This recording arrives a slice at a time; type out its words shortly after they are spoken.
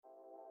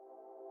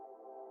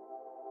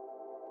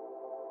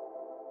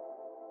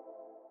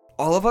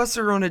All of us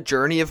are on a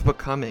journey of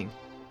becoming,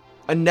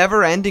 a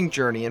never-ending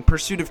journey in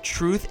pursuit of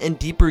truth and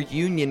deeper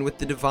union with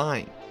the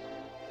divine.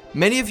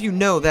 Many of you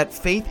know that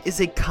faith is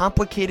a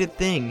complicated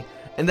thing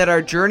and that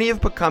our journey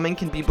of becoming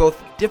can be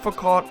both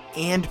difficult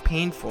and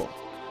painful.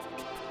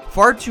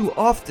 Far too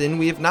often,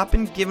 we have not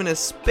been given a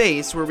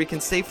space where we can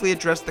safely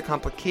address the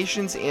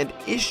complications and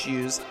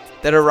issues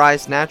that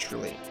arise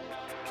naturally.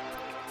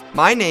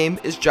 My name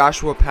is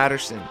Joshua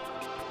Patterson.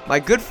 My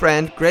good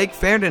friend Greg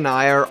Farrand and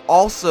I are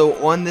also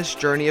on this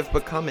journey of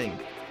becoming.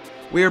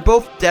 We are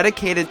both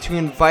dedicated to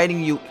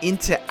inviting you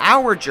into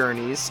our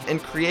journeys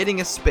and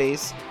creating a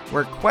space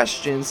where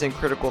questions and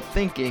critical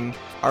thinking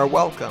are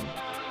welcome.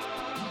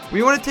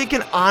 We want to take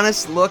an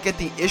honest look at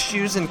the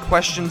issues and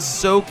questions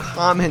so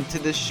common to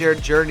this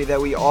shared journey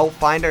that we all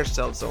find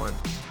ourselves on.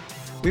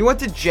 We want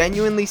to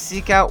genuinely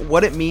seek out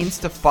what it means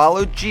to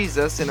follow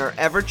Jesus in our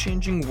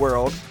ever-changing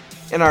world,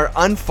 in our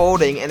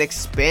unfolding and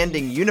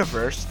expanding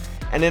universe,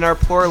 and in our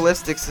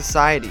pluralistic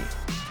society.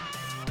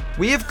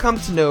 We have come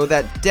to know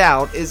that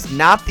doubt is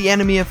not the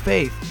enemy of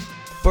faith,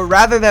 but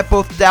rather that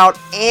both doubt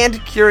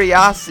and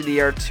curiosity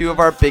are two of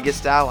our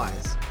biggest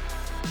allies.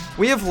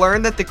 We have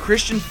learned that the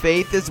Christian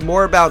faith is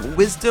more about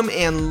wisdom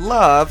and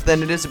love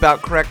than it is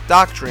about correct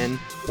doctrine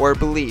or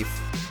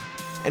belief.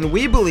 And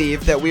we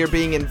believe that we are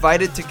being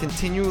invited to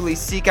continually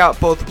seek out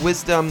both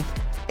wisdom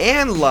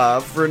and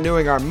love,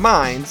 renewing our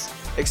minds,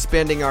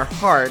 expanding our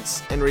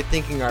hearts, and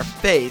rethinking our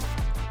faith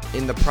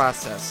in the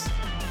process.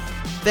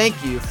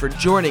 Thank you for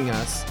joining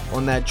us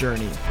on that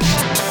journey.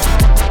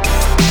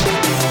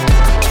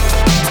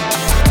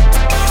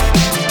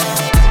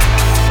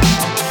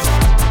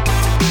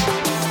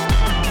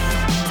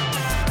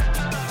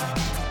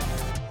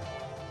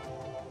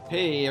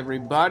 Hey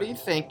everybody,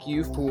 thank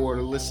you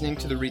for listening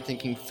to the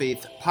Rethinking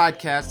Faith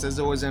podcast. As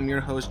always, I'm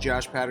your host,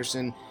 Josh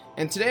Patterson,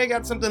 and today I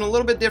got something a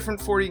little bit different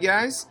for you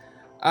guys.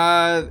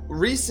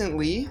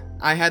 Recently,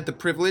 I had the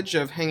privilege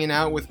of hanging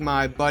out with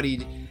my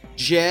buddy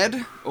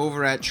Jed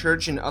over at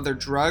Church and Other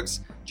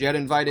Drugs. Jed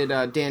invited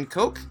Dan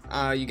Koch.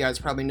 You guys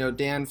probably know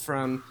Dan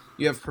from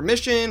You Have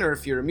Permission, or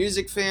if you're a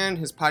music fan,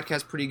 his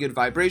podcast, Pretty Good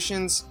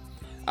Vibrations.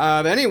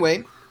 But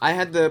anyway, I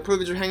had the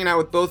privilege of hanging out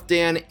with both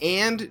Dan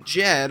and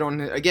Jed on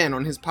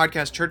his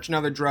podcast, Church and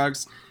Other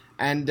Drugs.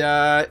 And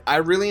I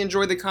really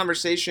enjoyed the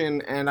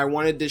conversation, and I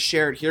wanted to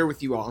share it here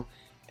with you all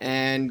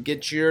and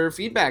get your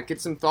feedback,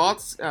 get some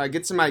thoughts,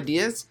 get some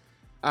ideas.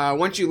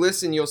 Once you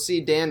listen, you'll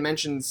see Dan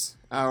mentions,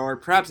 or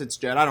perhaps it's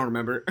Jed, I don't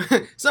remember,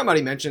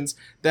 somebody mentions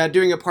that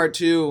doing a part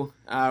 2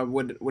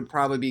 would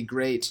probably be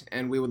great,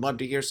 and we would love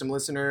to hear some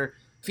listener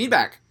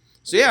feedback.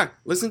 So yeah,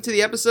 listen to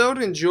the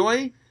episode,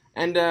 enjoy,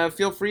 and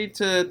feel free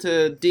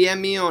to DM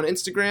me on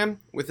Instagram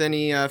with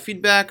any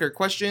feedback or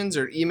questions,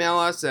 or email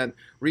us at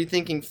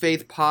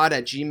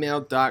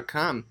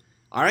rethinkingfaithpod@gmail.com.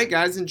 All right,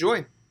 guys,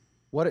 enjoy.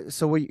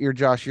 You're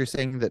Josh, you're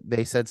saying that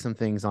they said some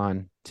things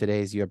on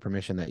today's You Have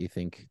Permission that you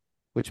think,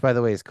 which by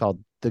the way is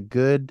called The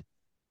Good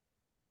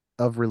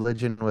of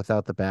Religion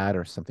Without the Bad,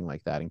 or something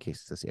like that, in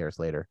case this airs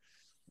later.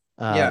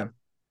 Yeah.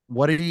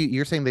 What did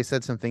you're saying they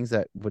said some things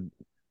that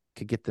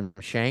could get them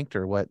shanked,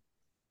 or what?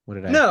 What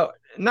did I? No,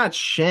 not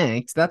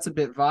shanked. That's a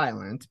bit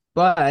violent.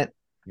 But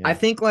Yeah. I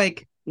think,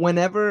 like,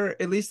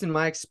 whenever, at least in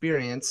my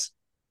experience,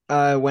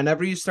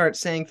 whenever you start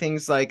saying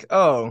things like,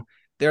 oh,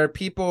 there are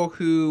people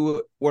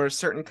who were a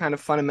certain kind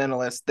of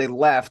fundamentalist, they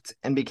left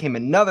and became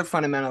another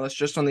fundamentalist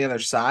just on the other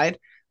side.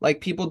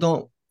 Like, people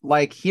don't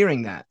like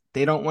hearing that.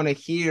 They don't want to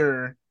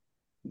hear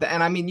that.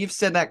 And I mean, you've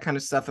said that kind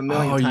of stuff a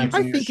million times.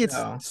 I think it's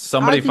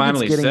somebody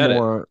finally said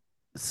it. Oh,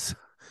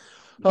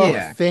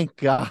 Yeah. thank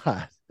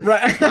God.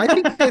 Right. I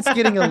think it's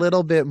getting a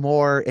little bit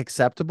more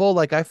acceptable.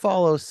 Like, I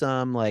follow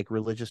some like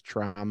religious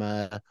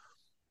trauma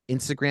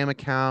Instagram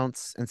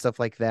accounts and stuff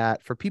like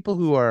that for people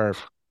who are.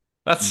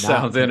 That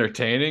sounds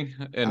entertaining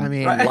and I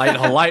mean,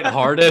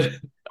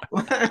 lighthearted.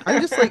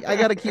 I'm just like, I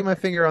got to keep my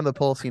finger on the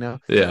pulse, you know?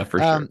 Yeah, for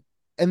sure.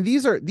 And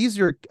these are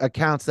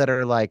accounts that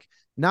are like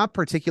not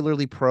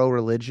particularly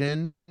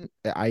pro-religion.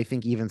 I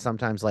think even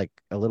sometimes like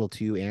a little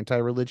too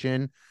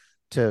anti-religion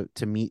to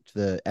meet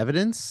the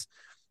evidence.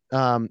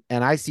 And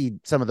I see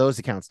some of those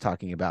accounts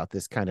talking about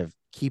this kind of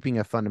keeping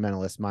a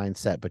fundamentalist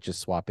mindset, but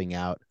just swapping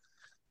out,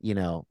 you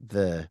know,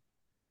 the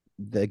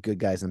good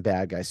guys and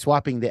bad guys,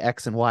 swapping the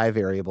X and Y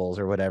variables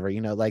or whatever,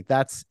 you know, like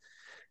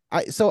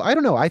so I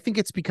don't know. I think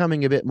it's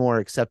becoming a bit more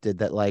accepted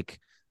that, like,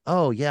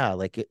 oh yeah,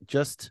 like it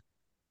just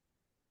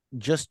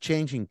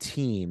changing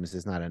teams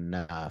is not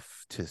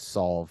enough to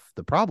solve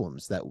the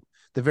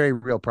very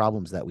real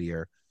problems that we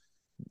are,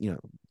 you know,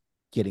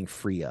 getting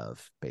free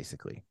of,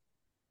 basically.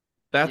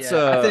 That's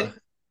Go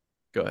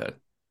ahead.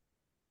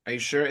 Are you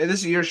sure? This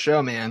is your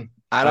show, man.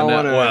 I don't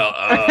want to.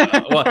 Let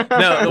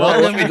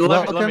me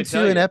Welcome tell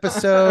to you. an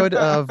episode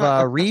of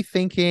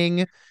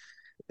Rethinking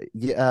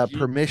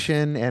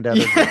Permission and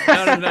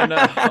Other. No.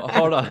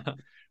 Hold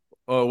on.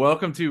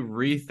 Welcome to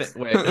rethink.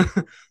 Wait,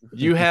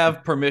 you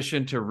have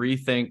permission to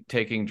rethink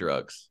taking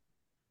drugs.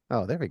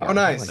 Oh, there we go. Oh,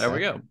 nice. There we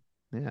go.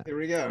 Yeah. Here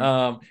we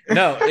go.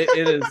 No,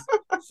 it is.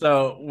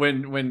 So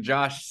when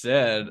Josh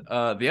said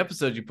the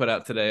episode you put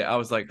out today, I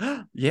was like,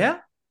 yeah,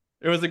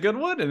 it was a good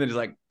one. And then he's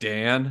like,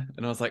 Dan,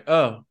 and I was like,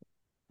 oh,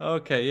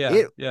 okay,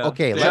 yeah, yeah.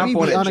 Okay, let Dan. me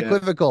Jump on be it, Jeff.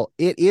 unequivocal.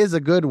 It is a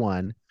good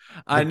one.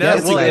 The I know.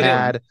 guests Well, I it is.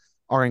 had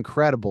are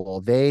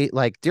incredible. They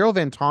like Daryl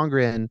Van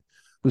Tongeren,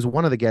 who's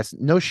one of the guests.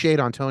 No shade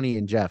on Tony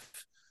and Jeff,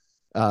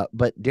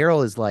 but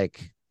Daryl is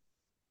like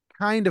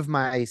kind of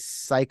my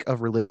psych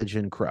of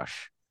religion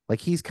crush. Like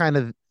he's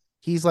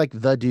like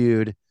the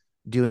dude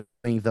doing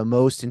the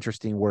most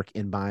interesting work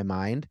in my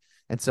mind,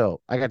 and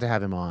so I got to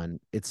have him on.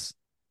 It's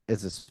a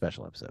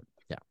special episode.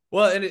 Yeah.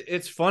 Well, and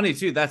it's funny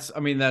too. That's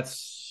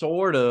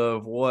sort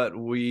of what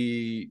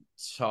we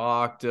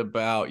talked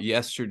about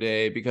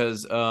yesterday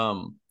because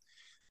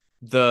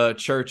the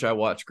church I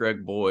watched,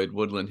 Greg Boyd,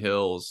 Woodland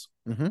Hills,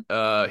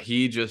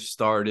 he just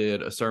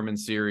started a sermon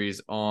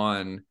series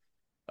on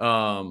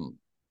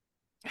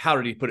how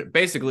did he put it?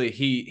 Basically,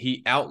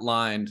 he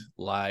outlined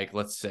like,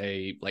 let's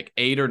say like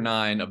 8 or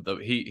 9 of the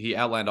he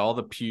outlined all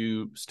the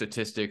Pew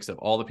statistics of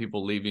all the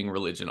people leaving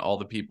religion, all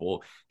the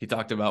people. He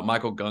talked about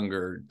Michael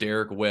Gungor,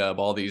 Derek Webb,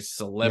 all these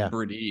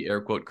celebrity air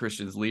quote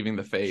Christians leaving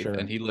the faith,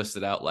 and he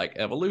listed out like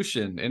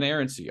evolution,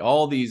 inerrancy,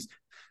 all these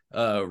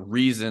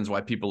reasons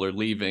why people are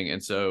leaving.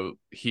 And so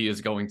he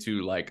is going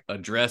to like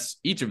address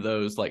each of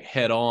those like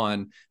head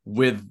on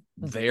with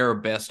their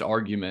best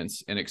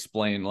arguments and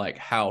explain like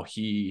how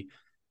he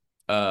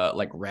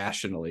like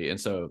rationally. And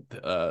so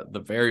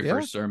the very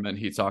first sermon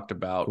he talked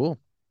about,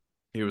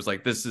 he was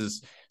like, this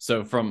is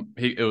so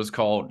it was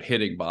called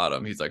Hitting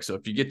Bottom. He's like, so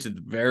if you get to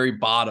the very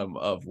bottom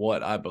of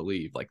what I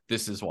believe, like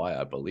this is why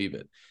I believe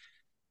it.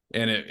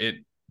 And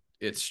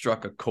it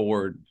struck a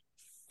chord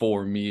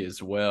for me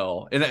as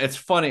well. And it's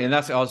funny, and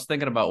I was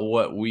thinking about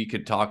what we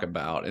could talk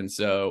about. And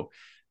so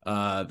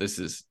this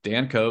is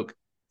Dan Koch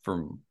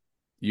from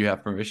You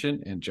Have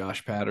Permission and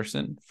Josh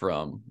Patterson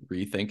from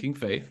Rethinking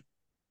Faith.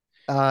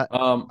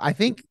 I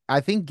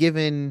think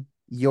given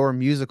your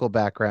musical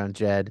background,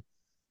 Jed,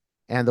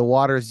 and the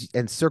waters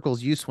and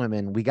circles you swim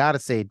in, we got to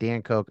say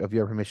Dan Koch of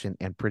Your Permission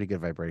and Pretty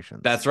Good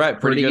Vibrations. That's right.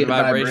 Pretty good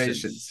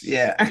vibrations.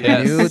 Yeah.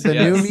 Yes. The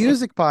new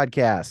music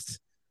podcast.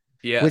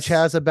 Yes. Which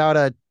has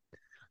about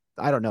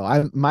I don't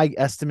know. My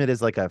estimate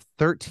is like a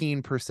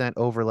 13%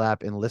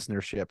 overlap in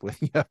listenership with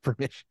You Have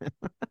Permission.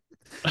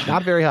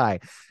 Not very high.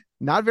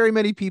 Not very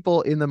many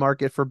people in the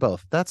market for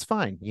both. That's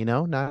fine.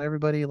 Not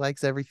everybody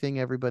likes everything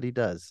everybody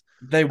does.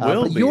 They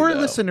will but be your though.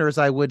 Listeners,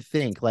 I would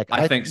think, like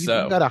I think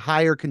so. You've got a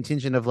higher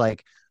contingent of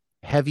like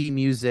heavy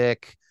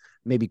music,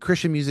 maybe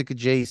Christian music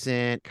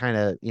adjacent, kind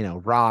of,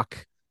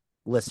 rock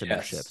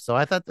listenership. Yes. So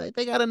I thought they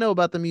got to know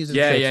about the music.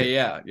 Yeah. show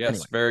Yes.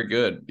 Anyway. Very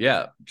good.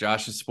 Yeah.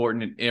 Josh is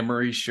sporting an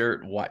Emery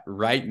shirt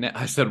right now.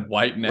 I said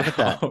white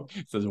now.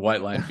 It says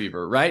White Line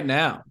Fever right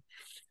now.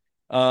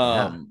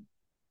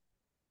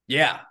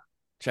 Yeah.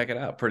 Check it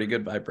out. Pretty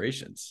Good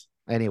Vibrations.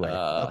 Anyway.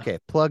 Okay.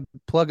 Plug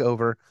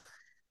over.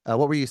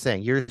 What were you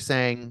saying? You're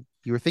saying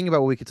you were thinking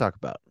about what we could talk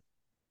about.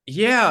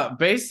 Yeah.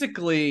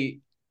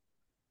 Basically,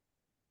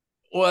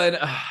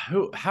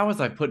 how was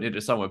I putting it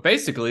to someone?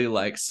 Basically,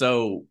 like,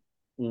 so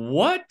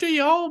what do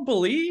y'all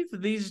believe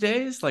these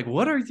days? Like,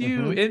 what are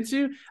you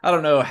into? I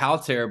don't know how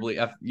terribly,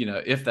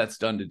 if that's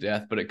done to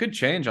death, but it could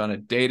change on a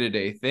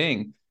day-to-day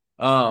thing.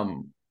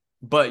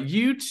 But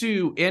you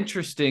two,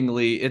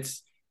 interestingly,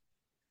 it's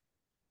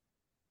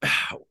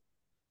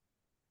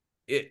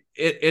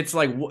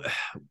like,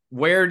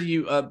 where do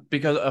you,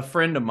 because a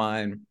friend of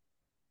mine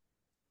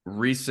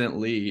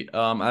recently,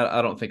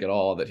 I don't think at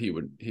all that he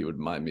would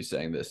mind me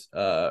saying this,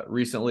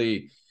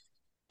 recently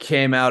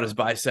came out as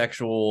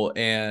bisexual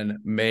and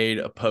made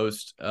a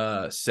post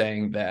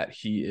saying that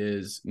he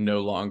is no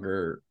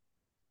longer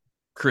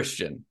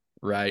Christian,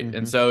 right?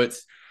 And so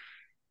it's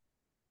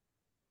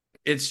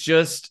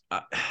just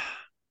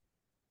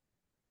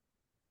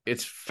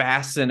it's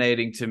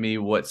fascinating to me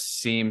what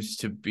seems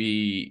to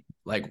be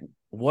like,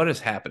 what is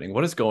happening,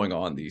 what is going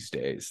on these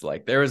days.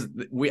 Like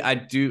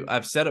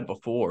I've said it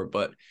before,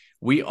 but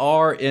we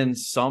are in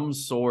some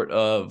sort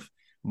of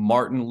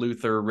Martin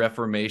Luther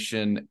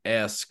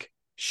Reformation-esque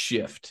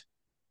shift.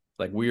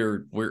 Like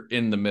we're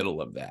in the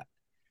middle of that.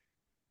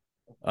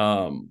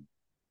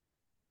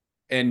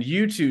 And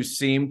you two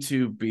seem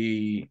to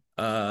be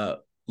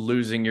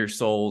losing your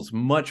souls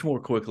much more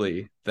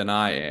quickly than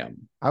I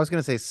am. I was going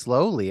to say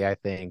slowly, I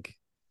think.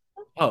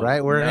 Oh,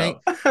 right? We're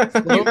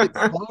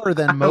slower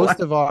than most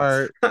of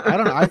our. I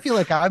don't know. I feel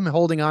like I'm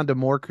holding on to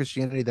more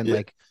Christianity than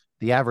like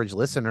the average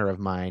listener of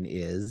mine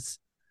is.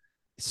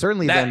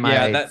 Certainly than my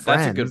friends.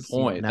 That's a good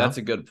point. That's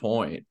a good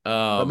point.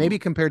 But maybe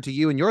compared to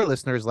you and your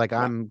listeners, like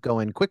I'm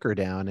going quicker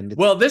down. And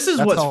this is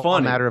what's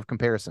funny. A matter of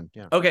comparison.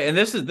 Yeah. Okay, and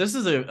this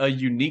is a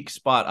unique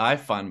spot I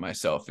find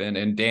myself in,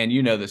 and Dan,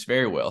 you know this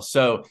very well.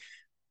 So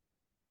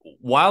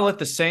while at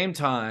the same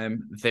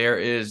time there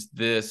is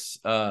this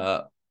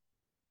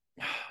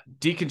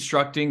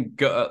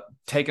deconstructing,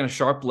 taking a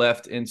sharp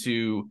left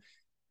into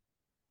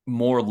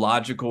more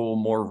logical,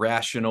 more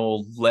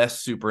rational, less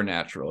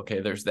supernatural. Okay,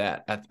 there's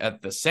that.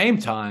 At the same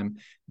time,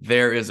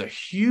 there is a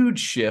huge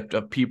shift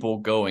of people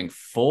going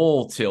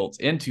full tilt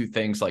into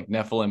things like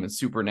Nephilim and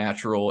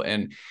supernatural,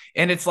 and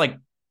it's like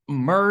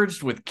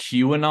merged with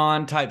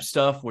QAnon type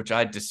stuff, which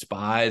I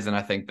despise, and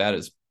I think that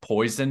has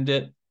poisoned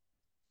it.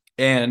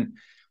 And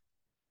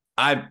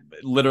I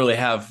literally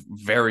have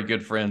very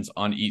good friends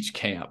on each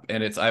camp,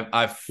 and it's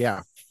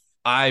Yeah.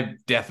 I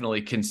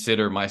definitely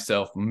consider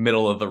myself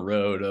middle of the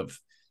road of,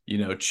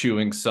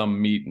 chewing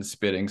some meat and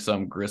spitting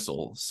some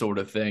gristle sort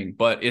of thing.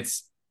 But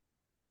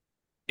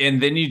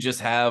and then you just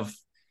have,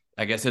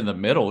 I guess, in the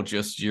middle,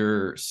 just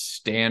your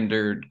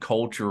standard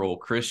cultural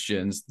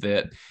Christians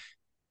that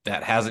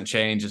hasn't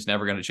changed. It's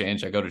never going to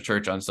change. I go to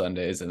church on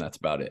Sundays, and that's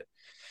about it.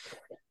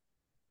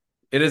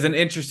 It is an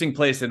interesting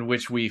place in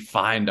which we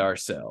find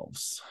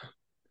ourselves.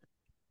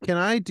 Can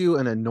I do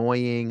an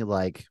annoying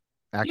like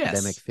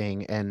academic Yes.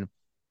 thing and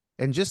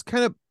just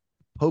kind of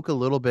poke a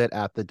little bit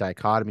at the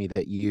dichotomy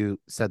that you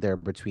said there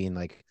between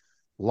like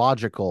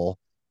logical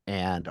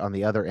and on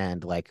the other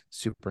end like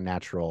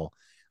supernatural.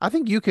 I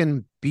think you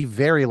can be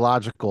very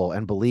logical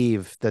and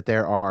believe that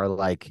there are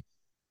like,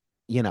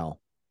 you know,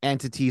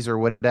 entities or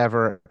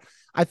whatever.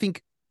 I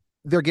think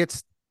there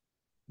gets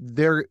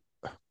there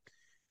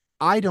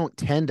I don't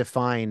tend to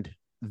find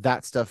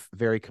that stuff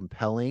very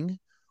compelling,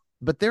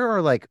 but there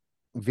are like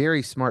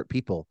very smart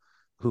people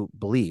who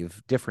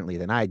believe differently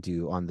than I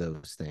do on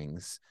those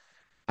things.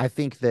 I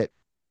think that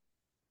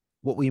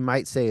what we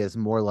might say is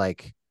more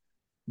like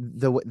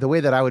the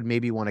way that I would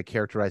maybe want to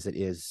characterize it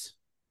is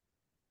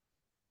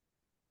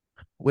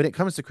when it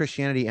comes to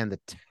Christianity and the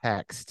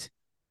text,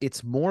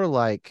 it's more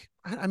like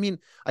I mean,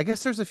 I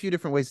guess there's a few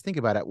different ways to think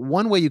about it.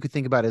 One way you could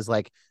think about it is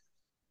like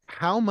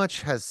how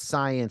much has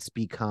science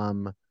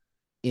become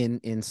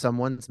in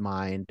someone's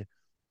mind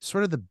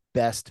sort of the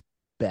best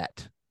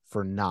bet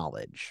for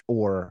knowledge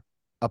or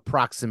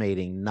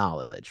approximating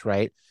knowledge,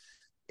 right?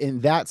 In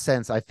that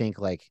sense, I think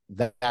like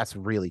that's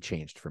really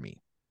changed for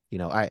me.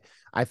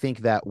 I think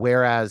that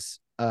whereas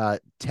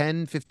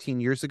 10, 15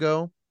 years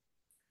ago,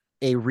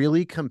 a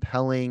really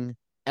compelling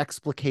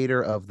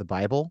explicator of the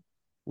Bible,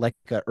 like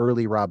a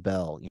early Rob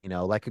Bell,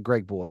 like a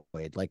Greg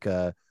Boyd, like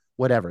a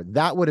whatever,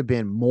 that would have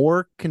been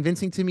more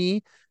convincing to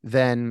me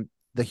than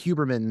the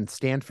Huberman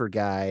Stanford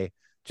guy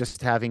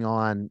just having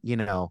on,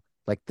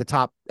 like the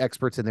top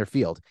experts in their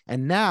field.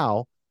 And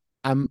now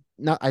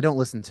I don't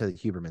listen to the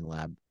Huberman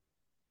Lab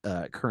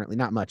currently,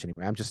 not much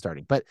anyway. I'm just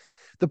starting. But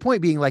the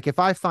point being, like, if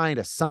I find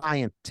a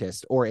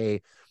scientist or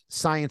a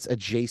science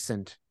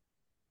adjacent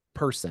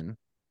person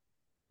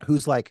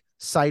who's like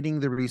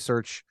citing the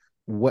research,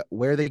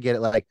 where they get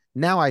it, like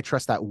now I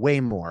trust that way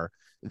more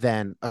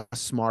than a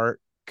smart,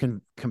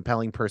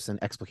 compelling person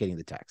explicating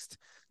the text.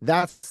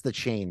 That's the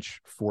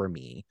change for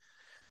me.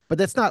 But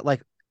that's not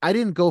like I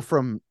didn't go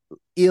from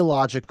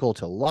illogical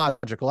to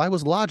logical. I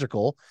was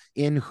logical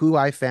in who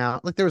I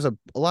found. Like there was a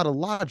lot of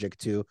logic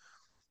to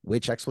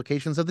which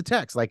explications of the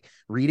text, like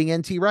reading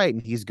N.T. Wright,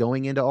 and he's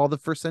going into all the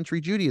first century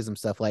Judaism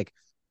stuff. Like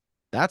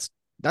that's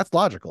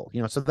logical,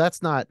 so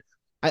that's not,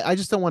 I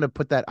just don't want to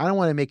put that, I don't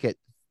want to make it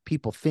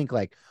people think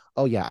like,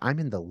 oh yeah, I'm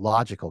in the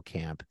logical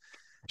camp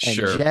and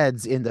Sure.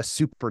 Jed's in the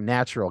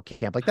supernatural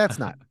camp. Like that's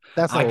not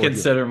I what we're doing.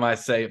 consider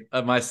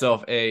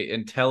myself a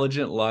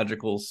intelligent,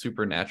 logical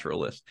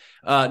supernaturalist.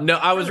 No,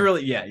 I was Sure.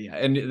 really, yeah,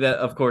 and that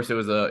of course it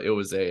was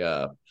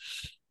a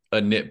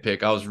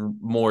nitpick. I was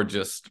more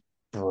just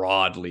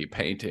broadly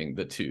painting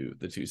the two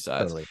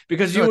sides Totally.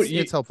 because No,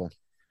 it's helpful.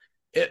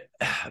 it,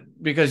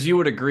 because you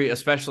would agree,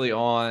 especially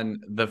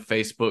on the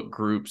Facebook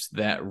groups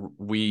that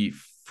we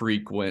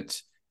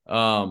frequent.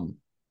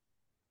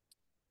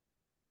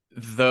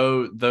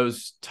 Though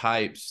those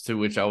types to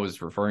which I was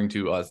referring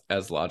to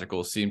as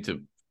logical seem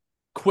to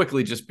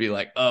quickly just be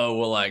like, oh,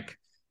 well, like,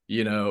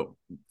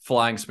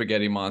 flying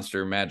spaghetti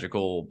monster,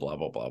 magical, blah,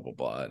 blah, blah, blah,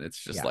 blah. And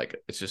it's just Yeah. like,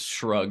 it's just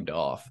shrugged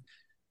off.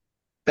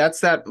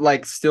 That's that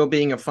like still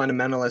being a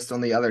fundamentalist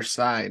on the other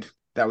side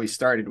that we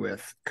started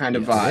with kind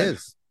of Yes. It vibe.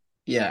 is.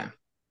 Yeah.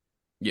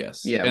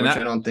 Yes. Yeah, And which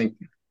that, I don't think.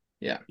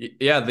 Yeah.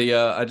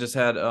 yeah, I just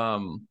had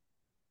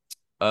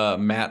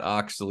Matt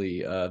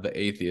Oxley, the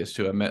atheist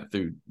who I met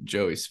through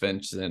Joey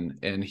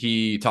Svensson, and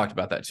he talked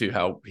about that too,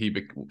 how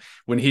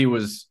when he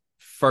was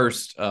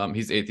first,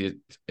 he's atheist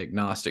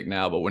agnostic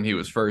now, but when he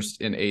was first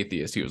in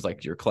atheist, he was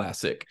like your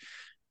classic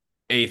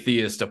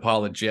atheist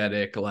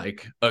apologetic,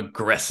 like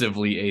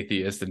aggressively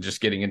atheist and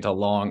just getting into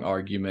long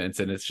arguments.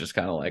 And it's just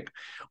kind of like,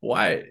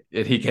 why?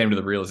 And he came to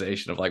the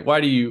realization of like, why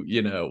do you,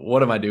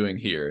 what am I doing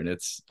here? And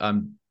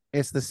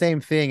It's the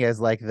same thing as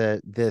like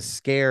the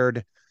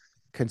scared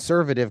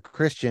conservative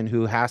Christian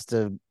who has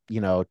to,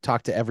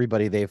 talk to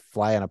everybody they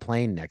fly on a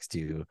plane next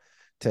to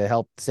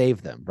help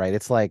save them, right?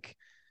 It's like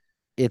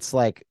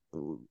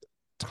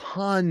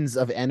tons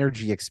of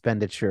energy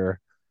expenditure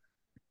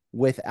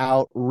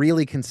without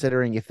really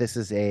considering if this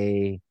is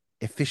a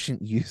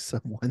efficient use of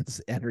one's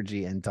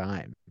energy and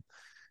time,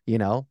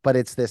 but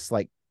it's this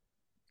like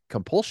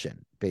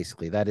compulsion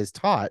basically that is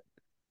taught,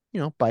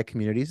 by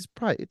communities.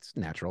 It's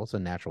natural. It's a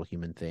natural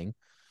human thing.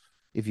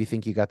 if you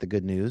think you got the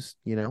good news,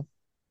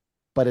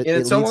 but And it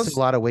it's leads to a almost,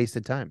 lot of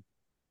wasted time.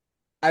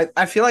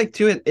 I feel like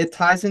too, it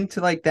ties into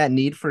like that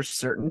need for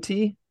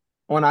certainty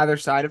on either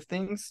side of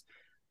things.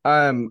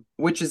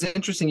 Which is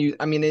interesting.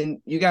 I mean, and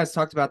you guys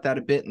talked about that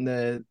a bit in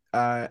the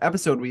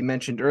episode we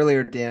mentioned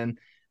earlier, Dan.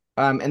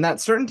 And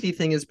that certainty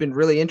thing has been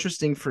really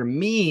interesting for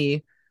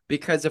me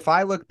because if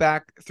I look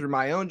back through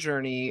my own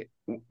journey,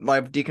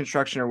 like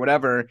deconstruction or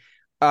whatever,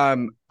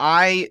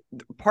 I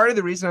part of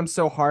the reason I'm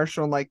so harsh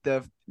on like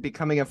the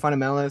becoming a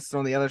fundamentalist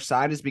on the other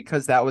side is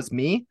because that was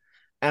me,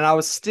 and I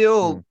was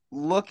Mm, still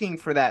looking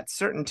for that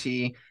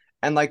certainty,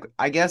 and like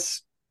I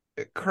guess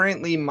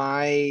currently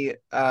my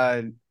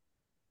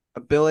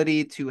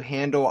ability to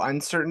handle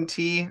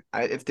uncertainty,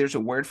 if there's a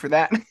word for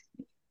that,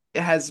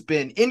 it has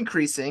been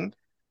increasing.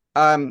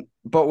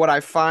 But what I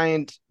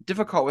find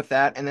difficult with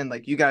that, and then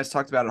like you guys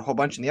talked about it a whole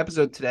bunch in the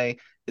episode today,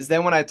 is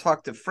then when I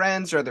talk to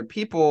friends or other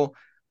people,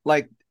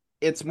 like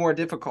it's more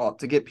difficult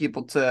to get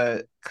people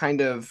to kind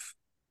of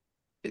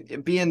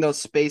be in those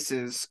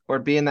spaces or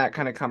be in that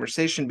kind of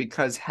conversation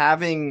because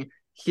having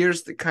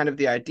here's the kind of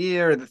the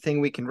idea or the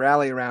thing we can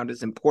rally around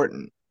is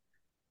important.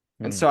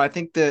 And mm. so I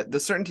think the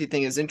certainty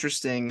thing is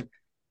interesting.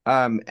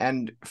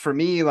 And for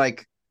me,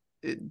 like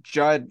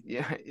Judd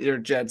or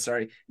Jed,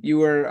 sorry, you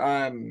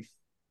were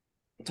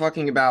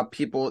talking about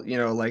people,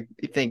 like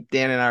you think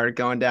Dan and I are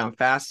going down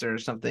faster or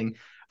something.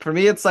 For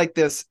me, it's like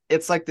this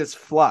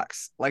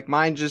flux. Like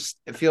mine just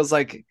it feels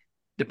like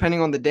depending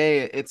on the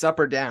day, it's up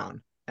or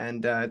down.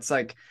 And it's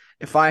like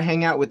if I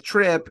hang out with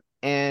Trip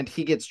and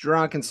he gets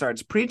drunk and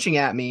starts preaching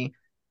at me,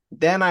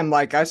 then I'm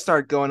like I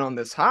start going on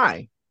this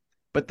high.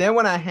 But then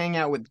when I hang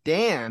out with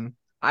Dan,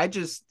 I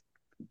just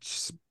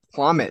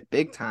plummet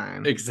big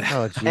time.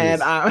 Oh, Exactly.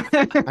 And geez. I'm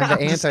the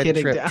I'm just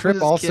kidding, anti-trip. Dan. I'm Trip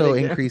just also kidding,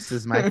 Dan.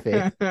 increases my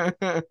faith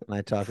when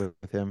I talk with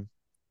him.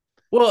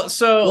 Well,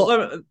 so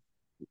Well,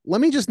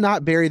 let me just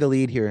not bury the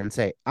lead here and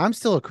say I'm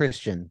still a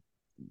Christian.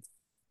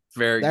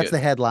 very That's the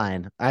good.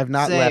 headline. I've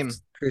not Same,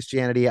 left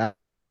Christianity.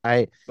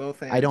 I,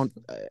 both I hands. don't,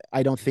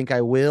 I don't think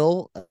I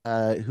will.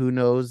 Who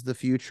knows the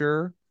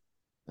future?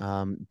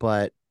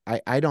 But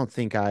I don't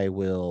think I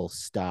will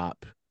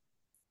stop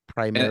And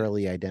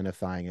primarily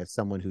identifying as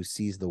someone who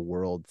sees the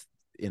world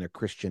in a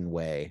Christian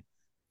way,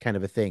 kind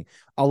of a thing.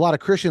 A lot of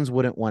Christians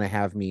wouldn't want to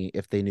have me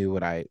if they knew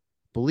what I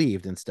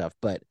believed and stuff,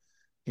 but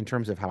in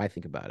terms of how I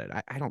think about it,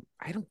 I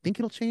don't think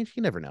it'll change.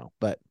 You never know,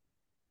 but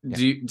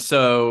yeah,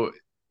 so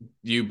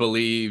you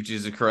believe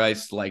Jesus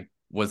Christ like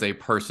was a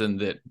person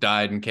that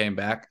died and came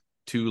back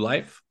to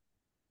life?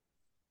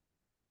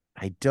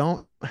 I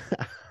don't.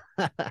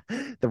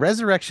 The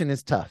resurrection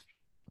is tough.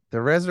 The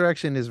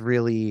resurrection is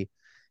really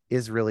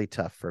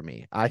tough for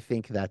me. I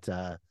think that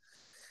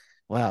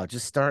wow,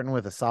 just starting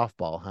with a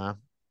softball, huh?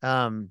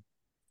 Um,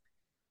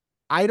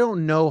 I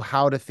don't know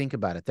how to think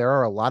about it. There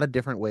are a lot of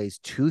different ways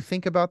to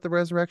think about the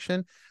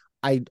resurrection.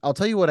 I'll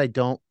tell you what I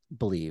don't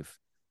believe.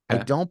 I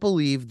Okay. don't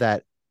believe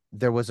that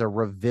there was a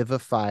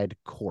revivified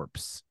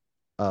corpse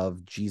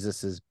of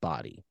Jesus's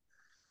body.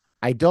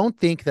 I don't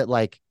think that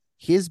like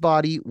his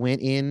body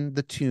went in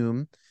the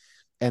tomb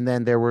and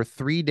then there were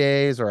 3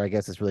 days, or I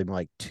guess it's really more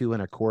like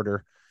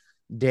 2.25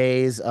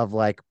 days of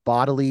like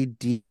bodily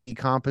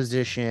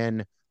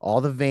decomposition.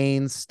 All the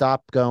veins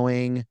stopped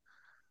going,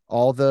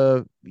 all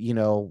the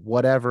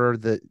whatever,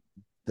 the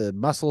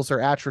muscles are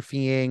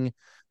atrophying,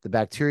 the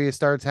bacteria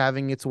starts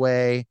having its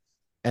way,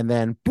 and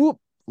then boop,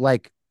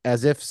 like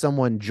as if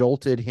someone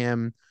jolted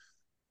him,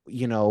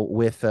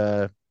 with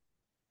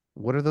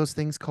what are those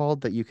things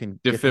called that you can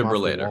get them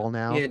off the Defibrillator. wall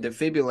now? Yeah,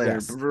 defibrillator.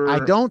 Yes. I Brr.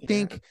 don't Yeah.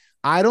 think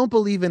I don't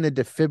believe in a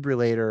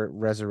defibrillator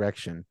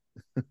resurrection.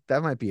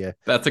 That might be a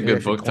That's a maybe I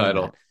good should book coin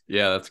that. title.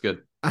 Yeah, that's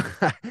good.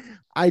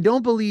 I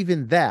don't believe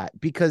in that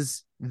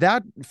because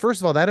that,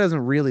 first of all, that doesn't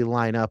really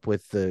line up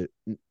with the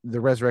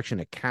resurrection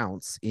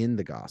accounts in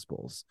the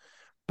gospels.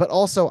 But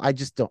also I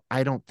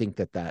don't think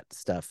that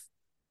stuff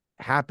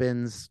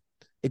happens.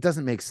 It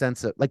doesn't make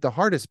sense. Like the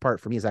hardest part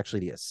for me is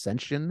actually the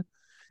ascension.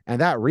 And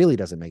that really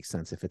doesn't make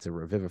sense if it's a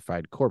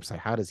revivified corpse.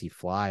 Like, how does he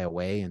fly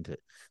away into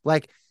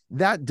like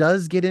that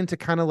does get into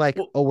kind of like,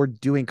 Well, oh, we're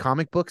doing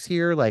comic books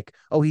here. Like,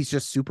 oh, he's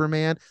just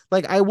Superman.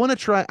 Like, I want to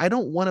try. I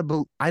don't want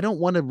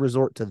to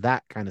resort to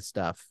that kind of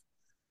stuff.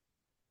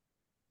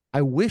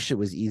 I wish it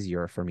was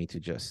easier for me to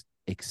just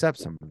accept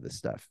some of this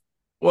stuff,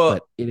 but well,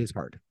 it is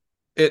hard.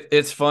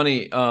 it's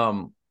funny.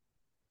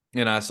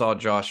 And I saw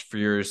Josh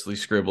furiously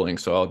scribbling,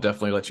 so I'll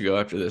definitely let you go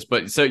after this.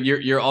 But so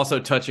you're also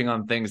touching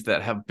on things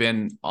that have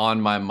been on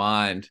my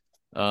mind.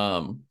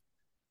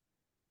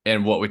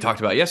 And what we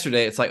talked about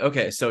yesterday, it's like,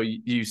 okay, so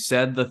you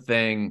said the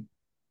thing,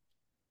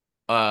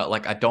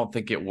 like I don't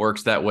think it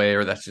works that way,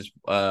 or that's just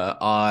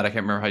odd. I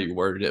can't remember how you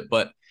worded it,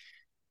 but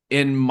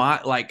in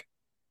my like,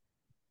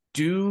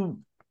 do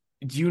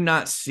you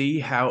not see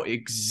how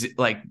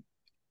like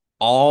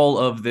all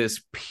of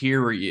this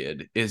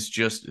period is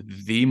just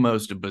the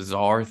most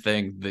bizarre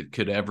thing that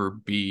could ever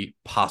be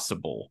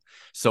possible?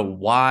 So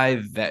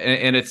why that?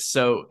 And it's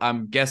so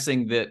I'm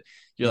guessing that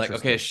you're like,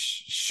 okay,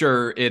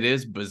 sure, it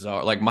is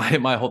bizarre. Like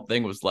my whole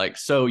thing was like,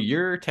 so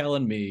you're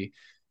telling me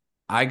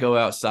I go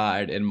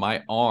outside and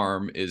my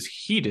arm is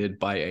heated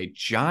by a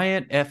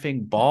giant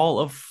effing ball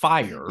of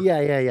fire.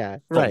 Yeah.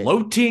 Right.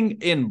 Floating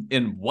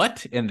in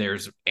what? And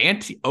there's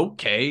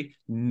okay.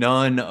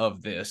 None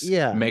of this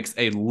makes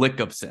a lick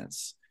of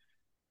sense.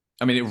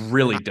 I mean, it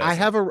really does. I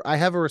have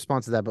a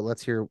response to that, but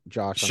let's hear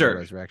Josh on the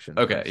resurrection.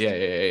 Okay. First.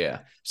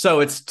 Yeah.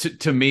 So it's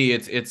to me,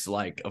 it's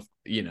like,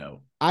 you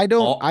know,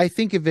 I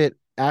think of it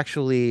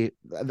actually.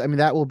 I mean,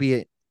 that will be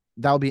an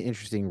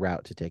interesting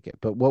route to take it.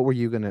 But what were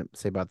you going to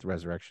say about the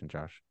resurrection,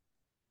 Josh?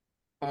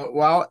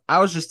 Well, I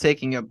was just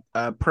taking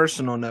a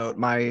personal note.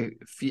 My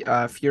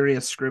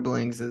furious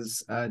scribblings,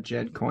 as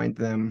Jed coined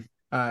them,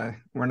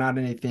 were not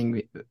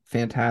anything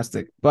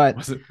fantastic. But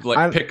was it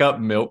like pick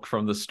up milk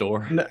from the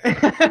store? No.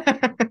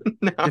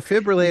 No.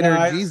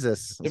 Defibrillator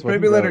Jesus.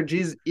 Defibrillator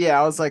Jesus. Yeah,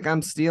 I was like,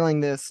 I'm stealing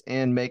this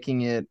and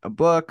making it a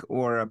book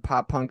or a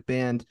pop punk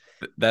band.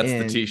 That's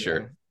the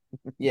T-shirt.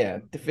 Yeah.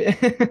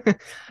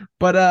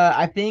 But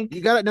I think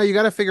you got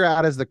to figure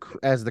out as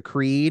the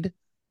creed,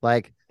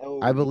 like,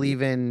 I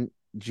believe in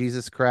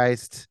Jesus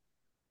Christ,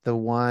 the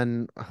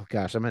one. Oh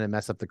gosh, I'm gonna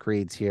mess up the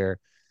creeds here.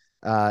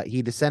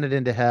 He descended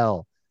into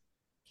hell.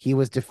 He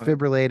was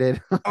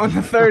defibrillated on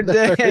the third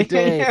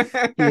day.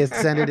 He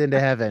ascended into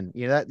heaven.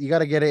 You know that you got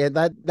to get it.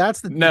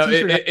 That's the no.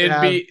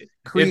 It'd be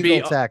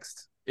creedal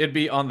text. It'd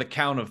be on the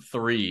count of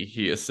 3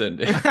 he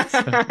ascended.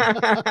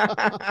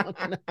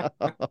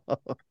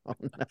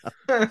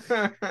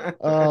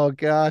 Oh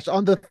gosh,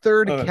 on the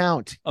third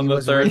count. On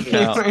the third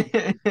count.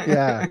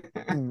 Yeah,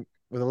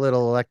 with a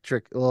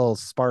little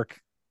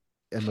spark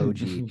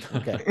emoji.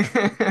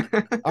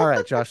 Okay. All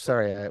right, Josh.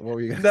 Sorry. What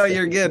were you gonna say?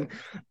 You're good.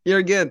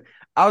 You're good.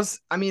 I'm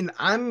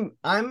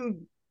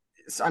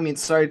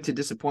sorry to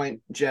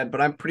disappoint Jed,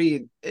 but I'm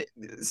pretty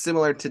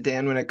similar to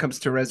Dan when it comes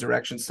to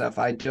resurrection stuff.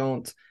 I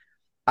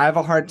have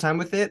a hard time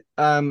with it.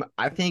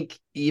 I think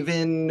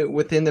even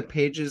within the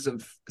pages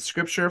of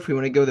scripture, if we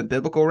want to go the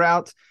biblical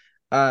route,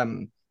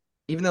 even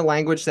the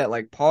language that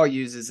like Paul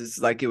uses is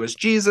like it was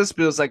Jesus,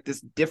 but it was like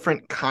this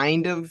different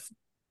kind of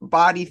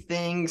body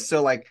thing.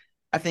 So like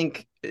I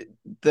think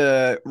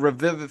the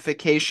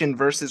revivification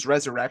versus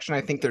resurrection,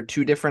 I think they're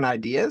two different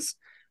ideas.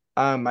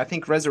 I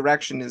think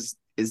resurrection is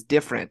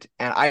different,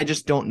 and I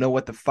just don't know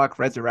what the fuck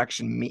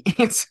resurrection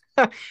means.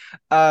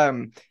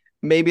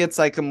 Maybe it's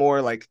like a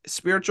more like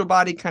spiritual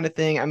body kind of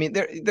thing. I mean,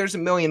 there's a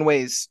million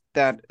ways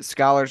that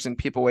scholars and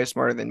people way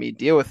smarter than me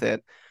deal with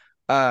it.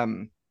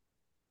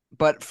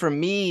 But for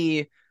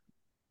me,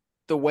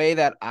 the way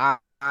that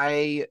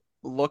I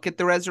look at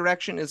the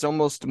resurrection is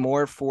almost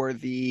more for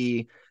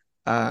the,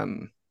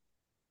 and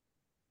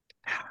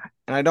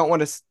I don't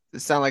want to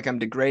sound like I'm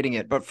degrading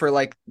it, but for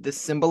like the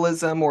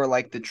symbolism or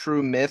like the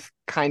true myth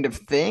kind of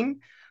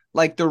thing,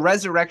 like the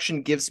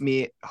resurrection gives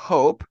me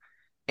hope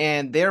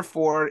and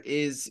therefore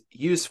is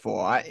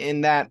useful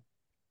in that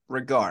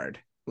regard.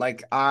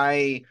 Like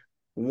I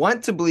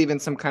want to believe in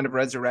some kind of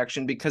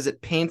resurrection because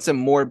it paints a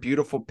more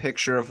beautiful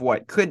picture of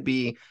what could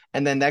be.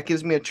 And then that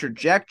gives me a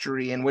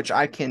trajectory in which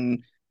I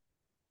can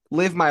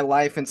live my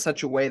life in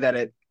such a way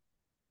that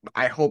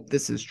I hope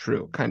this is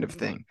true kind of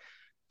thing.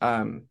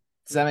 Does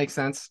that make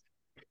sense?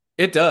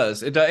 It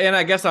does. It does. And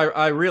I guess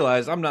I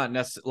realize I'm not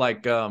necessarily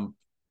like,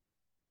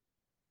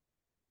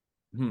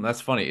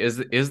 that's funny.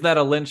 Is that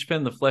a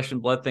linchpin, the flesh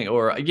and blood thing?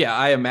 Or yeah,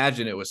 I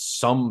imagine it was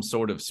some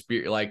sort of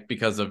spirit, like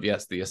because of the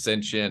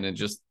ascension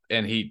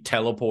and he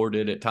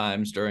teleported at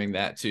times during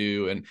that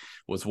too, and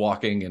was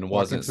walking and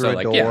wasn't through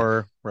a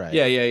door. Right.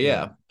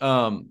 Yeah.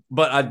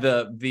 But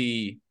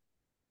the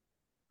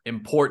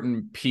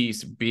important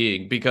piece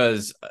being,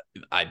 because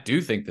I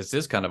do think this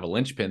is kind of a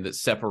linchpin that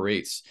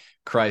separates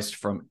Christ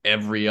from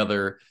every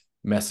other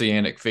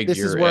messianic figure.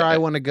 This is where I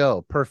want to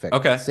go. Perfect.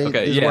 Okay. This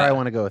is where I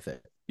want to go with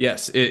it.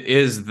 Yes, it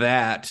is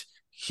that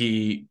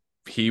he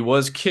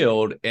was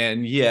killed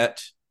and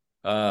yet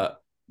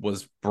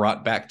was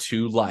brought back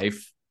to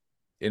life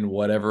in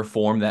whatever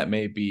form that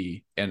may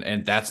be,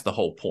 and that's the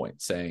whole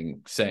point,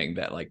 saying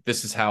that like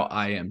this is how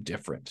I am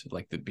different,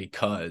 like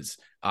because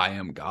I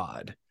am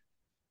God.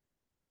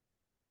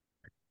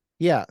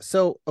 Yeah.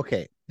 So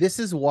okay, this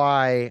is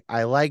why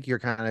I like you're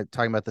kind of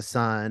talking about the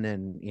sun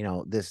and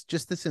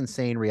this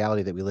insane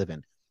reality that we live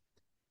in.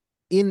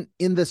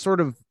 In the sort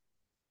of,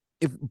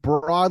 if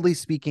broadly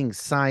speaking,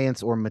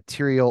 science or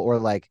material or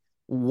like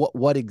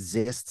what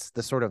exists,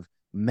 the sort of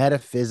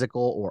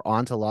metaphysical or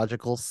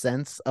ontological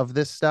sense of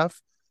this stuff,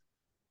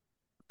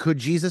 could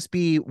Jesus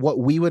be what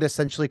we would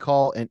essentially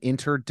call an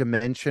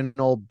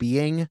interdimensional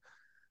being?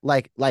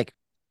 Like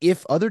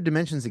if other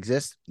dimensions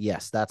exist,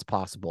 yes, that's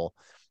possible.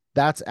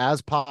 That's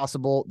as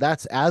possible.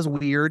 That's as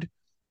weird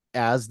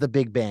as the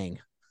Big Bang.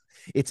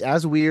 It's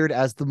as weird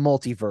as the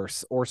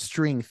multiverse or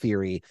string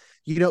theory.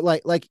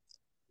 Like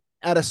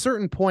at a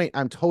certain point,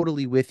 I'm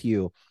totally with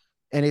you.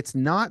 And it's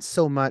not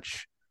so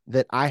much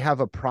that I have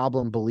a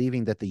problem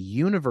believing that the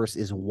universe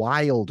is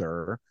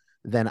wilder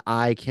than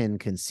I can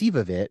conceive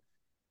of it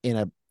in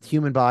a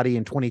human body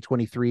in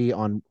 2023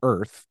 on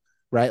Earth,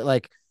 right?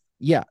 Like,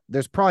 yeah,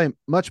 there's probably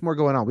much more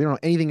going on. We don't know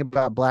anything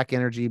about black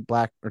energy,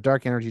 black or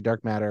dark energy,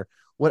 dark matter.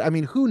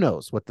 Who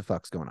knows what the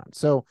fuck's going on?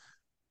 So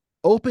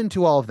open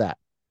to all of that.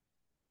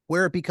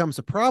 Where it becomes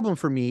a problem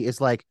for me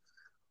is like,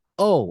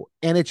 oh,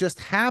 and it just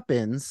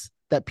happens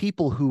that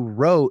people who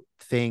wrote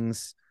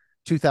things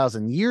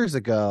 2000 years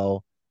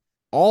ago,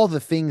 all the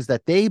things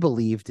that they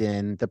believed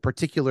in, the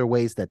particular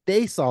ways that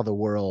they saw the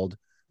world,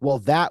 well,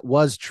 that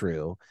was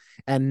true.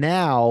 And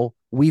now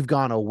we've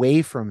gone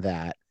away from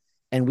that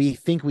and we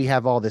think we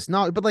have all this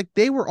knowledge, but like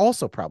they were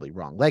also probably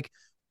wrong. Like,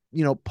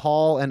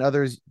 Paul and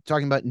others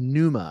talking about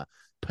pneuma.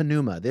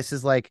 This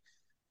is like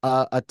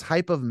a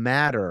type of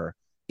matter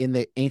in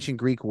the ancient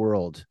Greek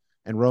world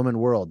and Roman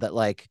world that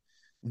like,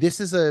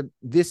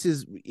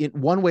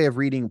 one way of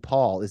reading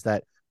Paul is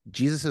that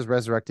Jesus's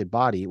resurrected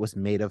body was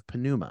made of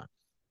pneuma.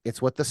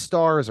 It's what the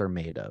stars are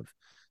made of.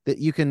 That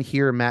you can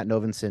hear Matt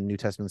Novenson, New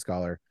Testament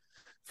scholar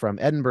from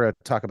Edinburgh,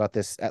 talk about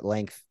this at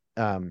length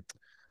on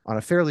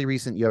a fairly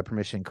recent You Have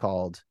Permission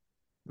called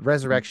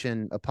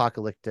Resurrection,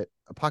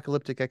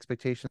 Apocalyptic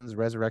Expectations,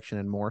 Resurrection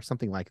and More,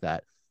 something like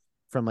that,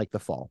 from like the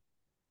fall.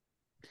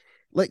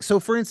 Like, so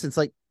for instance,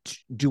 like,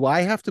 do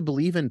I have to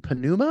believe in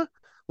pneuma?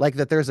 Like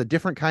that there's a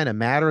different kind of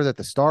matter that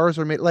the stars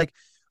are made? Like,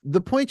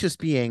 the point just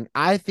being,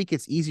 I think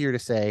it's easier to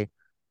say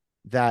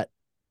that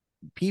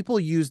people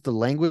used the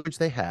language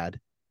they had,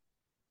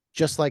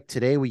 just like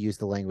today we use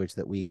the language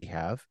that we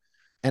have.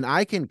 And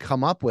I can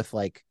come up with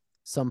like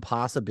some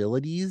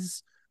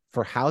possibilities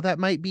for how that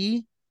might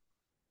be,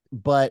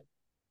 but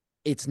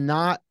it's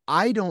not,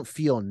 I don't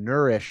feel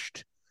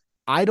nourished.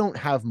 I don't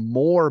have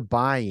more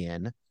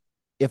buy-in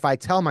if I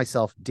tell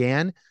myself,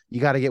 Dan, you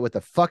got to get with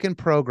the fucking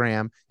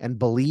program and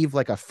believe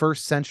like a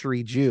first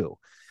century Jew.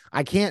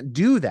 I can't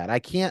do that. I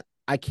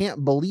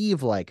can't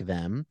believe like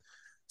them.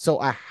 So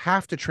I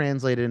have to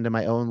translate it into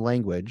my own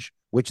language,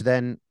 which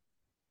then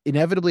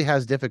inevitably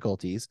has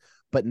difficulties,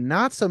 but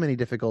not so many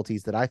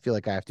difficulties that I feel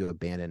like I have to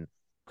abandon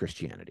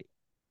Christianity.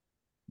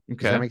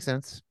 Okay. Does that make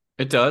sense?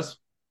 It does.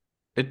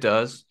 It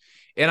does.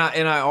 And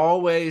I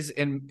always,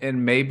 and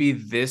maybe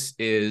this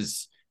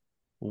is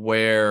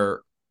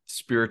where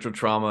spiritual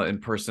trauma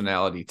and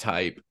personality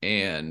type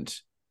and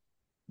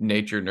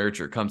nature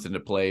nurture comes into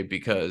play,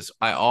 because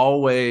I've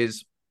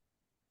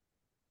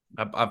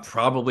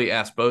probably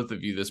asked both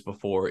of you this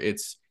before.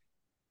 It's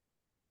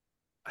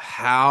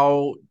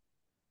how,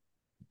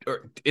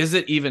 or is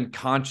it even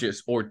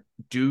conscious, or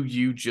do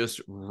you just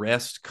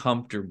rest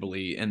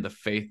comfortably in the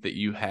faith that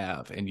you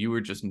have and you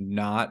are just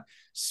not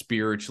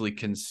spiritually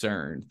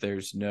concerned?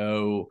 There's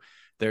no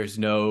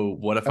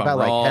what if About I'm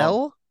like wrong?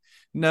 hell?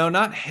 No,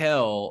 not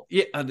hell.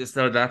 Yeah,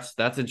 so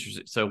that's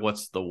interesting. So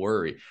what's the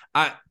worry?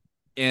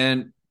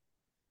 And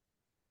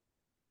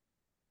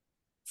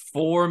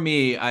for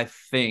me, I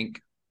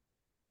think,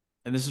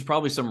 and this is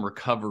probably some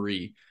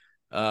recovery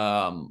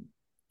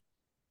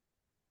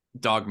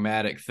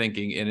dogmatic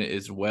thinking in it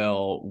as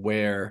well,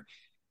 where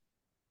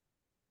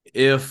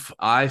if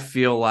I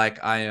feel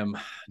like I am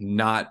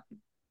not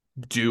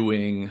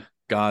doing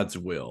God's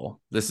will,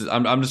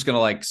 I'm just gonna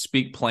like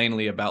speak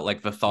plainly about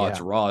like the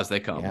thoughts raw as they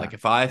come. Like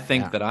if I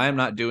think that I am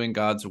not doing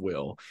God's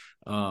will,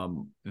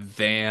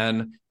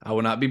 then I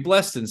will not be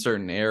blessed in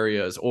certain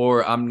areas,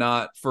 or I'm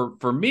not,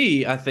 for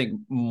me, I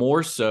think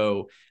more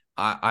so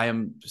I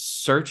am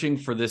searching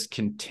for this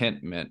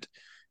contentment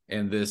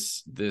and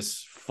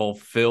this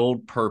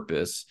fulfilled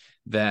purpose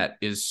that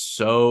is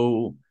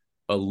so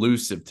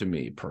elusive to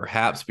me,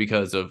 perhaps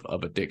because of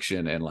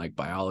addiction and like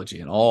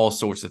biology and all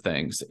sorts of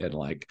things, and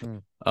like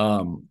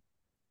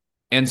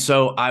and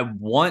so I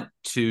want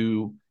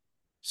to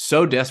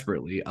so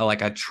desperately,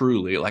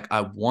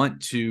 I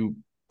want to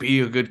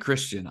be a good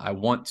Christian. I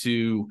want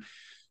to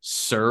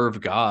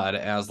serve God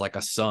as like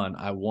a son.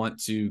 I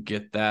want to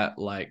get that,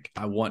 like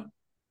I want,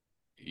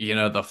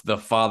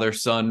 the father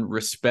son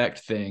respect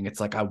thing. It's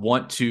like I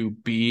want to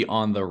be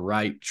on the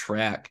right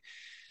track,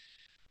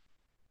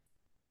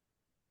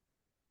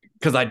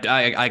 because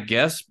I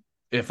guess,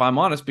 if I'm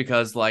honest,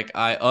 because like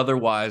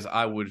otherwise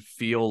I would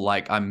feel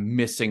like I'm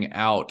missing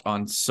out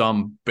on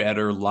some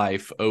better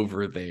life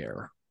over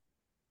there.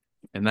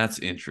 And that's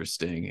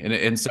interesting.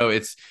 And so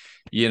it's,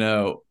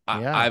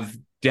 I've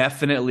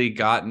definitely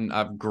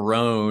I've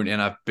grown,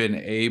 and I've been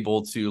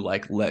able to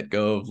like let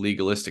go of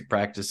legalistic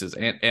practices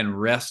and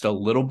rest a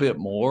little bit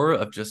more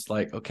of just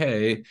like,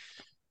 okay,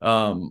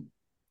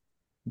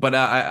 but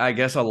I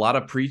guess a lot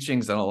of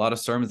preachings and a lot of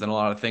sermons and a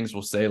lot of things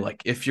will say,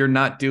 like, if you're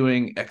not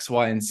doing X,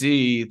 Y, and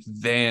Z,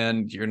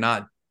 then you're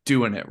not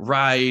doing it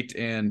right.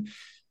 And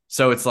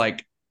so it's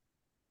like,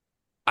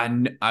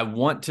 I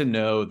want to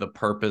know the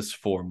purpose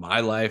for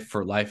my life,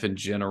 for life in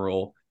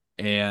general,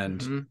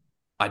 and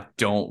I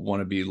don't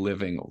want to be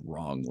living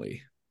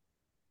wrongly.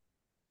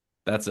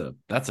 That's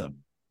a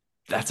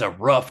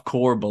rough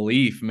core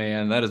belief,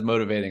 man. That is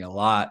motivating a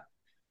lot.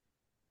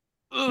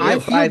 I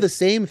feel the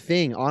same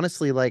thing,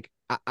 honestly. Like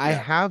I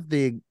have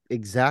the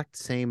exact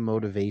same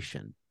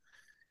motivation.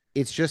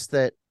 It's just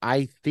that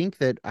I think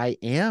that I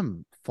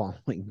am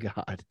following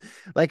God.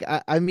 Like,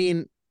 I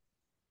mean,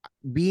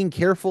 being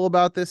careful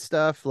about this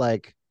stuff,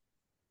 like,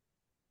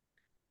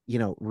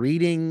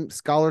 reading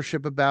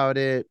scholarship about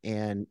it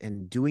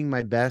and doing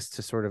my best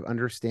to sort of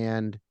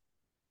understand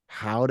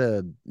how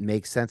to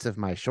make sense of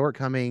my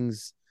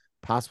shortcomings,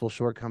 possible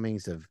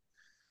shortcomings of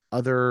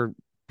other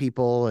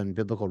people and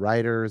biblical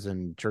writers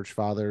and church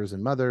fathers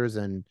and mothers,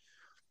 and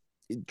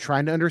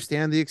trying to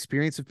understand the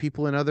experience of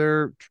people in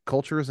other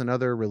cultures and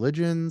other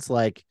religions.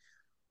 Like,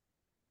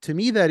 to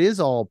me, that is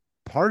all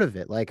part of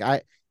it. Like,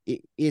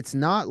 it's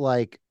not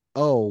like,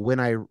 oh, when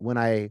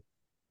I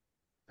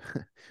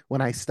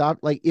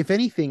stopped, like, if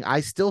anything,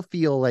 I still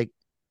feel like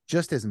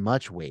just as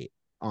much weight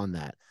on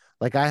that.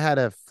 Like, I had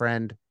a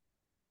friend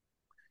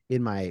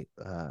in my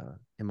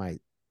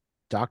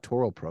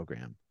doctoral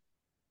program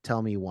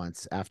tell me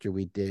once, after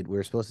we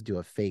were supposed to do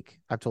a fake,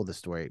 I've told this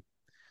story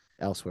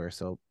elsewhere,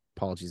 so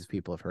apologies if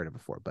people have heard it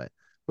before, but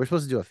we're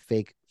supposed to do a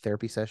fake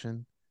therapy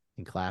session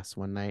in class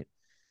one night.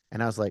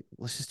 And I was like,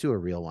 let's just do a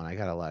real one. I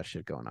got a lot of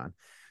shit going on.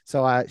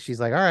 So she's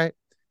like, all right.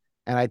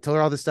 And I told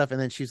her all this stuff. And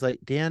then she's like,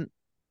 Dan,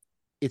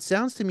 it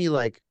sounds to me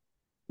like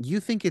you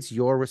think it's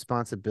your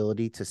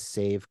responsibility to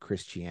save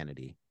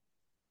Christianity.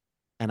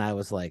 And I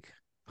was like,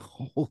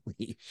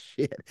 holy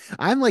shit.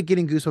 I'm like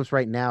getting goosebumps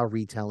right now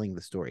retelling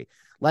the story.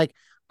 Like,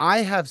 I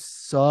have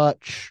so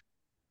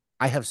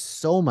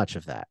much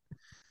of that,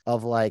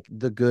 of like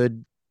the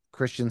good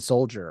Christian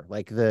soldier,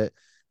 like the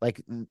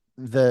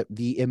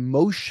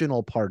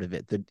emotional part of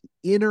it, the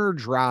inner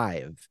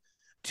drive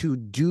to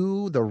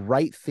do the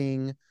right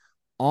thing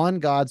on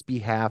God's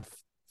behalf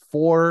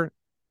for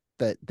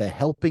the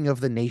helping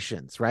of the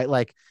nations, right?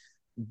 Like,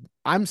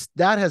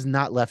 that has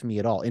not left me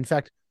at all. In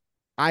fact,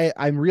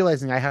 I'm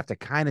realizing I have to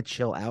kind of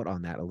chill out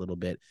on that a little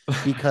bit,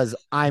 because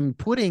I'm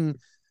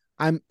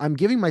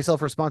giving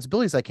myself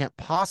responsibilities I can't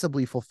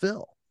possibly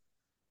fulfill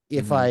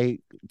if I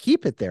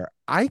keep it there.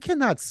 I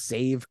cannot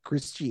save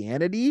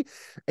Christianity,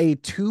 a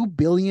 2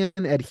 billion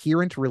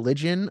adherent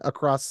religion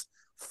across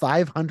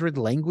 500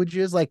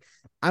 languages. Like,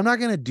 I'm not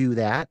going to do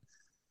that.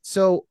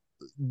 So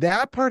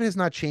that part has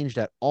not changed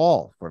at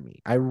all for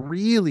me. I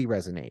really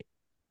resonate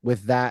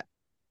with that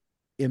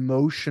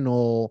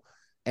emotional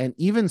and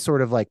even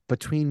sort of like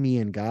between me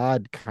and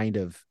God kind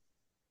of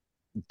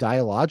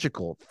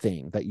dialogical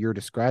thing that you're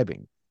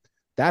describing.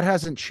 That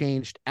hasn't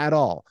changed at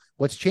all.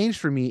 What's changed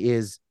for me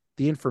is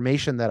the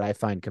information that I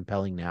find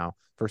compelling now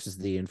versus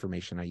the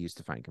information I used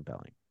to find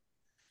compelling.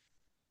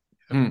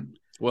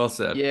 Well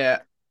said. Yeah.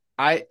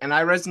 I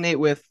resonate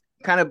with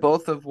kind of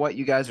both of what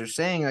you guys are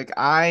saying. Like,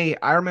 I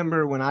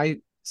remember when I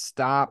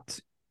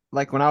stopped,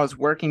 like when I was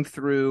working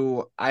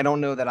through, I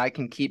don't know that I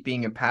can keep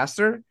being a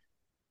pastor.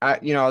 I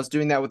was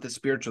doing that with the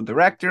spiritual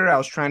director. I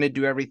was trying to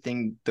do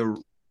everything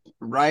the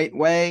right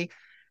way.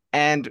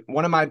 And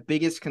one of my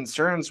biggest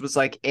concerns was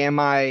like,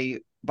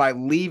 by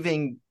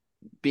leaving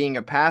being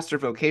a pastor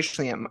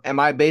vocationally, am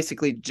I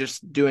basically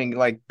just doing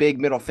like big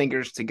middle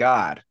fingers to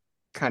God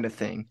kind of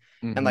thing?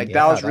 And like,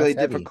 that was really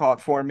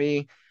difficult for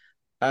me.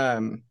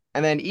 And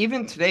then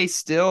even today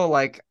still,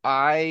 like,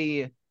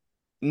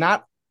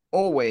 not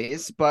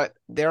always, but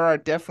there are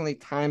definitely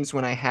times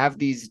when I have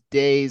these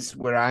days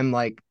where I'm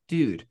like,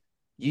 dude,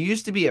 you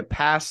used to be a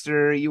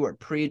pastor, you were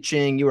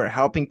preaching, you were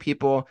helping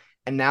people,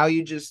 and now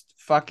you just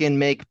fucking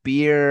make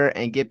beer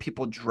and get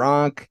people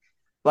drunk.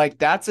 Like,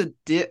 that's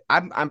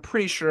I'm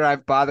pretty sure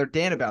I've bothered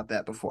Dan about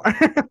that before.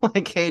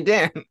 Like, hey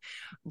Dan.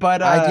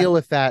 But I deal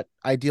with that.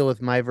 I deal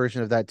with my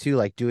version of that too,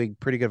 like doing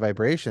pretty good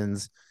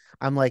vibrations.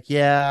 I'm like,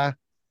 yeah,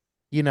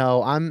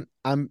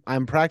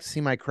 I'm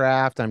practicing my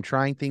craft, I'm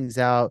trying things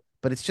out,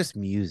 but it's just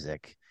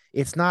music.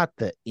 It's not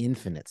the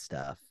infinite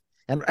stuff.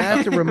 And I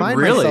have to remind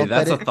really? myself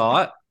That's that a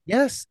thought?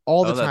 yes,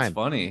 all the time. That's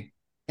funny.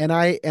 And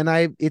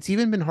it's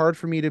even been hard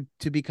for me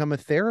to become a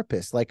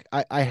therapist. Like,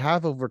 I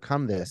have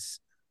overcome this,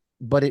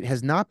 but it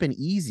has not been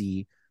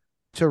easy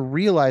to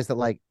realize that,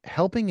 like,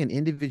 helping an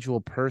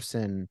individual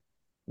person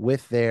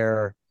with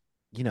their,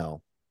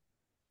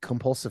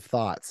 compulsive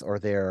thoughts or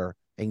their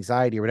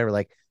anxiety or whatever,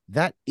 like,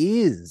 that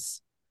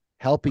is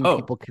helping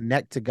people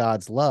connect to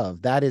God's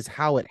love. That is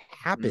how it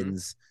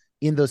happens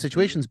in those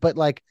situations. But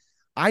like,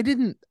 I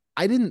didn't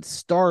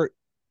start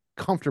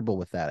comfortable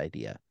with that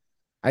idea.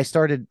 I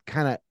started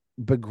kind of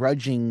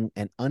begrudging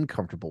and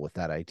uncomfortable with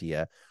that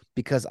idea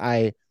because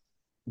I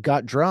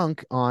got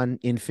drunk on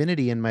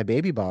infinity in my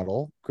baby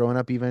bottle growing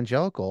up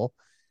evangelical.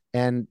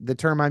 And the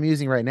term I'm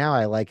using right now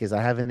I like is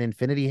I have an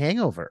infinity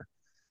hangover.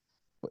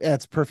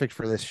 That's perfect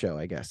for this show,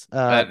 I guess.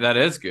 That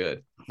is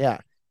good. Yeah.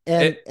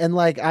 And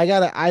like,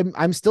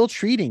 I'm still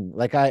treating,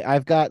 like,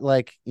 I've got,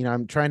 like,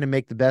 I'm trying to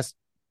make the best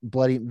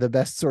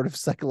sort of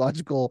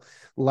psychological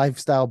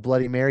lifestyle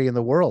Bloody Mary in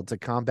the world to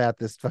combat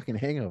this fucking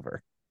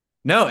hangover.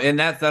 No, and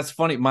that's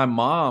funny. My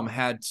mom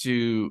had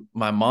to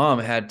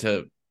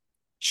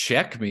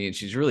check me, and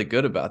she's really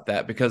good about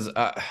that, because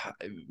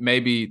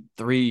maybe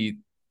 3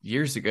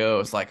 years ago,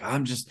 it's like,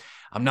 I'm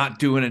not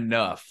doing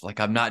enough. Like,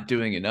 I'm not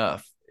doing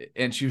enough.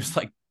 And she was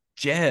like,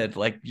 Jed,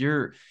 like,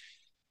 your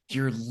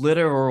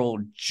literal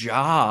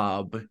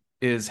job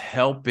is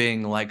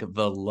helping like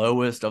the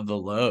lowest of the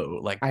low,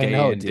 like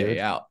day in, day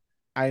out.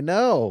 I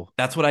know.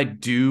 That's what I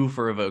do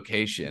for a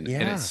vocation. Yeah.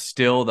 And it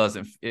still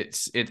doesn't,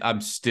 I'm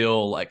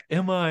still like,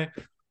 am I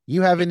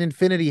You have an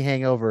infinity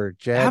hangover,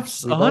 Jed.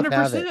 We both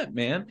have it. 100%,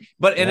 man.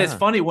 But and it's Yeah.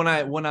 funny when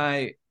I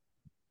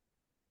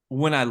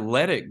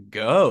let it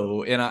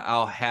go, and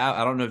I'll have,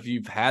 I don't know if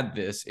you've had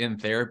this in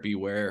therapy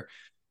where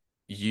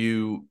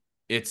you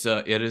it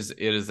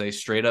is a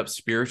straight up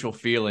spiritual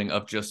feeling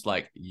of just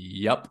like,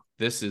 yep,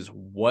 this is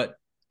what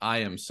I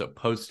am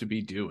supposed to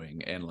be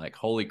doing. And like,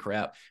 holy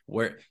crap,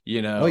 where,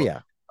 Oh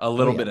yeah. a Oh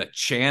little yeah. bit of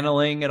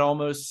channeling, it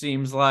almost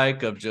seems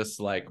like, of just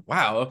like,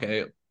 wow,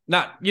 okay.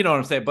 Not, you know what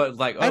I'm saying, but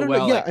like, I oh, don't know.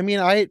 well, Yeah, like, I mean,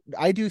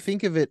 I do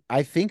think of it.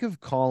 I think of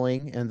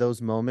calling and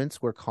those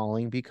moments where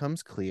calling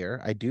becomes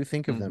clear. I do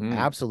think of them mm-hmm.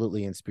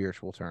 absolutely in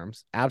spiritual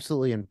terms,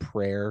 absolutely in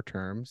prayer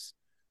terms.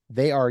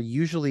 They are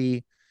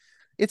usually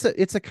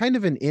it's a kind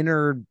of an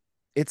inner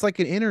it's like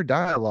an inner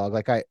dialogue.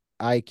 Like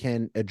I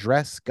can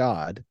address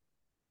God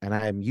and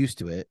I'm used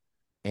to it.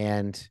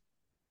 And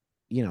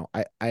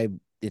I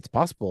it's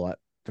possible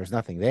there's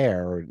nothing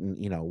there or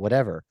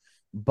whatever.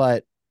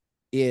 But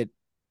it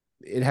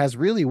it has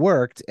really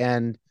worked.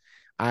 And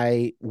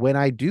when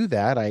I do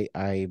that,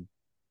 I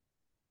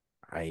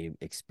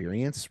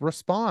experience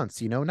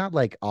response, not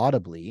like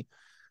audibly,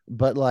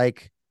 but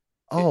like,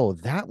 oh,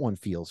 that one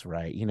feels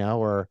right,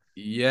 or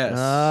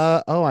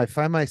Yes. oh, I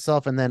find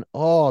myself, and then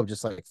I'm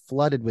just like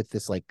flooded with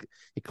this, like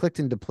it clicked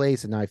into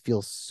place, and now I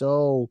feel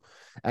so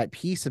at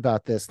peace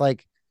about this.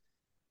 Like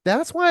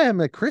that's why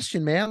I'm a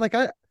Christian, man. Like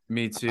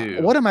Me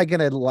too. what am I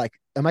gonna like?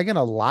 Am I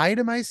gonna lie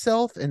to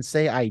myself and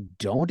say I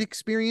don't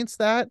experience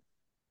that?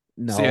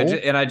 See, No.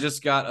 I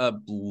just got a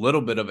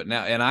little bit of it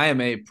now, and I am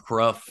a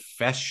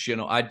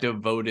professional. I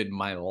devoted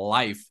my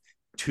life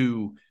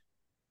to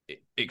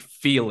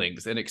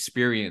feelings and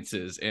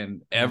experiences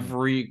and Mm,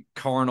 every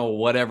carnal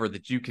whatever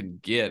that you can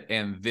get.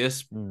 And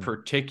this mm,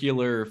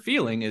 particular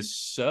feeling is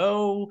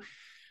so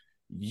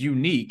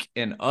unique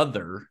and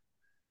other.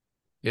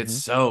 It's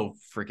mhm. so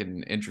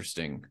freaking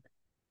interesting.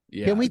 Can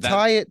Yeah, we that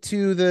tie it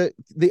to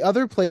the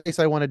other place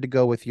I wanted to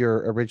go with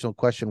your original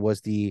question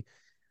was the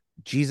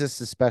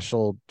Jesus is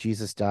special,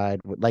 Jesus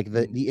died, like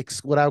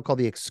what I would call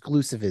the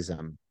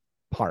exclusivism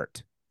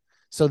part.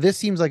 So this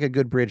seems like a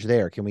good bridge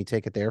there. Can we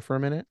take it there for a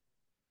minute?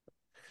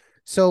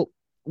 So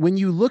when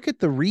you look at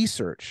the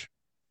research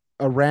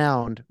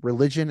around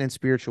religion and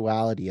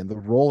spirituality and the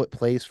role it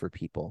plays for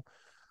people,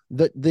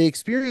 the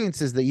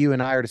experiences that you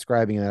and I are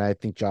describing, and that I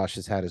think Josh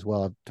has had as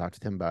well, I've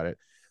talked to him about it.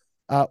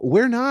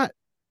 We're not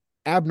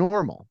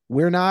abnormal.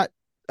 We're not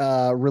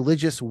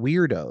religious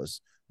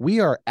weirdos. We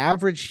are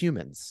average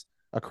humans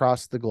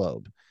across the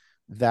globe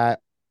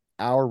that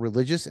our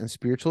religious and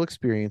spiritual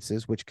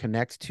experiences, which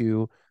connect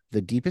to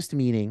the deepest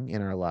meaning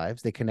in our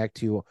lives, they connect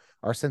to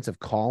our sense of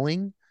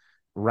calling,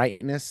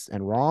 rightness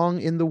and wrong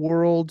in the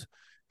world.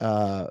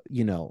 Our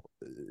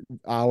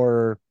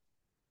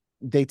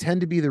they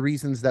tend to be the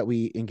reasons that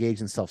we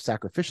engage in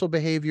self-sacrificial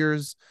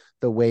behaviors,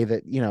 the way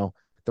that,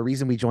 the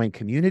reason we join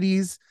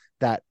communities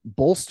that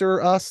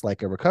bolster us,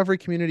 like a recovery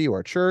community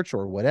or a church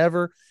or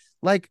whatever.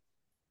 Like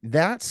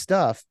that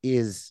stuff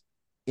is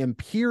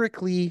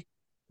empirically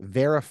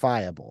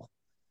verifiable.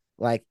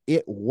 Like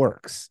it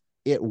works.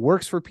 It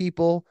works for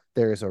people.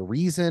 There's a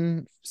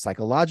reason,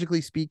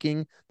 psychologically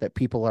speaking, that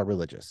people are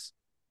religious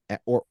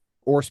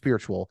or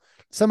spiritual.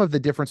 Some of the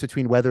difference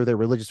between whether they're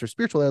religious or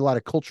spiritual, there's a lot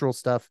of cultural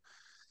stuff.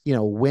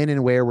 When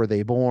and where were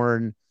they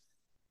born?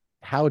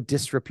 How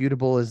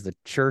disreputable is the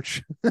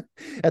church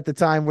at the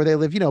time where they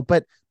live?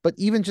 But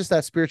even just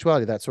that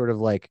spirituality, that sort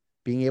of like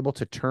being able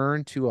to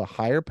turn to a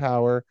higher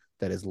power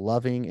that is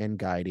loving and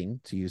guiding,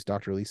 to use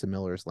Dr. Lisa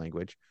Miller's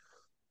language.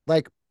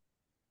 Like,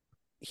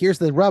 here's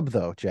the rub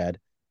though, Jed.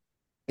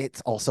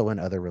 It's also in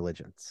other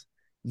religions.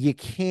 You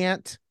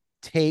can't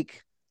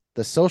take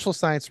the social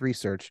science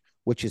research,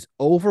 which is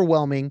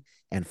overwhelming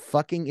and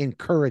fucking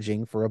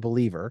encouraging for a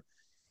believer,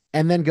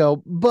 and then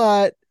go,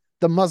 but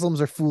the Muslims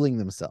are fooling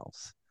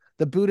themselves.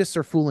 The Buddhists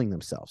are fooling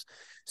themselves.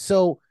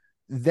 So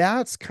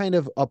that's kind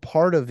of a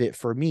part of it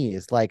for me,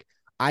 is like,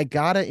 I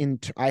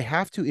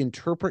have to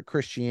interpret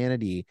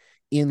Christianity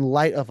in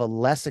light of a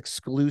less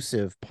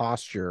exclusive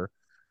posture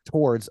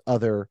towards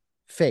other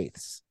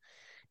faiths.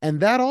 And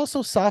that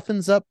also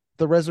softens up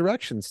the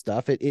resurrection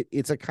stuff.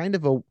 It's a kind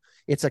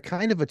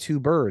of a two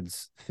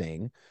birds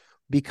thing,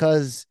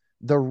 because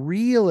the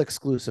real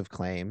exclusive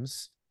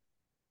claims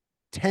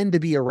tend to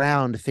be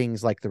around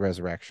things like the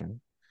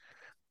resurrection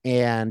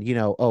and,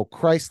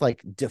 Christ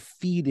like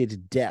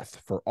defeated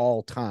death for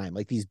all time,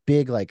 like these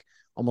big, like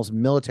almost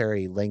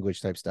military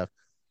language type stuff.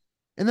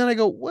 And then I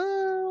go,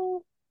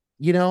 well,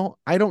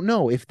 I don't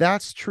know if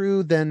that's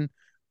true. Then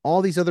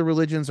all these other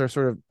religions are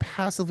sort of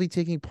passively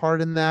taking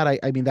part in that.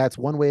 I mean, that's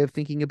one way of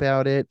thinking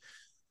about it.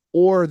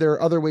 Or there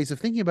are other ways of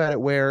thinking about it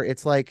where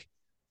it's like,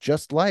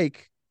 just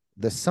like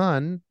the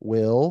sun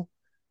will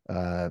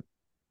uh,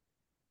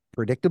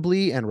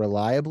 predictably and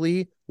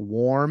reliably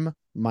warm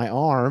my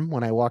arm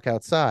when I walk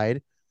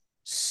outside,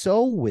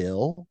 so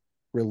will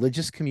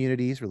religious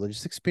communities,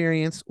 religious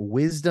experience,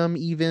 wisdom,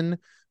 even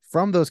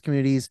from those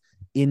communities,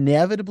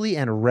 inevitably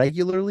and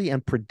regularly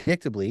and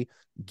predictably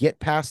get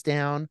passed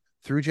down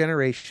through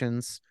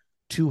generations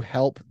to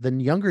help the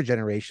younger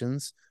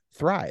generations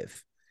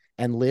thrive.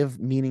 and live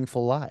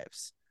meaningful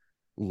lives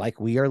like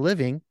we are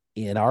living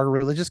in our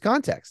religious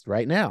context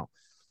right now.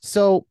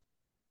 So,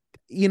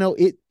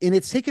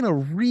 it's taken a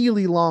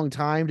really long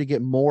time to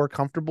get more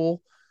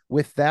comfortable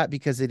with that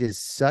because it is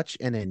such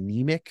an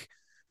anemic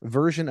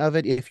version of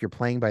it if you're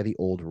playing by the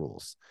old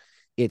rules.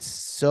 It's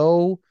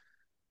such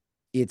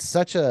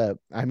a,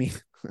 I mean,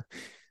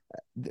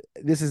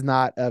 this is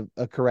not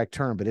a correct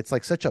term, but it's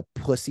like such a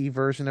pussy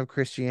version of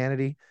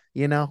Christianity,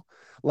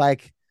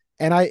 like,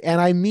 and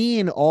I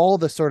mean all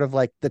the sort of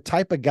like the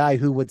type of guy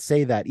who would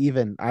say that.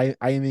 Even I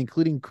am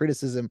including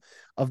criticism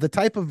of the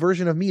type of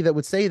version of me that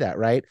would say that,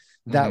 right?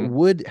 That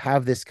would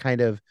have this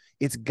kind of,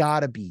 it's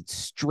gotta be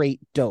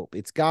straight dope.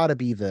 It's gotta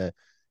be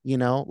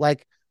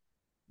like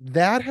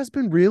that has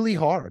been really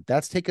hard.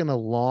 That's taken a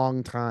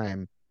long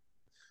time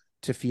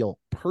to feel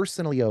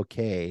personally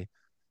okay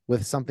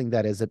with something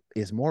that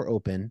is more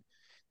open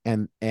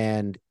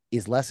and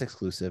is less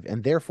exclusive,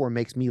 and therefore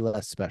makes me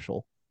less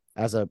special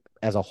as a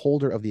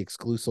holder of the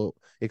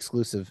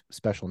exclusive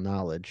special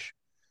knowledge.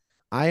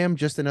 I am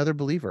just another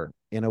believer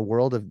in a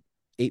world of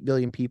 8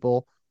 billion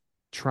people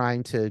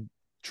trying to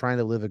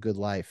live a good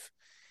life.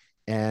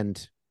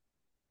 And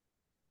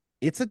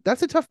that's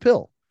a tough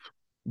pill,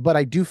 but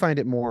I do find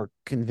it more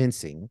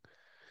convincing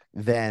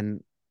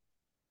than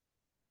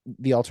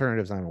the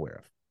alternatives I'm aware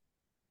of.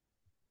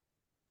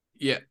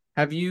 Yeah.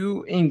 Have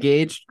you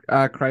engaged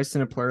Christ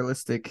in a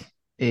Pluralistic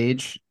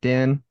Age,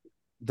 Dan?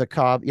 The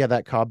Cobb,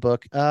 that Cobb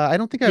book. I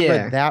don't think I've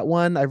Yeah. read that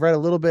one. I've read a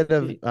little bit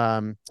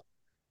of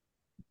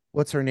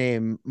what's her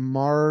name?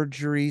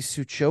 Marjorie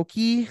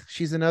Suchoki.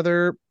 She's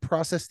another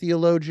process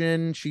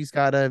theologian. She's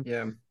got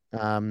a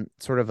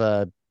sort of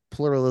a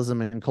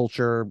pluralism and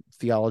culture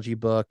theology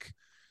book.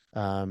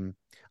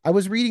 I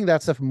was reading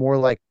that stuff more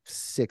like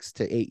 6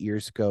 to 8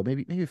 years ago,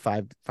 maybe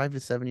 5 to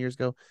 7 years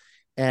ago.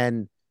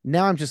 And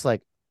now I'm just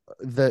like,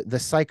 the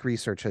psych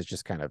research has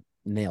just kind of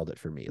nailed it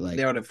for me. Like,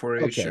 nailed it for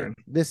you, okay, sure.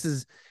 this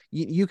is,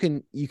 you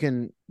can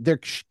there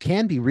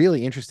can be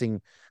really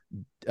interesting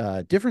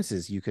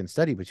differences you can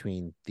study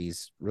between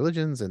these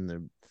religions and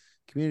the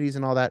communities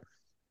and all that.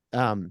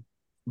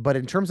 But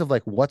in terms of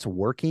like what's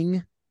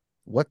working,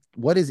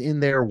 what is in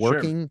there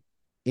working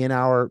in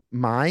our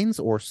minds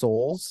or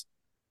souls,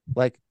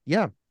 like,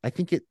 I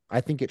think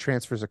it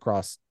transfers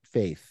across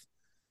faith.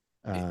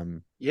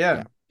 And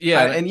I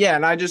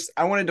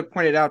wanted to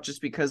point it out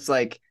just because,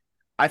 like,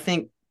 I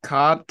think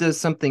Cobb does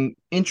something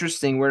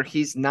interesting where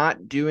he's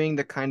not doing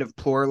the kind of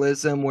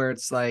pluralism where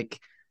it's like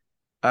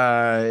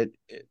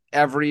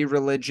every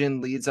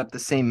religion leads up the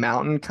same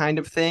mountain kind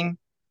of thing.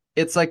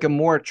 It's like a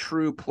more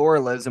true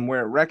pluralism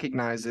where it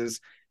recognizes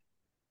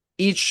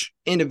each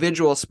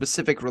individual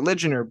specific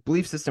religion or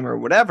belief system or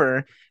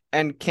whatever,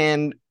 and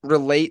can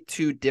relate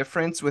to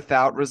difference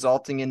without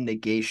resulting in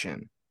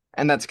negation.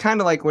 And that's kind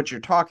of like what you're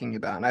talking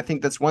about. And I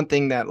think that's one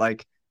thing that,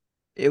 like,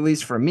 at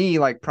least for me,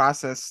 like,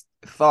 process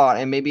thought,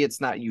 and maybe it's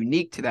not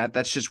unique to that,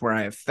 that's just where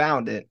I have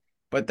found it,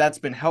 but that's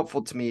been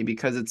helpful to me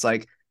because it's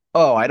like,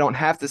 oh, I don't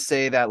have to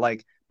say that,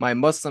 like, my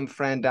Muslim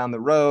friend down the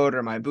road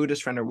or my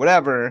Buddhist friend or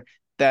whatever,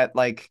 that,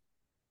 like,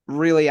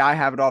 really I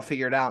have it all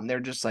figured out and they're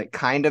just like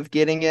kind of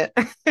getting it.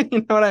 You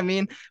know what I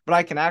mean? But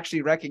I can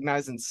actually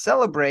recognize and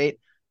celebrate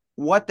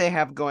what they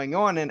have going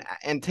on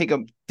and take a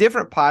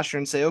different posture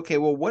and say, okay,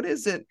 well, what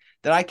is it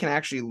that I can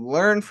actually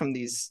learn from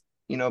these,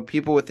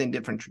 people within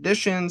different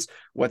traditions,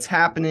 what's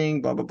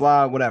happening, blah, blah,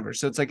 blah, whatever.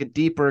 So it's like a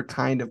deeper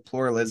kind of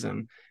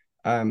pluralism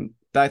that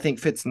I think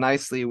fits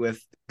nicely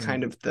with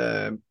kind of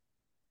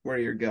where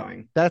you're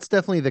going. That's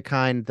definitely the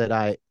kind that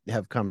I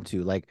have come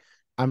to. Like,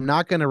 I'm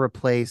not going to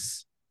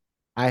replace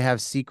I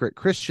have secret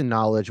Christian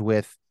knowledge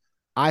with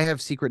I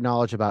have secret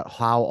knowledge about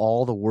how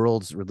all the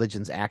world's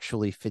religions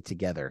actually fit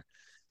together.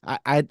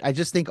 I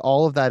just think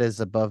all of that is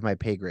above my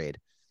pay grade,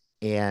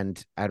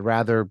 and I'd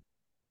rather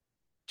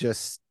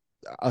just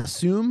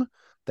assume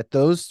that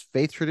those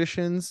faith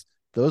traditions,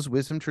 those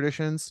wisdom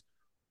traditions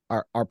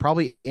are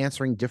probably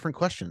answering different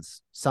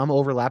questions, some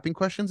overlapping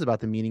questions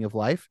about the meaning of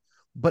life,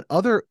 but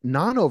other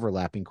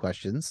non-overlapping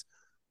questions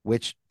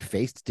which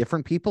faced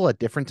different people at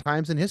different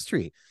times in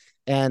history.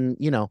 And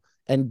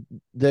and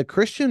the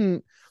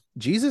Christian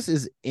Jesus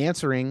is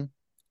answering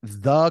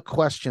the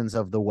questions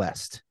of the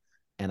West.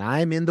 And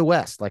I'm in the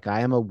West. Like,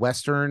 I am a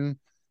Western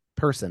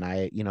person.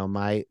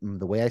 The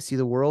way I see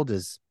the world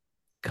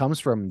comes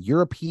from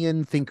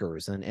European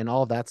thinkers and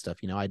all of that stuff.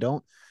 I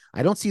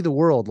don't see the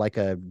world like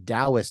a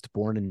Taoist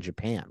born in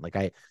Japan. Like,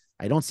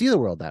 I don't see the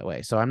world that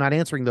way. So I'm not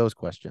answering those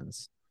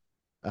questions.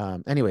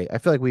 Anyway, I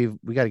feel like we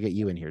got to get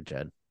you in here,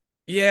 Jed.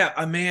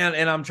 Yeah, man.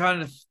 And I'm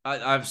trying to,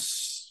 I've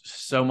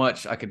so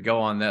much I could go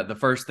on that. The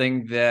first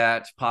thing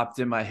that popped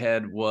in my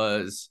head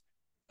was,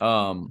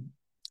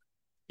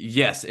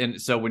 yes.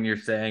 And so when you're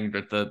saying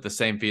that the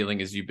same feeling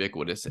is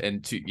ubiquitous,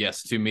 and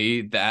to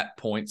me, that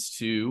points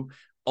to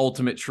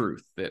ultimate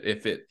truth,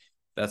 that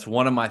that's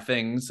one of my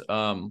things.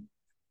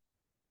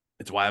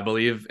 It's why I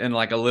believe in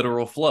like a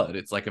literal flood.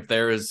 It's like if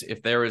there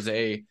is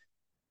a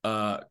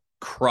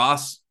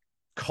cross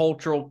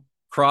cultural,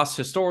 cross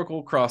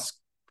historical, cross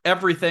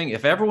everything,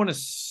 if everyone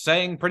is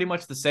saying pretty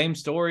much the same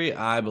story,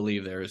 I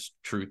believe there is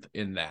truth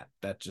in that.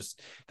 That's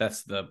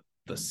the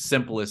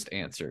simplest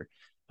answer.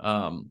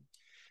 And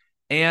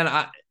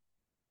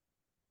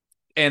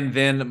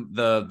then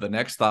the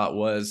next thought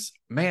was,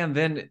 man,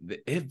 then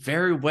it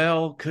very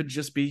well could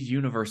just be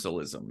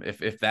universalism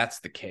if that's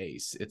the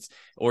case. It's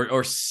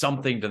or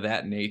something to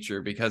that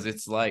nature, because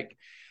it's like,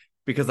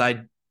 because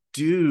I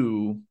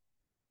do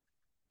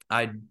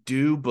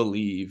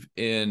believe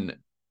in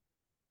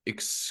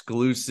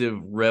exclusive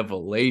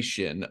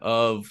revelation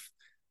of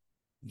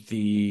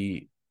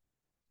the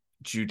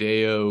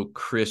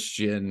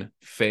Judeo-Christian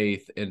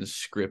faith and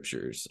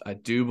scriptures. I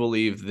do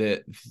believe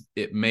that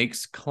it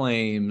makes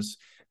claims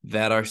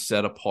that are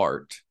set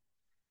apart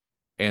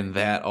and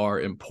that are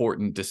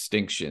important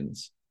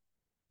distinctions.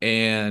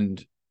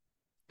 And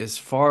as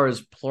far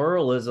as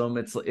pluralism,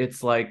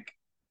 it's like,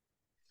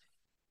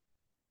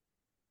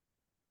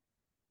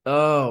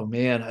 oh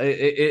man,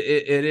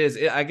 it is.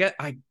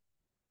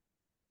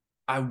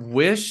 I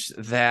wish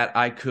that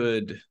I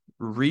could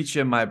reach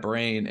in my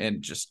brain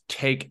and just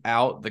take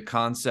out the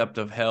concept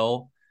of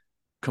hell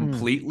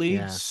completely,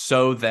 yeah.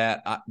 so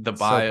that the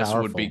bias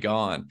would be powerful.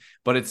 gone,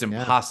 but it's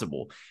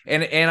impossible.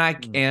 And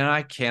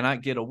I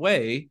cannot get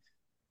away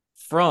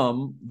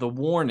from the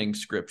warning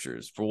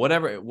scriptures for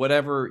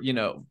whatever, you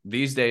know.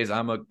 These days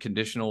I'm a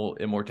conditional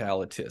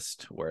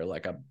immortalitist, where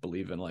like I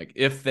believe in, like,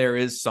 if there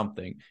is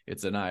something,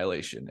 it's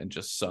annihilation, and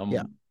just some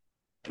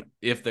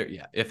if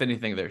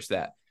anything, there's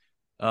that.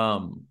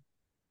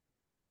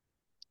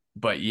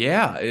 But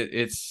yeah,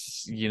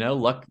 it's, you know,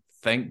 luck.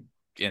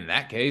 In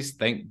that case,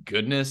 thank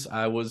goodness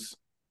I was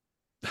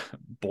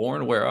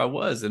born where I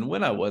was and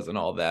when I was and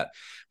all that.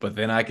 But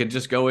then I could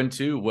just go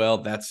into,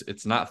 well,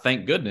 it's not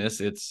thank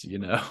goodness, it's, you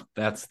know,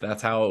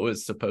 that's how it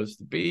was supposed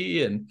to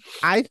be. And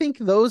I think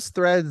those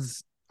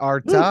threads are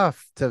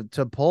tough to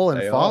pull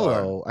and They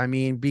follow. I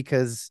mean,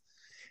 because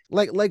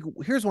like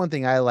here's one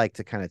thing I like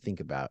to kind of think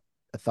about,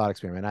 a thought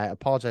experiment. I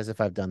apologize if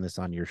I've done this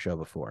on your show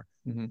before.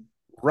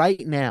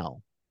 Right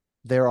now,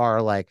 there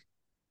are like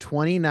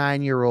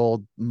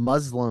 29-year-old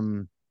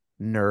Muslim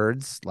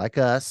nerds like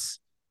us,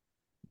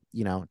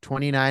 you know,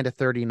 29 to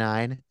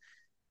 39,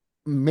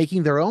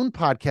 making their own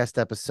podcast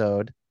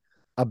episode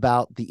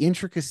about the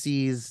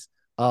intricacies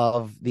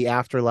of the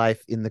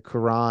afterlife in the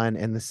Quran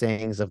and the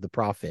sayings of the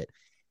Prophet.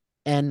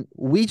 And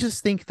we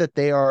just think that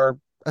they are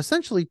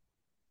essentially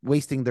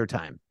wasting their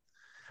time.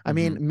 I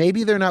mean,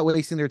 maybe they're not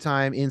wasting their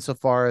time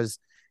insofar as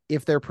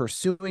if they're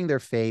pursuing their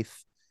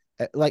faith.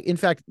 Like, in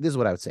fact, this is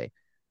what I would say.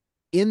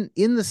 In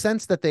the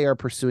sense that they are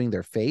pursuing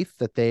their faith,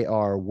 that they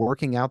are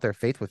working out their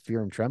faith with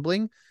fear and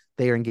trembling,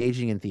 they are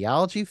engaging in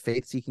theology,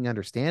 faith-seeking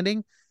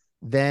understanding,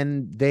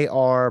 then they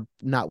are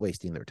not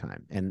wasting their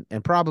time.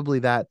 And probably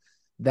that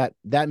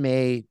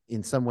may,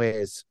 in some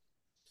ways,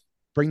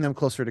 bring them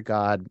closer to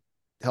God,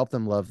 help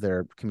them love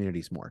their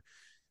communities more.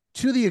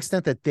 To the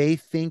extent that they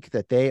think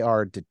that they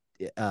are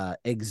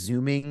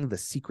exhuming the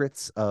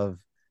secrets of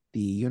the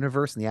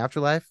universe and the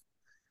afterlife,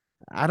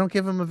 I don't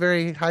give them a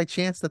very high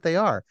chance that they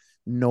are.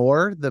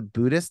 Nor the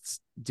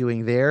Buddhists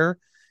doing their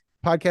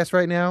podcast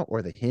right now,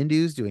 or the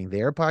Hindus doing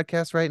their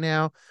podcast right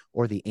now,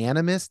 or the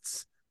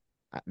animists.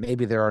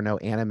 Maybe there are no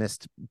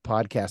animist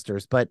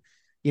podcasters, but,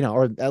 you know,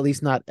 or at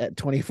least not at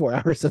 24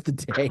 hours of the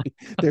day.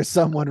 There's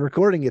someone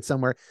recording it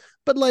somewhere.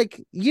 But,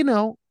 like, you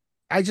know,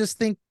 I just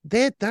think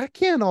that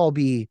can't all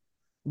be,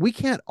 we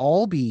can't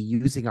all be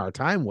using our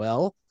time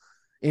well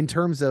in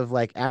terms of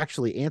like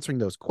actually answering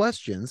those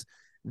questions.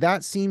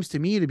 That seems to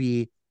me to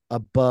be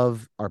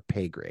above our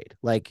pay grade.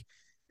 Like,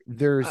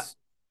 there's,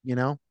 you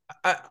know,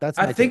 that's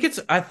I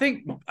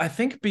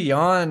think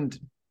beyond,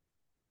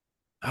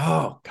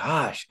 oh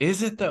gosh,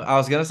 is it though? I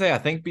was gonna say, I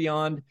think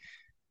beyond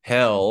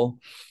hell,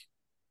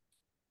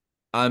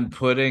 I'm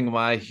putting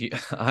my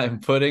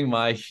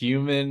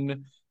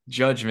human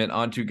judgment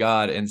onto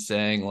God and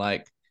saying,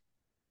 like,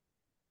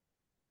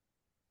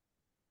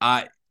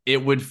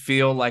 it would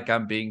feel like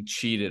I'm being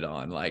cheated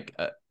on, like,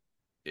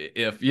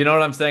 if you know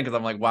what I'm saying, because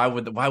I'm like, why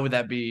would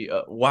that be?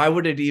 Why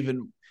would it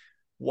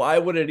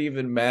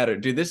even matter,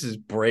 dude? This is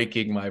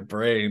breaking my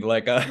brain.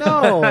 Like,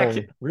 no,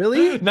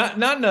 really, not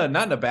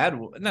in a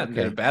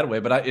bad way,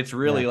 but it's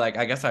really like,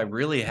 I guess I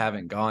really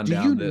haven't gone do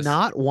down you this.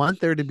 not want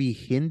there to be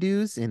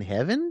Hindus in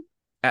heaven?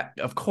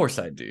 Of course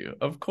I do.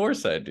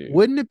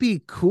 Wouldn't it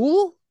be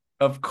cool?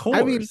 Of course,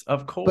 I mean,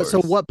 of course. But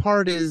so what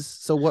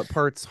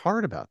part's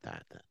hard about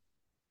that then?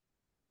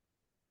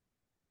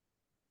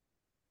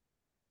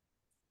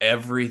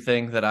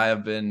 Everything that I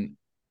have been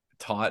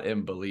taught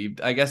and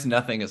believed. I guess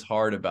nothing is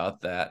hard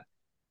about that.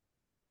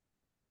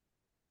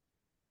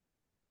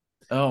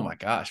 Oh my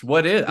gosh,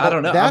 what is? Well, I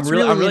don't know. I'm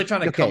really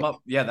trying to come up.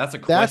 Yeah, that's a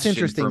question. That's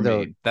interesting, for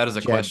me. That is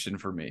a question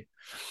for me.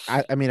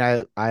 I mean,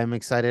 I'm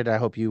excited. I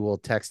hope you will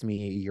text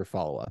me your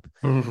follow-up.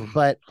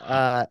 But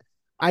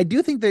I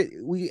do think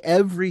that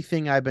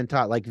everything I've been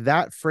taught, like,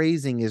 that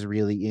phrasing is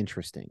really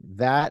interesting.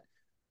 That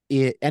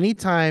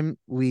anytime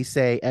we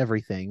say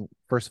everything,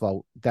 first of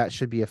all, that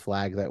should be a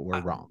flag that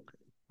we're wrong,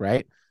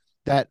 right?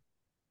 That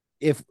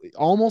if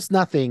almost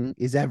nothing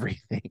is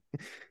everything,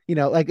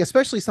 like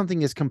especially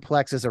something as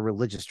complex as a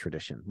religious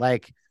tradition,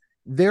 like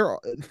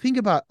think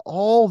about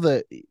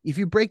if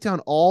you break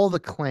down all the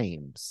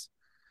claims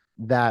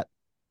that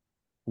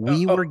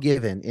we were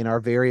given in our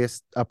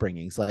various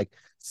upbringings, like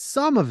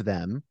some of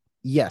them,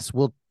 yes,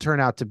 will turn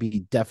out to be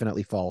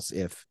definitely false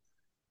if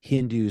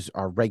Hindus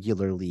are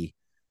regularly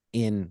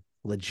in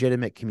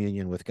legitimate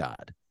communion with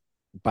God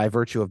by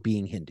virtue of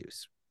being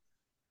Hindus.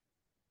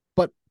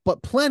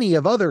 But plenty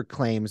of other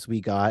claims we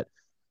got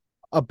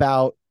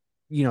about,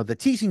 the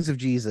teachings of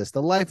Jesus,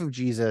 the life of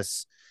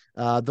Jesus,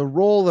 the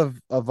role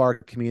of our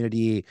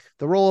community,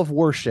 the role of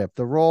worship,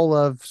 the role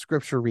of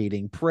scripture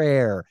reading,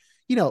 prayer,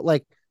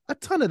 like a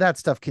ton of that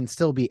stuff can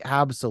still be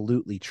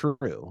absolutely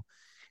true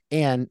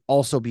and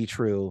also be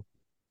true.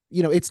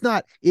 It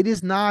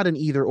is not an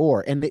either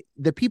or. And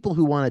the people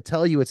who want to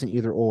tell you it's an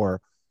either or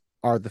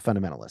are the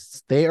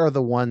fundamentalists. They are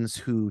the ones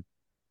who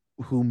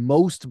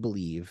most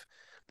believe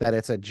that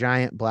it's a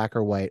giant black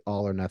or white,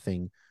 all or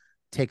nothing,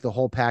 take the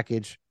whole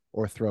package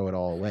or throw it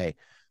all away.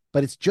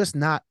 But it's just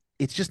not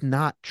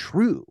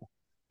true.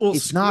 Well,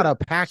 it's not a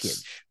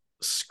package.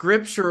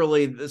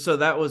 Scripturally,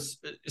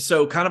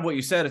 so kind of what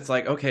you said. It's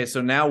like, okay,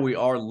 so now we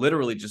are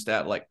literally just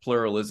at like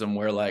pluralism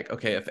where like,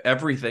 okay, if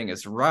everything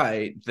is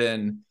right,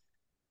 then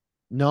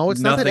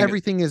it's not that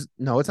everything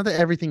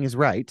is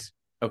right.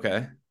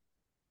 Okay.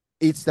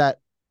 It's that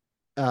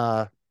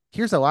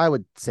here's how I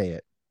would say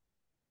it.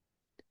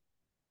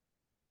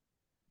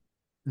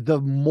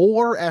 The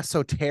more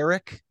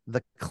esoteric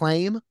the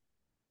claim,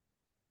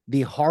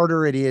 the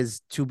harder it is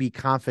to be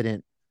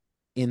confident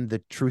in the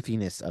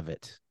truthiness of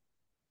it.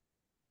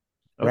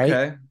 Right?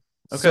 Okay.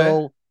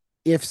 So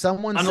if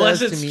someone unless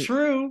says it's to me,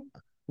 true,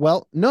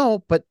 well,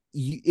 no, but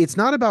it's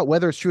not about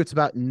whether it's true. It's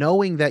about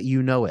knowing that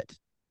you know it.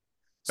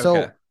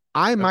 So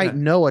I might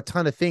know a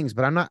ton of things,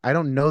 but I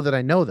don't know that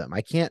I know them.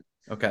 I can't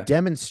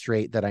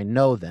demonstrate that I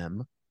know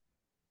them.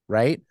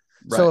 Right?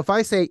 So if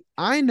I say,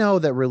 I know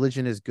that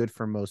religion is good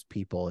for most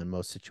people in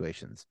most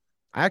situations,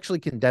 I actually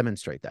can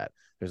demonstrate that.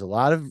 There's a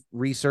lot of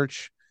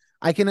research.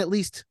 I can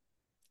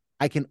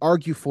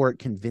argue for it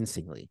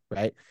convincingly,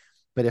 right?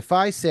 But if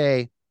I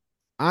say,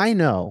 I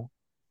know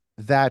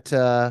that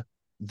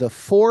the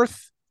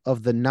fourth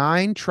of the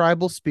 9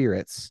 tribal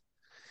spirits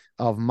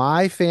of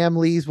my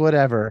family's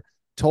whatever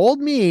told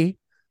me,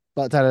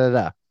 but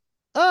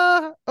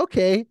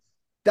okay,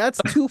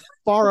 that's too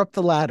far up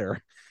the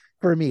ladder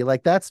for me.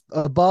 Like that's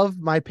above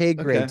my pay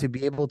grade to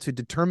be able to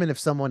determine if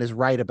someone is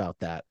right about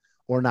that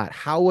or not.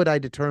 How would I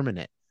determine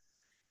it?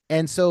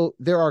 And so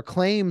there are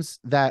claims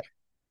that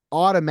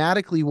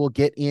automatically will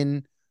get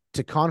into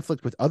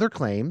conflict with other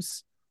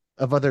claims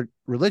of other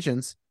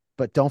religions,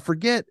 but don't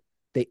forget,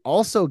 they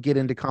also get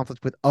into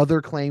conflict with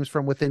other claims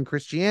from within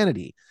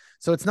Christianity.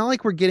 So it's not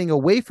like we're getting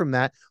away from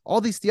that. All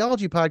these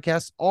theology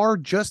podcasts are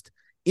just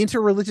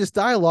interreligious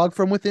dialogue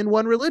from within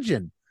one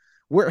religion.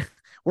 We're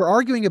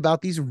arguing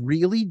about these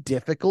really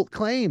difficult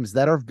claims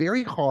that are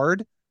very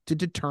hard to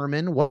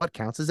determine what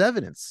counts as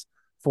evidence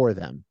for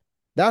them.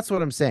 That's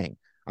what I'm saying.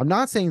 I'm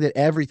not saying that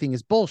everything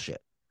is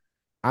bullshit.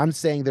 I'm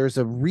saying there's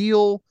a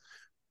real,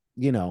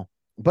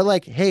 but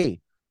like,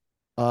 hey,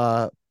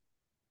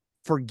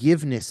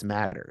 forgiveness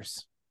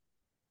matters.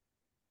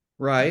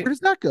 Right. Where does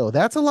that go?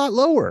 That's a lot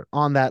lower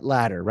on that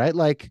ladder, right?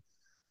 Like,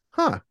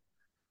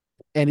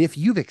 and if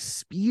you've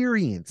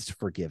experienced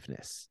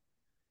forgiveness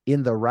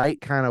in the right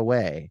kind of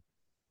way,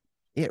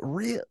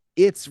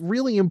 it's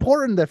really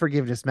important that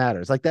forgiveness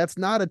matters. Like that's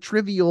not a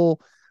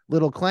trivial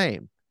little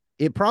claim.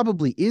 It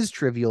probably is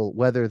trivial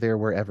whether there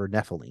were ever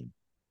Nephilim.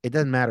 It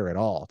doesn't matter at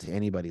all to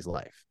anybody's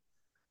life,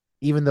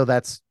 even though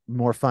that's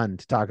more fun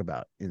to talk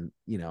about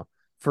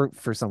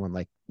for someone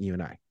like you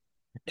and I.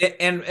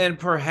 And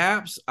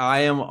perhaps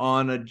I am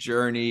on a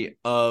journey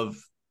of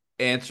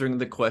answering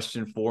the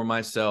question for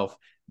myself.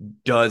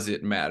 Does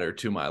it matter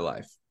to my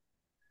life?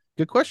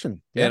 Good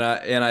question. Yeah.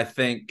 And I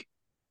think,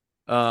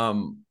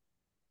 and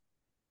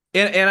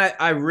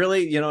I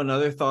really,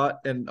 another thought,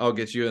 and I'll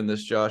get you in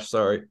this, Josh.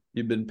 Sorry,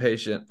 you've been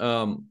patient.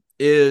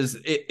 Is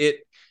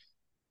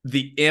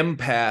the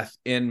empath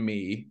in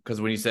me? Because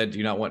when you said, do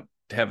you not want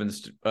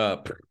heavens to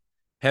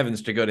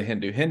go to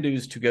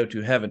Hindus to go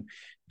to heaven?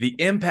 The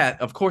empath,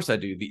 of course I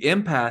do. The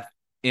empath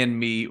in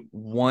me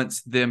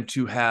wants them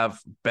to have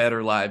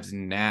better lives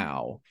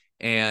now,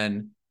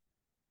 and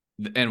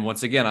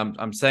once again,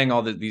 I'm saying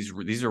all that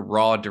these are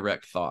raw,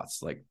 direct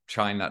thoughts, like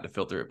trying not to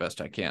filter it best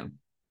I can.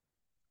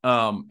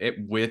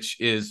 Which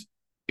is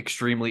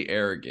extremely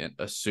arrogant,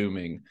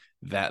 assuming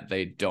that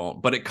they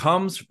don't. But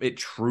it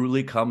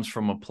truly comes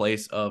from a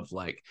place of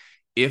like,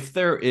 if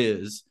there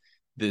is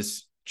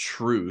this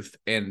truth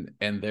and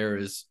there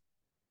is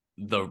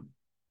the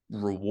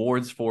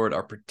rewards for it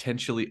are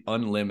potentially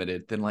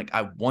unlimited, then like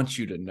I want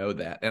you to know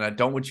that, and I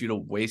don't want you to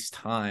waste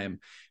time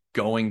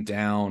going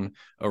down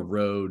a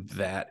road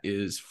that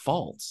is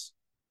false.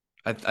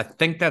 I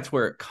think that's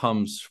where it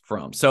comes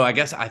from. So I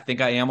guess I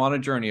think I am on a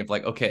journey of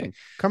like, okay, it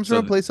comes from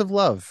a place of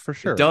love, for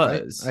sure. It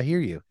does. I hear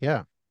you.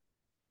 Yeah.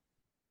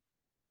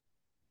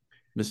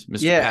 Mr.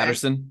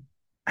 Patterson.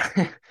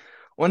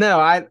 Well, no,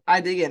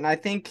 I dig it, and I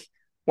think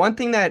one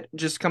thing that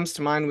just comes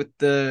to mind with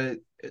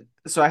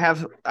so I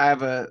have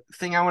a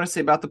thing I want to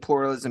say about the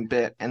pluralism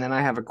bit, and then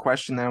I have a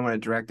question that I want to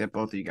direct at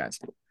both of you guys.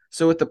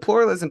 So with the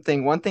pluralism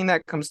thing, one thing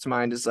that comes to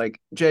mind is like,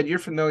 Jed, you're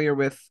familiar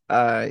with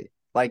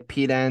like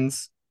Pete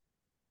Enns.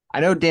 I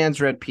know Dan's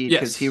read Pete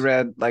because he Yes.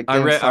 read like I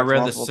Dan's read talked The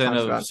multiple Sin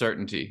times of about.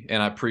 Certainty,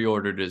 and I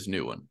pre-ordered his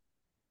new one.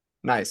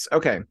 Nice.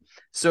 Okay.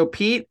 So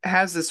Pete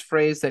has this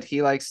phrase that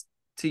he likes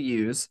to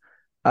use,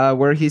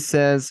 where he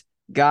says,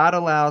 God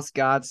allows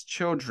God's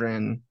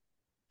children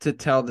to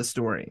tell the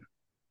story.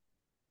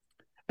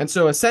 And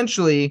so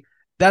essentially,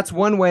 that's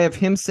one way of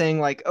him saying,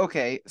 like,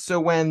 okay, so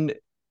when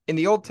in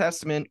the Old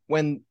Testament,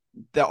 when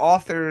the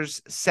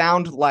authors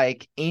sound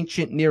like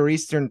ancient Near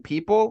Eastern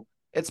people,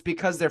 it's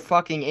because they're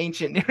fucking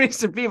ancient Near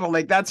Eastern people.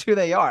 Like, that's who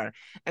they are.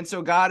 And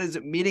so God is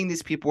meeting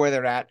these people where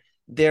they're at.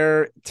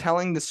 They're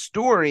telling the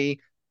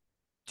story,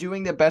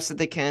 doing the best that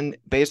they can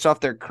based off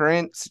their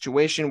current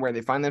situation, where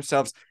they find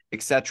themselves,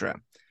 etc.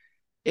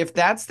 If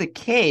that's the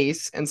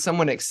case and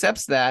someone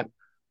accepts that,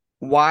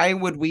 why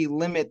would we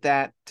limit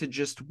that to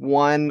just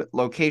one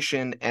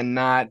location and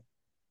not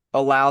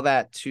allow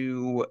that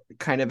to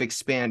kind of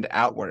expand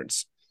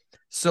outwards?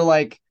 So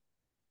like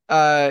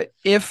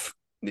if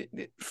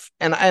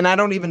and I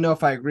don't even know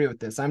if I agree with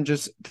this. I'm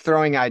just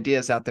throwing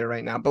ideas out there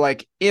right now. But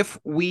like if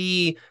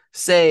we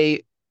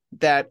say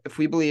that if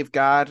we believe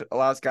God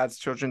allows God's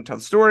children to tell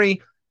the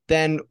story,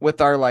 then with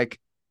our like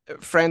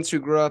friends who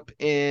grew up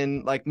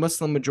in like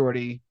Muslim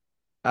majority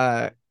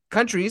uh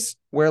countries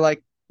where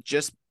like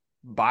just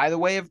by the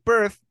way of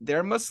birth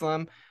they're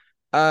Muslim,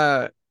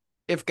 uh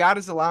if God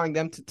is allowing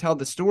them to tell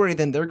the story,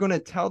 then they're going to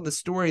tell the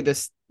story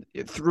this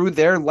through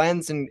their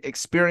lens and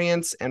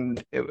experience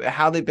and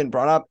how they've been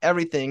brought up,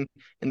 everything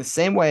in the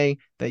same way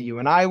that you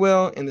and I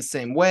will, in the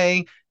same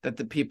way that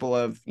the people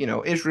of,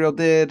 Israel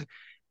did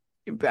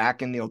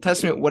back in the Old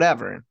Testament,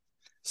 whatever.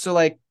 So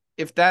like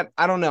if that,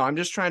 I don't know, I'm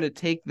just trying to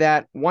take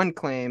that one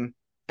claim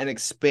and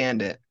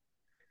expand it.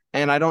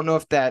 And I don't know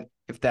if that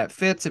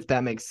fits, if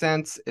that makes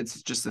sense.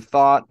 It's just a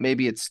thought.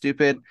 Maybe it's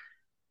stupid.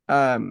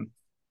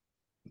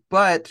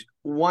 But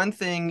one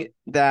thing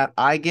that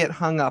I get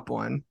hung up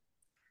on,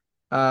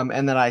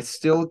 and that I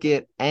still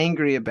get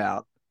angry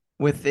about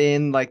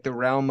within like the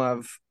realm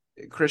of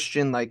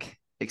Christian like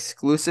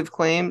exclusive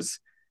claims,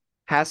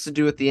 has to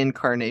do with the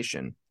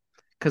incarnation.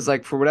 Because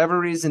like for whatever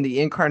reason, the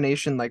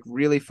incarnation like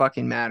really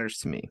fucking matters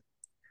to me.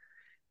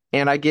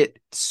 And I get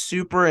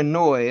super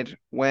annoyed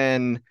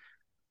when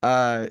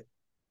uh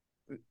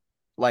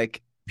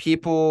like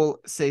people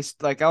say,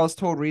 like I was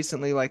told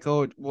recently, like,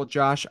 oh well,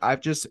 Josh,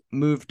 I've just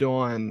moved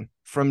on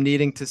from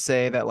needing to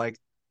say that like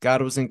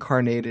God was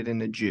incarnated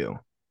in a Jew.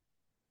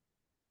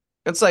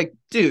 It's like,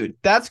 dude,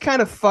 that's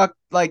kind of fucked.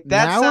 Like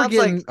that Now we're sounds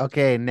like, getting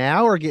okay.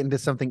 Now we're getting to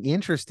something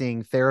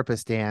interesting.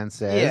 Therapist Dan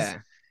says,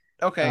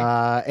 yeah, okay.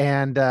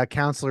 and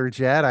Counselor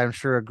Jed, I'm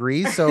sure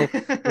agrees. So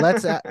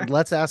let's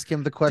ask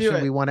him the Do question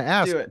we it. want to Do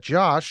ask. it.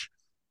 Josh,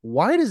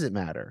 why does it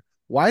matter?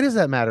 Why does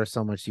that matter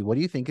so much to you? What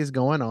do you think is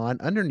going on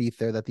underneath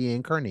there that the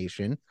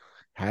incarnation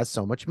has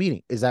so much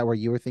meaning? Is that where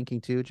you were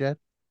thinking too, Jed?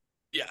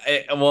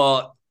 Yeah,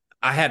 well,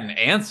 I had an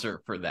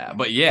answer for that,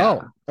 but yeah,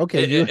 Oh,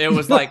 okay. it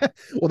was like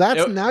well,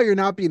 that's it, now you're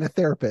not being a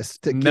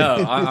therapist to no, get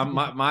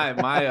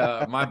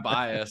my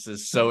bias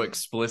is so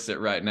explicit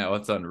right now.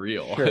 It's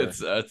unreal. Sure.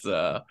 It's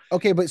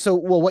Okay, but so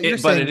well, what you're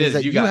but saying it is is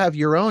that you you got have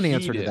your own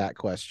answer to heated. that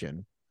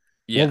question.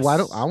 Well, why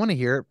don't I Yes. want to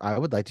hear? I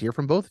would like to hear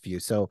from both of you.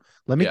 So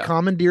let me Yeah.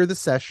 commandeer the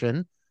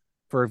session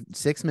for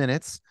 6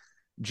 minutes.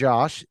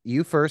 Josh,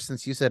 you first,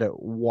 since you said it.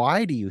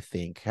 Why do you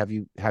think have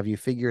you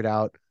figured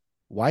out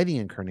why the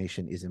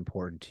incarnation is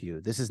important to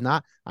you? This is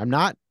not. I'm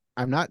not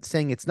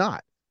saying it's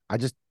not. I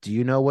just do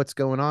you know what's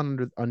going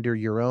on under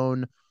your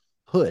own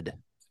hood?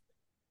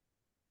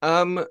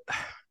 Um,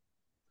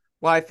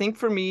 well, I think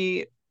for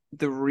me,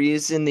 the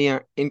reason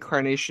the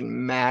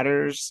incarnation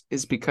matters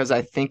is because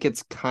I think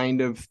it's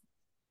kind of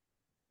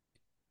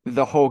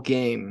the whole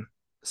game,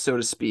 so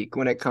to speak,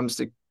 when it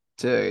comes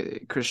to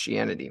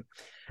Christianity.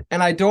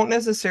 And I don't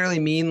necessarily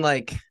mean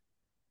like,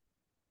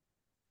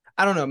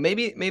 I don't know,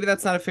 maybe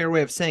that's not a fair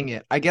way of saying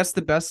it. I guess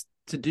the best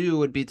to do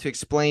would be to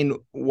explain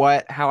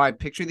how I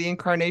picture the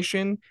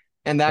incarnation,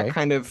 and Okay.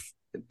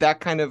 that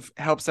kind of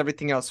helps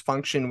everything else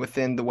function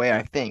within the way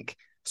I think.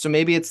 So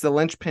maybe it's the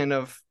linchpin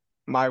of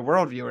my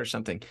worldview or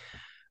something.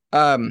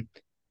 Um,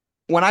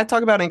 when I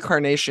talk about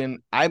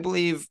incarnation, I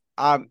believe,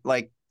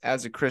 like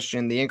as a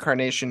Christian, the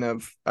incarnation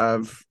of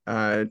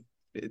the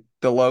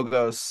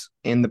logos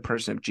in the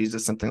person of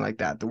Jesus, something like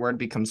that. The word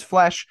becomes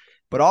flesh,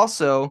 but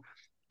also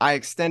I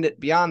extend it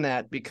beyond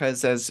that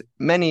because, as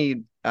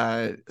many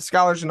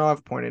scholars and all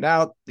have pointed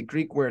out, the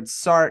Greek word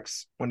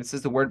sarx, when it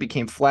says the word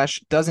became flesh,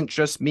 doesn't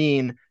just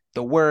mean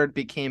the word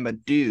became a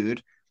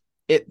dude.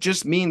 It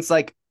just means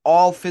like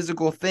all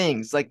physical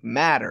things, like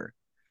matter.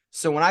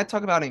 So when I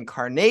talk about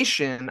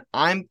incarnation,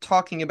 I'm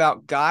talking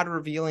about God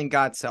revealing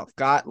God's self,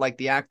 God, like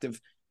the act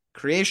of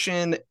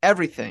creation,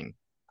 everything.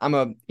 I'm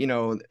a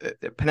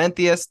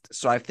panentheist,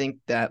 so I think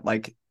that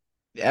like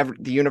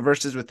the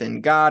universe is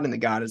within God,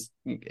 and God is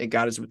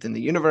within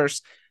the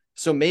universe.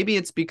 So maybe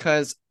it's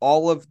because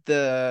all of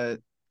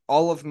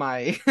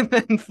my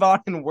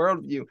thought and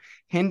worldview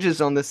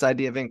hinges on this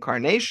idea of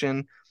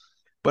incarnation,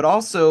 but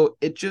also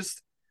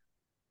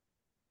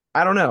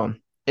I don't know.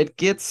 It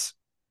gets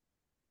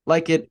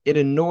like it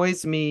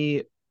annoys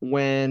me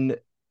when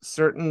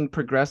certain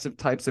progressive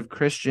types of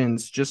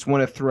Christians just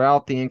want to throw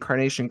out the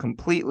incarnation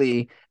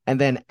completely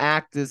and then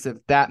act as if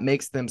that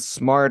makes them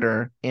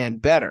smarter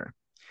and better.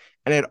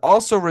 And it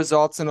also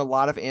results in a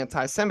lot of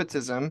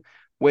anti-Semitism,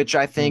 which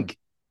I think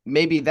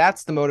maybe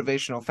that's the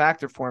motivational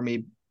factor for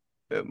me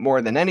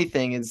more than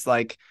anything. Is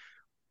like,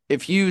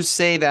 if you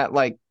say that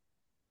like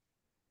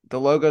the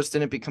Logos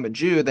didn't become a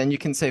Jew, then you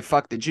can say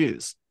fuck the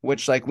Jews,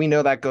 which like we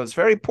know that goes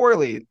very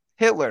poorly.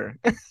 Hitler.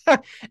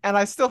 And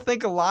I still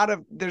think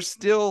there's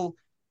still,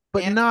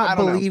 But and not I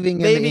don't know, believing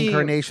in the maybe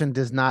incarnation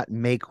does not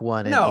make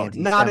one an no,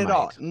 not at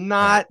all.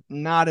 anti-Semite.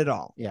 Not at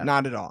all. Yeah.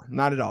 Not at all.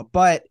 Not at all.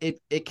 But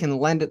it can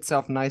lend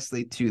itself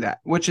nicely to that,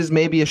 which is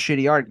maybe a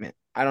shitty argument.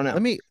 I don't know.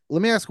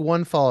 Let me ask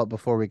one follow-up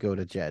before we go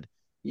to Jed.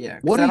 Yeah,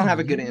 What because I do don't have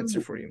a good you-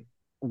 answer for you.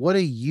 What do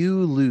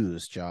you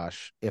lose,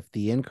 Josh, if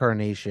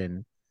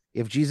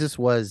Jesus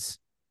was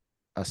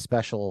a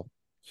special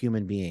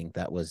human being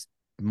that was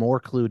more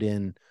clued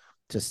in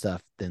to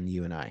stuff than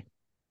you and I?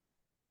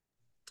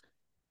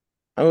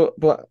 Oh,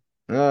 but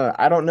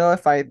I don't know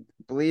if I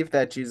believe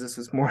that Jesus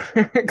was more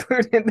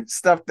included in this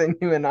stuff than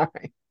you and I.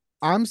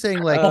 I'm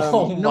saying like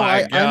Oh no,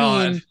 my I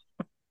God. mean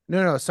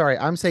no, sorry.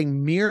 I'm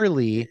saying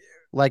merely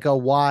like a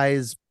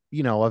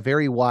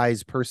very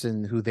wise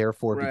person who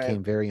therefore Right.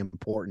 became very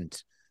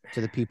important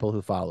to the people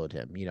who followed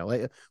him.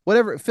 Like,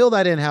 whatever, fill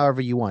that in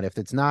however you want. If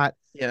it's not,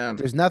 Yeah.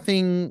 there's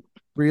nothing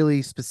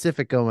really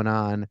specific going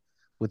on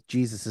with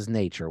Jesus's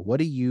nature. What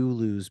do you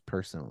lose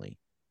personally?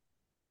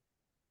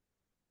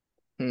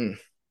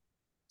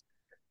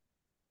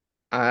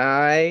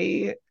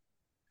 I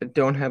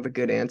don't have a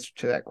good answer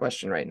to that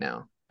question right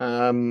now.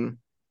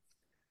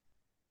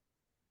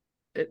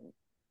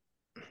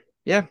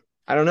 Yeah,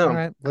 I don't know. All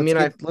right, I mean,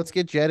 let's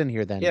get Jed in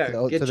here then. yeah,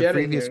 To get the Jed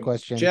in previous here.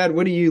 question, Jed,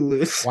 what do you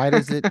lose? why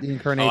does the Oh, I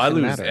incarnation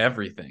lose matter?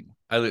 everything.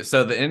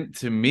 So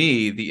to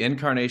me, the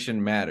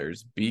incarnation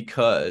matters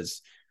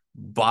because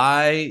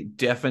by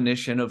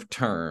definition of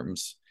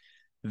terms,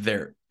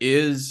 there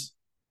is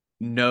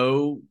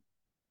no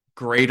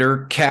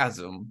greater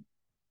chasm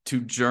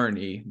to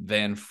journey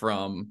than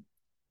from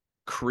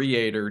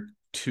creator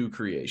to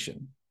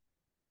creation.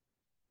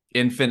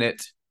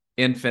 Infinite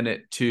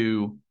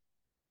to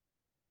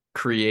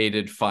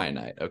created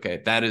finite.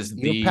 Okay. That is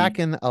You're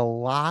packing a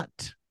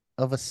lot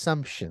of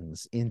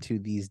assumptions into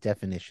these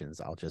definitions,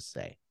 I'll just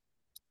say.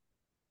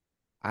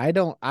 I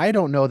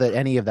don't know that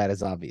any of that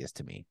is obvious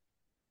to me,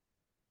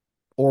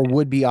 or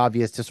would be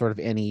obvious to sort of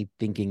any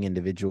thinking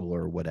individual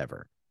or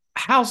whatever.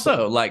 How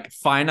so? Like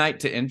finite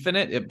to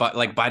infinite, but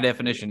like by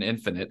definition,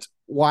 infinite.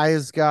 Why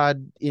is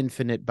God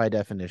infinite by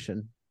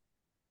definition?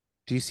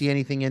 Do you see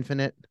anything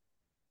infinite?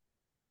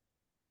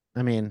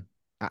 I mean,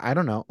 I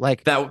don't know.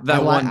 Like that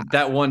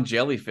one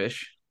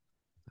jellyfish.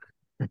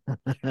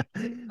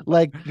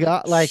 like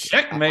God, like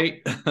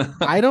checkmate.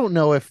 I don't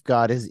know if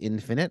God is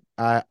infinite.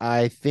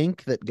 I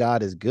think that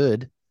God is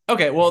good.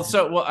 Okay, all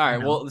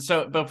right. Well,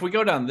 but if we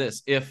go down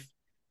this,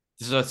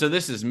 so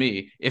this is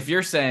me. If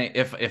you're saying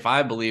if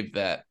I believe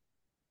that,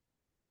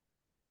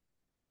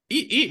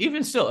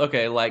 even still,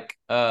 okay, like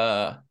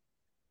to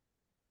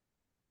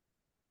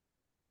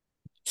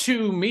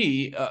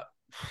me,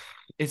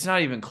 it's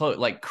not even close.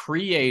 Like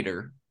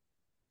creator.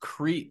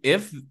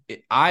 If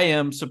I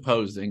am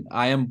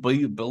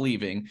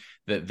believing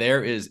that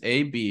there is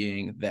a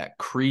being that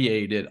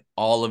created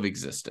all of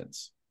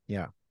existence.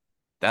 Yeah.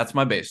 That's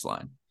my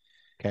baseline.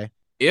 Okay.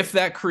 If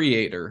that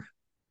creator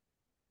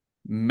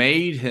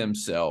made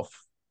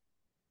himself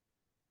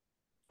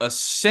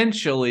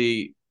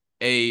essentially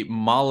a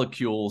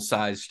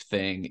molecule-sized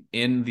thing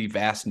in the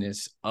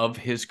vastness of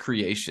his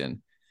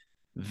creation,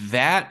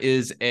 that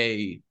is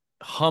a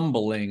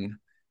humbling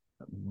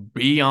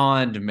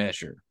beyond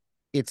measure.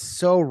 It's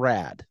so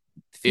rad.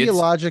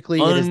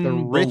 Theologically, it is the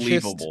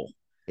richest.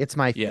 It's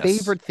my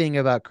favorite thing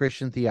about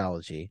Christian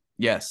theology.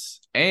 Yes.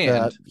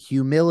 And the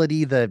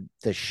humility, the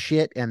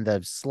shit and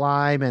the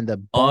slime and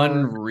the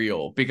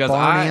unreal, because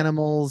barn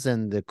animals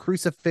and the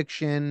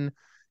crucifixion.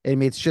 I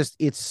mean,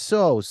 it's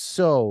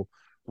so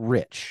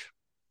rich.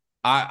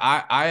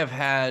 I have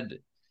had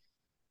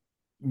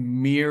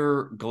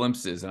mere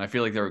glimpses, and I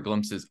feel like there were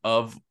glimpses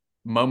of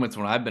moments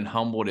when I've been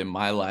humbled in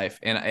my life,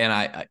 and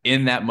I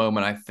in that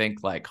moment I think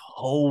like,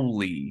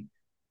 holy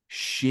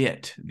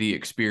shit, the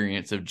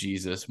experience of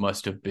Jesus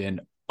must have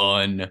been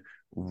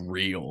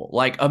unreal.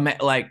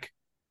 Like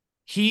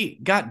he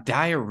got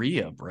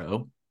diarrhea,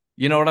 bro.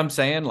 You know what I'm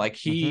saying? Like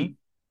he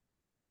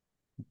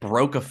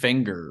broke a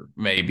finger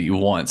maybe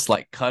once,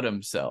 like cut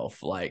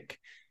himself, like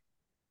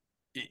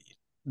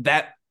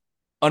that.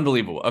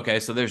 Unbelievable. Okay,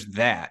 so there's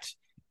that.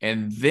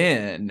 And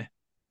then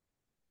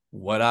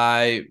what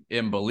I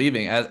am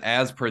believing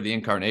as per the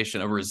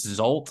incarnation, a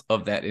result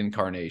of that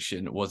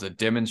incarnation was a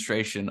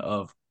demonstration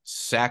of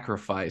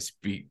sacrifice,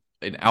 be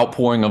an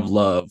outpouring of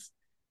love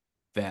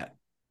that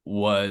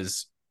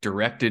was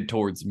directed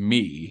towards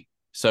me.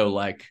 So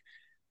like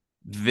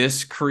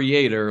this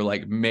creator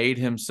like made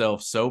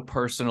himself so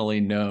personally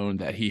known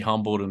that he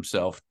humbled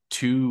himself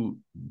to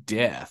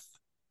death.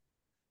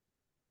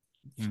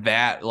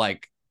 That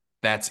like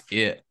that's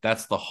it.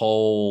 That's the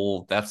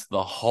whole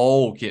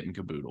kit and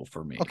caboodle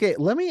for me. Okay,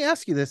 let me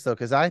ask you this though,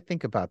 because I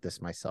think about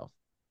this myself.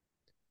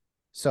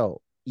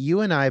 So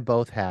you and I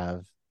both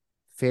have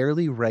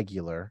fairly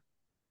regular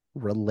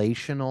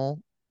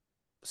relational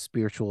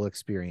spiritual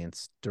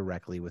experience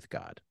directly with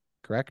God,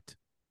 correct?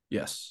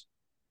 Yes.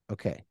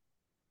 Okay.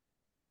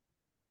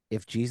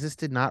 If Jesus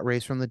did not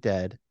raise from the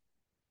dead,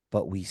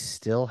 but we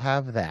still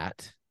have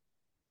that,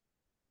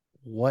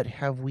 what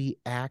have we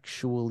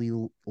actually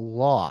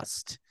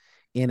lost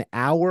in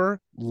our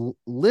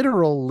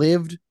literal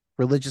lived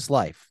religious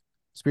life,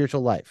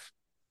 spiritual life?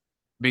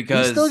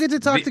 Because we still get to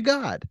talk to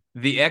God.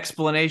 The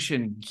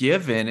explanation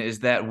given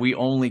is that we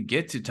only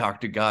get to talk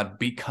to God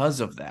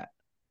because of that.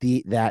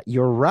 That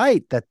you're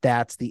right,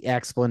 that's the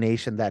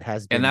explanation that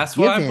has been and that's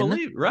given, what I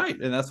believe, right?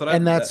 And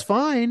that's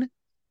fine,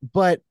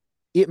 but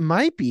it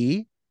might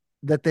be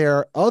that there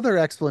are other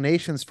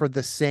explanations for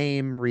the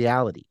same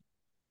reality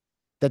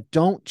that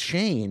don't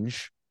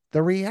change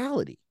the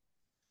reality.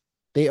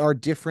 They are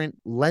different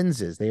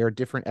lenses. They are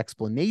different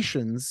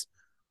explanations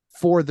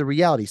for the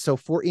reality. So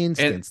for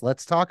instance,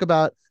 let's talk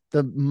about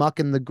the muck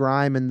and the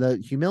grime and the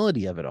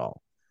humility of it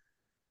all.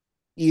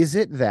 Is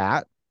it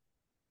that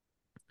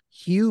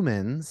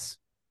humans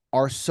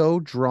are so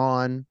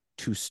drawn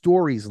to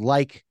stories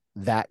like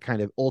that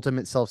kind of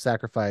ultimate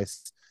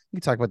self-sacrifice? You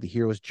can talk about the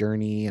hero's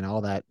journey and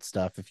all that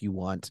stuff if you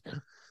want.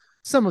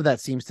 Some of that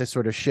seems to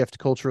sort of shift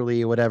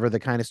culturally or whatever, the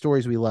kind of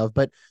stories we love.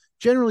 But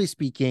generally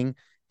speaking,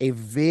 a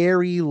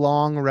very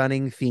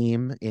long-running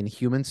theme in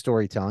human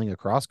storytelling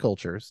across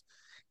cultures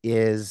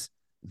is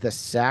the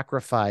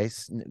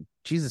sacrifice.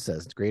 Jesus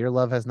says, greater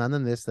love has none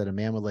than this, that a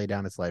man would lay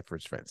down his life for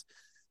his friends.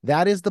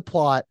 That is the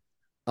plot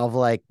of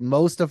like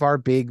most of our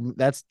big,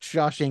 that's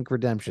Shawshank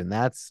Redemption,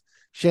 that's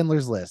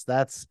Schindler's List,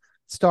 that's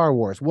Star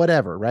Wars,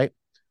 whatever, right?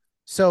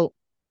 So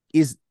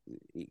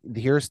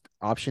here's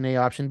option A,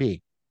 option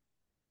B.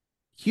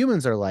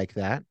 Humans are like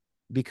that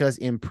because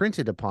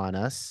imprinted upon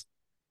us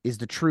is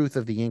the truth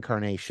of the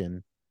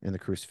incarnation and the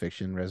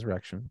crucifixion,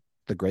 resurrection,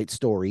 the great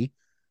story,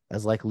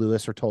 as like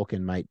Lewis or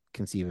Tolkien might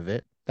conceive of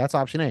it. That's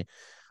option A.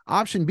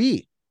 Option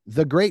B,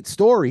 the great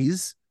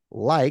stories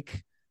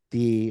like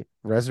the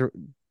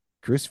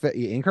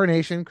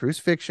incarnation,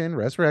 crucifixion,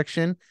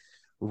 resurrection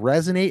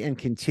resonate and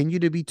continue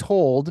to be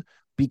told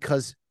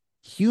because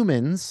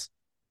humans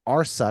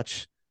are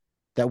such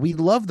that we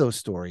love those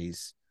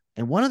stories.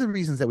 And one of the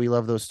reasons that we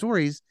love those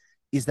stories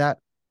is that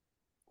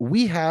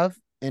we have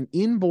an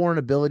inborn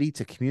ability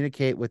to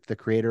communicate with the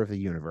creator of the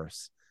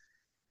universe.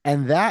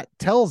 And that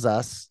tells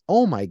us,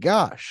 oh my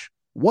gosh,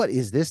 what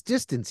is this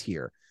distance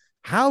here?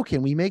 How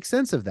can we make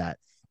sense of that?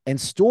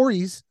 And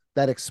stories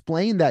that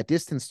explain that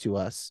distance to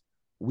us,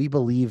 we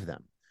believe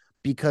them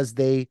because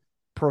they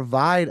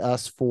provide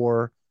us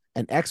for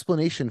an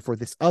explanation for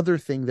this other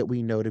thing that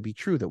we know to be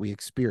true, that we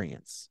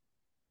experience.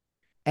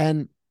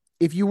 And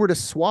if you were to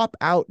swap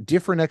out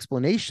different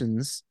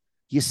explanations,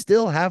 you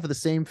still have the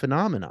same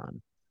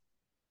phenomenon.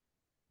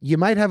 You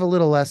might have a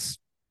little less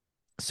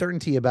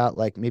certainty about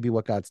like maybe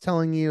what God's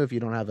telling you if you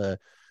don't have a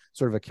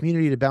sort of a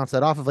community to bounce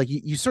that off of. Like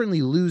you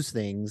certainly lose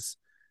things.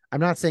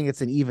 I'm not saying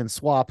it's an even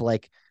swap.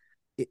 Like,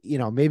 you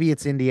know, maybe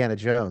it's Indiana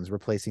Jones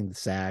replacing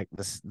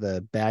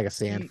the bag of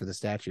sand for the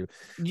statue.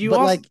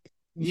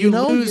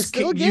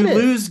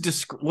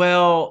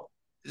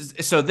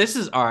 So this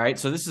is all right.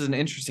 So this is an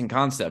interesting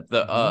concept.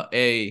 Part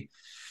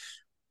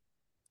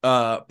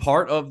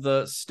of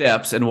the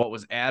steps and what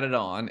was added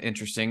on,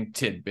 interesting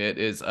tidbit,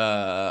 is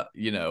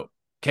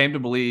came to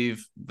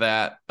believe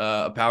that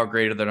a power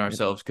greater than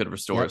ourselves could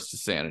restore us to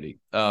sanity.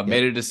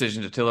 Made a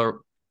decision to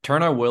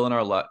turn our will and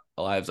our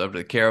lives over to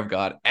the care of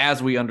God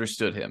as we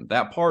understood him.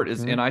 That part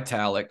is in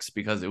italics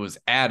because it was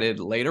added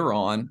later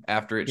on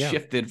after it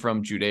shifted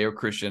from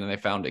Judeo-Christian and they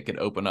found it could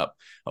open up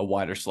a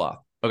wider swath.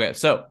 Okay,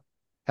 so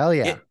hell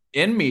yeah.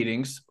 In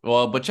meetings,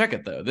 but check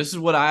it though. This is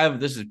what I have.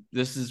 This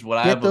is what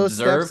I have those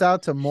observed. Steps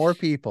out to more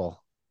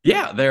people.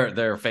 Yeah,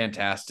 they're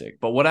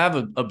fantastic. But what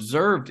I've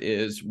observed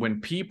is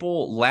when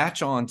people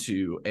latch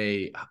onto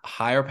a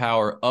higher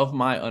power of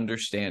my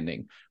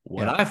understanding,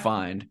 what I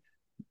find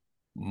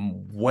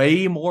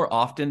way more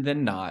often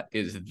than not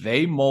is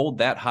they mold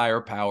that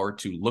higher power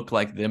to look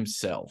like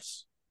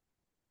themselves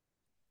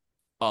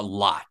a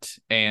lot.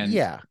 And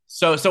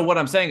so what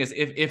I'm saying is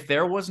if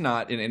there was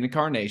not an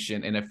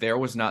incarnation and if there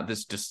was not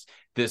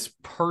this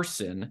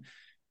person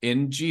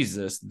in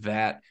Jesus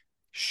that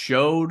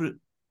showed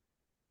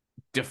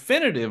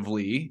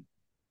definitively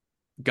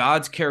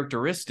God's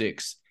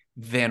characteristics,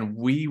 then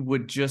we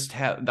would just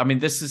have, I mean,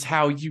 this is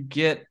how you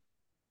get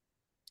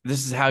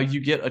this is how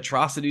you get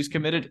atrocities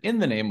committed in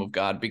the name of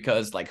God,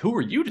 because like, who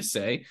are you to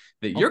say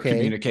that your Okay.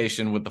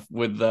 communication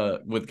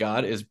with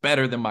God is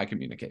better than my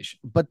communication?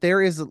 But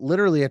there is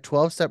literally a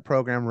 12-step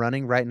program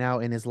running right now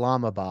in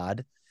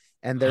Islamabad,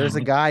 and there's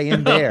a guy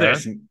in there.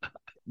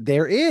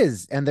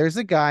 There's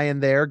a guy in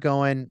there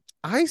going,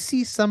 I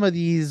see some of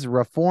these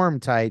reform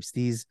types,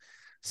 these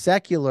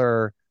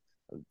secular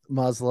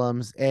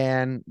Muslims,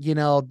 and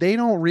they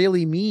don't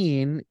really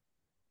mean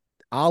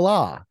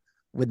Allah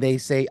when they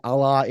say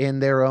Allah in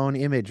their own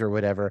image or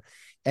whatever.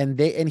 And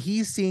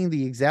he's seeing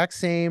the exact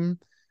same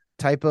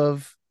type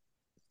of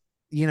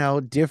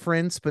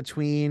difference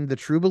between the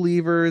true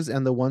believers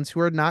and the ones who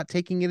are not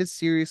taking it as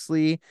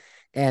seriously,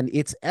 and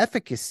its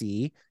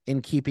efficacy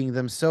in keeping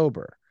them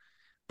sober,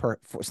 for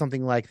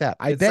something like that.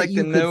 I It's bet like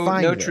you the could no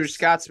find true this.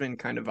 Scotsman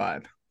kind of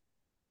vibe.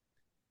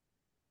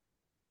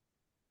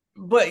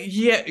 But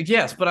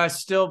yes, but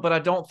I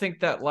don't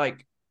think that,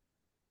 like,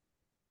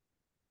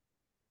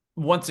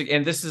 once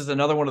again, this is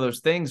another one of those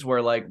things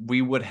where like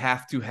we would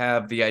have to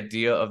have the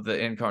idea of the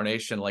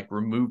incarnation like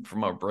removed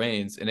from our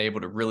brains and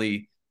able to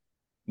really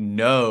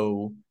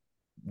know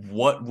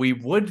what we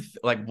would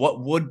like,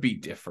 what would be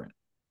different.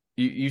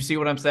 You see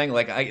what I'm saying?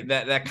 Like,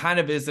 that kind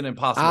of is an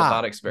impossible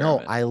thought No,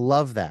 experiment. I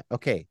love that.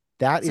 Okay,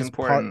 that It's is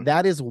important.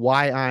 that is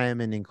why I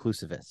am an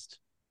inclusivist.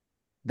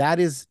 That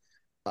is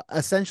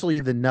essentially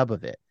the nub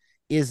of it,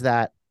 is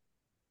that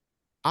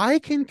I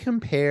can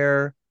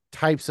compare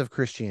types of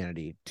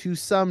Christianity to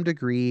some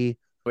degree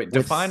Wait, with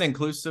define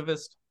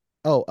inclusivist.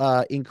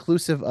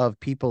 inclusive of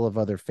people of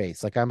other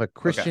faiths. Like, I'm a Okay.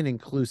 Christian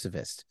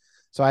inclusivist.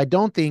 So I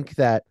don't think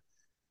that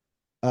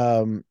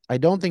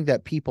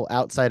people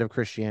outside of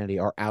Christianity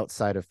are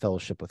outside of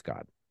fellowship with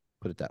God.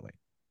 Put it that way.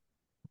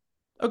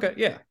 Okay.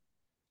 Yeah.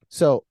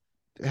 So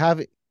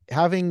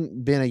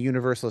having been a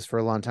universalist for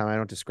a long time, I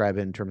don't describe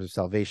it in terms of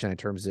salvation.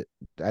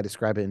 I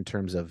describe it in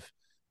terms of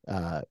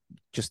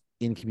just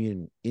in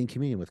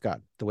communion with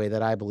God, the way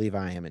that I believe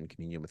I am in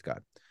communion with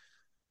God.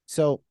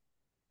 So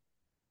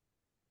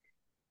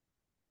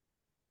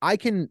I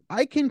can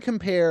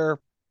compare,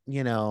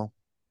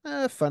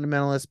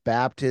 fundamentalist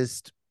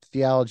Baptist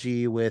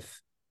theology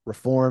with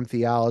Reformed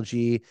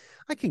theology.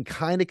 I can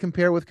kind of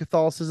compare with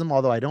Catholicism,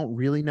 although I don't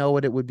really know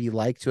what it would be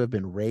like to have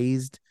been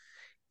raised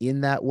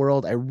in that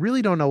world. I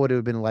really don't know what it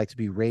would have been like to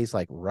be raised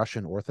like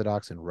Russian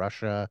Orthodox in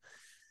Russia.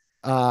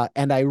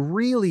 And I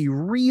really,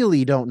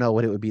 really don't know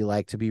what it would be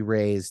like to be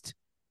raised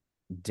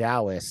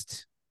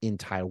Taoist in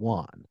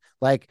Taiwan.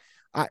 Like,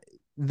 I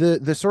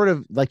the sort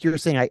of, like you're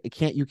saying,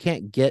 you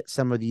can't get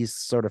some of these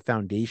sort of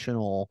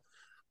foundational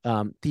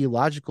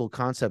theological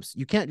concepts.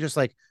 You can't just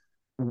like,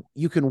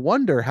 you can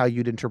wonder how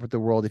you'd interpret the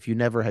world if you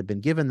never had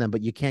been given them,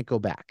 but you can't go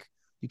back.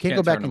 You can't go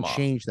Can't turn back them and off.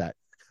 change that.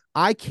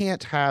 I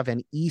can't have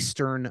an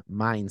Eastern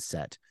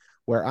mindset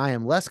where I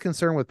am less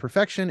concerned with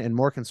perfection and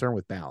more concerned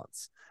with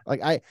balance.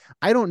 Like,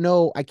 I don't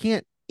know. I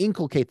can't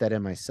inculcate that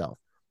in myself.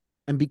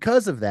 And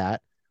because of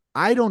that,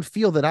 I don't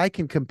feel that I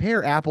can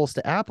compare apples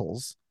to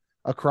apples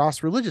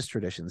across religious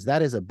traditions.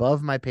 That is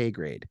above my pay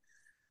grade.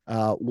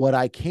 What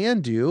I can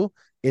do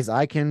is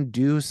I can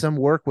do some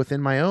work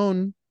within my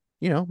own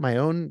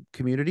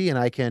community, and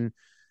I can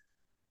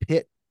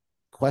pit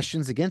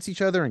questions against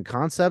each other and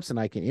concepts, and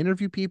I can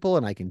interview people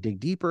and I can dig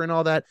deeper and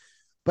all that.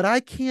 But I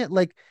can't,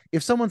 like,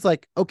 if someone's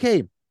like,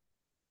 okay,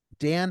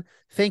 Dan,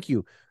 thank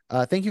you.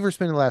 Thank you for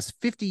spending the last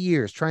 50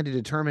 years trying to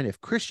determine if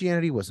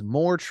Christianity was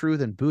more true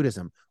than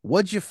Buddhism.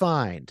 What'd you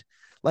find?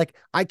 Like,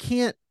 I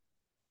can't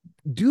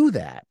do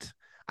that.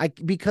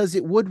 Because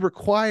it would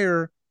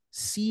require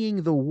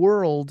seeing the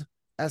world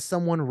as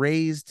someone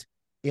raised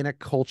in a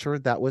culture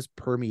that was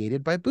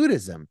permeated by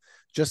Buddhism,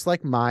 just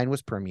like mine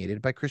was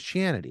permeated by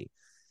Christianity.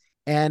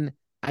 And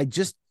I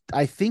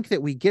think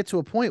that we get to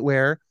a point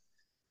where,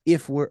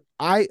 if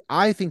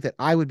I think that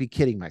I would be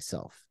kidding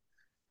myself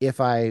if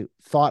I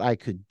thought I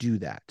could do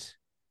that.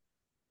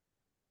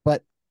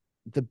 But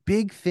the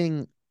big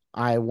thing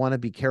I want to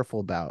be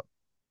careful about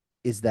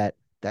is that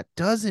that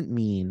doesn't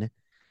mean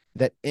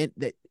that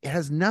it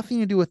has nothing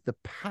to do with the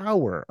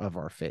power of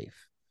our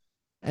faith,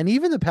 and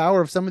even the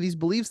power of some of these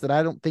beliefs that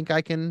I don't think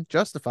I can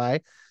justify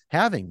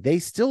having. They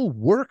still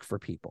work for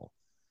people,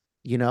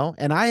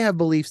 and I have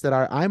beliefs that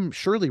I'm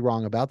surely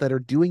wrong about, that are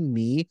doing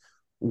me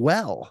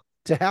well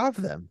to have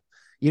them.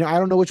 I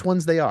don't know which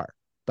ones they are,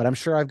 but I'm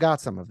sure I've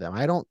got some of them.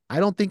 I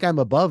don't think I'm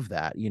above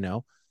that.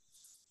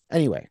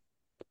 Anyway,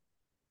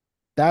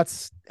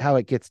 that's how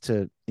it gets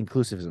to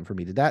inclusivism for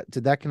me. Did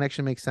that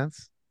connection make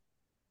sense?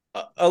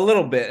 A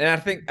little bit, and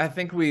I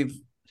think we've,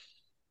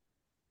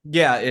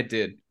 yeah, it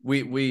did.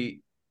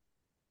 We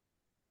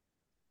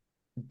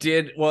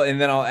did well, and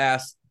then I'll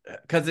ask,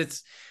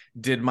 because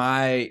did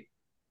my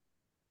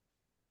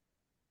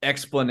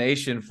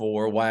explanation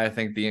for why I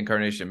think the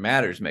incarnation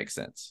matters make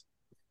sense?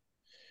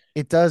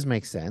 It does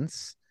make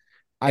sense.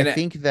 I And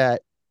think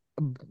that,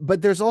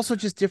 but there's also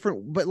just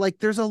different, but like,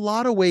 there's a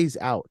lot of ways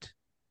out,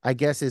 I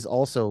guess, is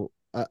also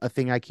a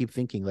thing I keep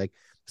thinking. Like,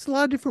 there's a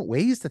lot of different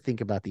ways to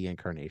think about the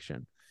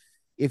incarnation.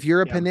 If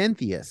you're a Yeah.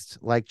 panentheist,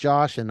 like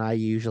Josh and I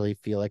usually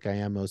feel like I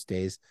am most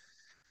days,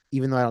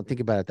 even though I don't think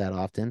about it that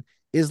often,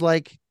 is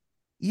like,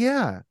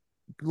 yeah,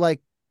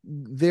 like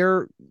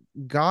there,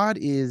 God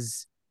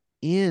is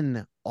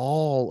in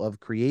all of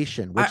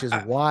creation, which is I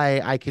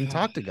why I can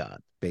talk to God,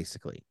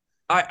 basically.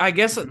 I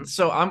guess Mhm.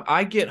 so.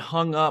 I get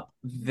hung up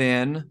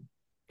then,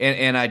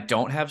 and I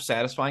don't have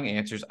satisfying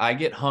answers. I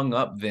get hung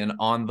up then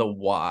on the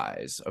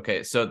whys.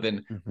 Okay, so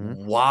then Mhm.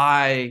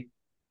 why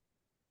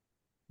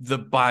the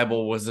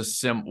Bible was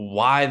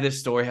why this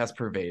story has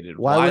pervaded,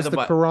 Why why was the the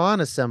Bible.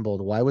 Quran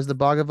assembled? Why was the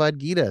Bhagavad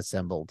Gita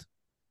assembled?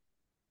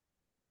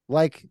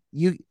 Like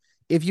you,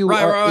 Right, right, if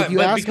right. you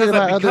But ask me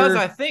about other,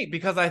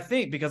 because I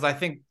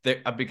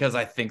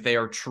think they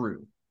are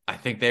true. I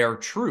think they are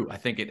true. I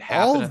think it all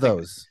happened. I of think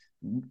those,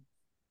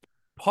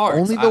 parts. I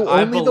only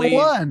the believe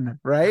one,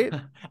 right?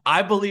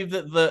 I believe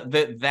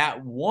that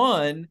that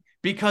one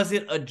because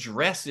it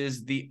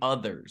addresses the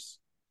others.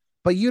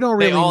 But you don't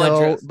They really all know.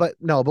 address. But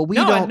no, but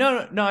No,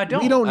 no, no, I we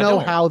don't. don't I know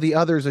don't. how the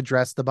others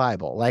address the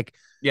Bible. Like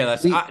Yeah,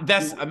 we,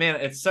 that's. I mean,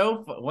 it's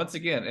so once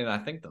again, and I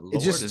think the it's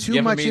Lord just has too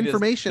given much me this.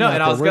 information No, out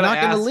and I there. was We're gonna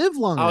not going to ask. live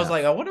long I was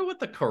like, enough. I wonder what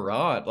the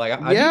Quran. Like, I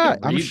need to Yeah,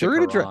 I'm read the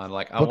sure Quran.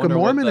 Like, I Book of wonder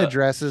what Mormon the.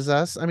 addresses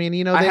us. I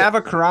mean, I they, have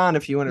a Quran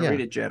if you want to yeah. read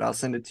it, Jed. I'll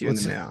send it to you in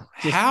the Let's mail.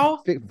 just How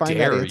find that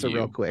dare answer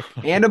real you? quick.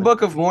 And a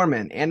Book of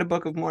Mormon. And a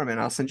Book of Mormon.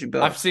 I'll send you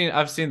both. I've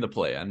seen the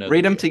play. I know the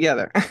Read them deal.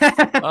 together.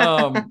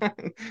 Um,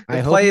 I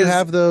The hope play you is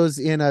have those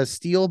in a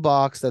steel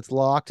box that's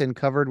locked and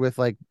covered with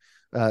like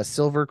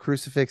silver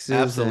crucifixes and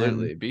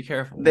absolutely. Be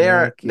careful. they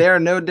are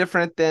no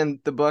different than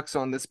the books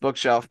on this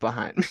bookshelf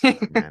behind me.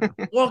 I know.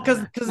 Well, I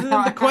know. because then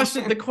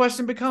the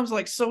question becomes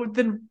like, so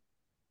then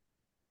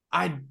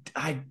I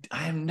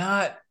am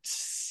not.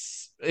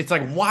 It's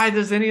like, why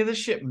does any of this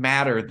shit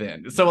matter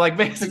then? So like,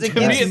 Because basically, it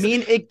to me, gives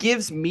Yes. it's it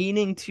gives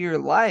meaning to your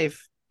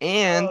life.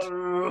 And I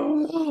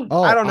Oh,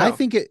 don't know. I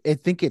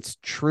think it's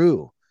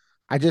true.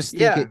 I just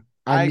think Yeah, it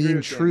I I agree mean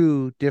with Dan.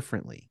 true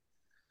differently.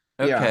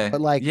 Yeah. okay.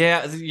 But like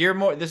Yeah, you're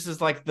more. This is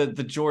like the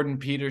Jordan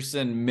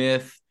Peterson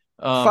myth.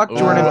 Fuck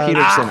Jordan Ooh,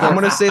 Peterson. I'm click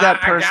gonna say that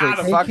I personally. got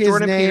him. take Fuck his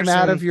Jordan name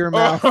out of Peterson. your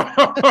mouth.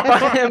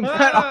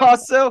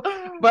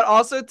 But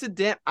also to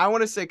Dan, I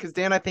want to say, because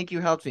Dan, I think you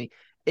helped me.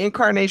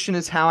 Incarnation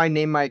is how I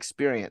name my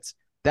experience.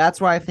 That's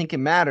why I think it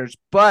matters.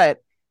 But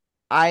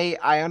I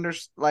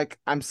understand, like,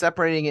 I'm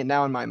separating it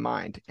now in my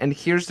mind. And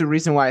here's the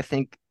reason why I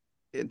think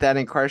that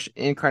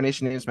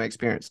incarnation is my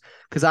experience.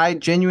 Because I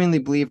genuinely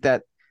believe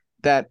that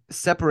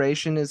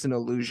separation is an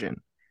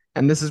illusion.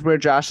 And this is where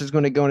Josh is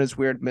going to go in his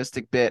weird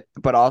mystic bit,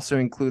 but also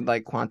include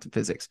like quantum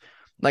physics.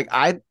 Like,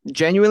 I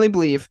genuinely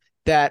believe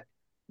that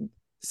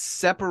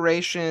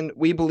separation,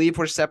 we believe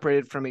we're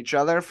separated from each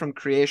other, from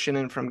creation,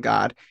 and from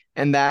God.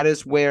 And that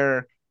is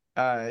where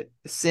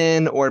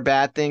sin or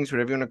bad things,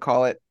 whatever you want to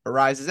call it,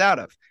 arises out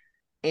of.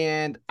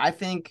 And I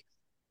think,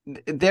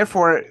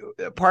 therefore,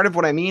 part of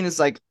what I mean is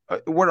like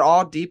we're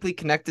all deeply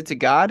connected to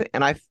God,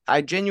 and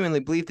I genuinely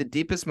believe the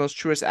deepest, most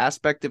truest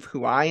aspect of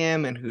who I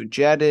am and who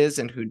Jed is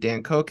and who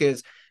Dan Koch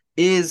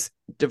is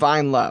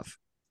divine love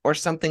or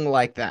something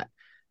like that.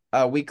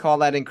 We call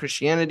that in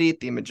Christianity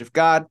the image of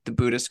God. The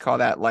Buddhists call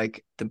that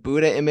like the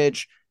Buddha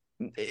image.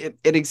 It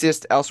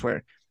exists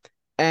elsewhere,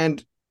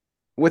 and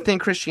within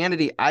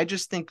Christianity, I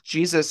just think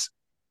Jesus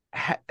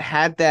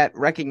had that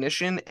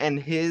recognition, and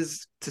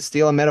his, to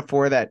steal a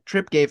metaphor that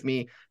Trip gave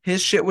me,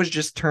 his shit was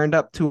just turned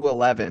up to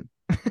 11.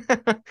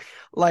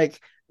 Like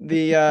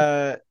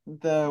the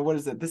what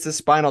is it? This is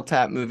Spinal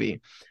Tap movie.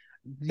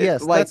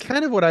 Yes, that's Like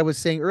kind of what I was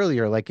saying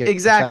earlier. Like if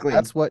exactly.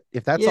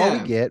 if that's all we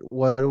Yeah. get,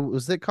 what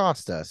was it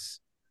cost us?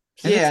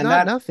 And Yeah, it's and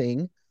not that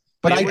nothing,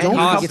 but I it would and don't you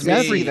think cost helped it's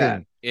me see that. me.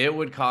 everything. It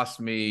would cost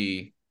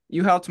me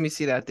You helped me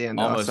see that, Dan,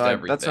 though. So almost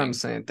that's what I'm everything.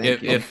 saying. Thank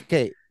If you. if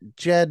Okay,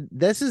 Jed,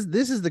 this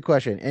is the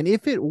question. And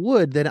if it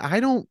would,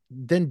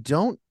 then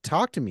don't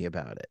talk to me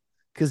about it.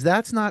 Because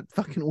that's not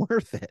fucking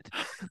worth it.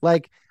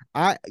 Like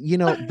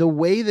the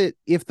way that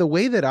if the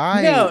way that no,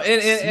 I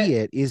and see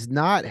it is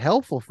not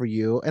helpful for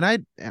you, and I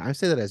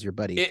say that as your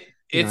buddy, I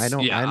it's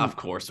don't yeah, I'm of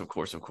course, of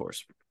course, of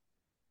course.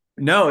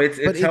 No, but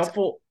it's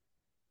helpful.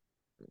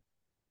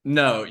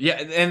 No, yeah,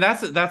 and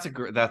that's a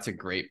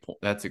great point.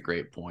 That's a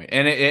great point.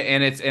 And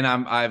and it's and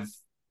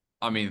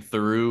I mean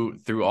through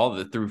all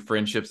the through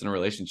friendships and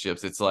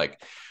relationships, it's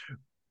like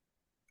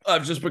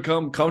I've just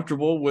become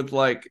comfortable with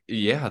like,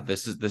 yeah,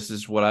 this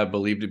is what I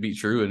believe to be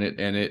true,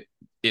 and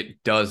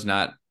it does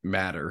not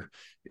matter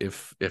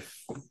if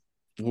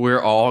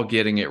we're all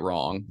getting it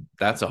wrong.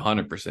 That's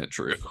 100%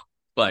 true.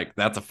 Like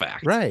that's a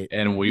fact, right.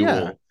 and we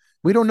Yeah. will.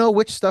 We don't know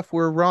which stuff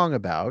we're wrong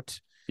about.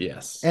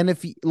 Yes. And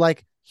if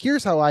like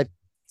here's how I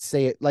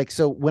say it, like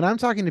so when I'm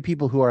talking to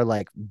people who are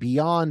like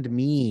beyond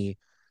me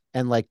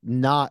and like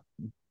not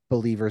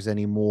believers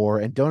anymore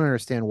and don't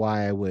understand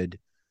why I would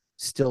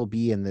still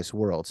be in this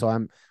world. So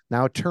I'm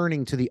now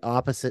turning to the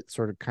opposite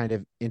sort of kind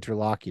of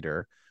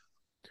interlocutor.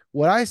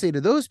 What I say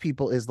to those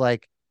people is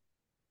like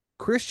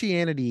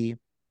Christianity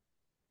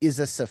is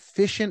a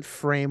sufficient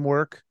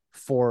framework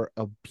for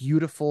a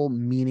beautiful,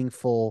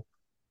 meaningful,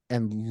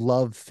 and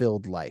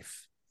love-filled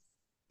life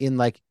in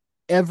like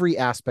every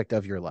aspect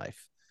of your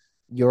life.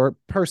 your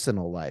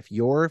personal life,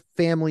 your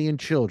family and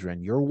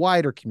children, your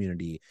wider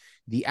community,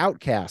 the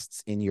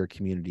outcasts in your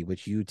community,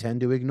 which you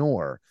tend to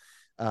ignore,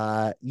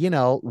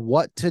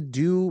 what to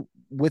do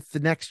with the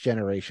next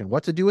generation,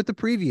 what to do with the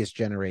previous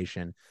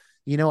generation,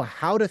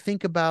 how to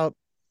think about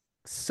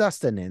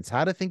sustenance,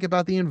 how to think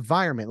about the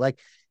environment. Like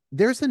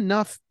there's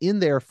enough in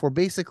there for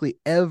basically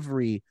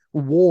every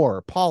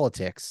war,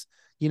 politics,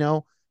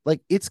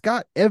 like it's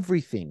got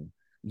everything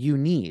you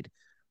need.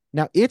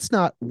 Now it's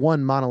not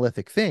one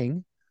monolithic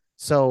thing.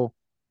 So,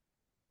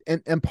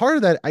 and part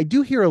of that, I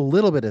do hear a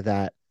little bit of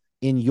that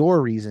in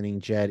your reasoning,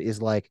 Jed,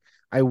 is like,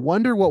 I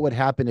wonder what would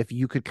happen if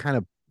you could kind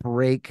of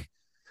break,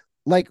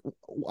 like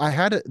I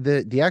had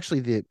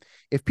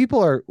if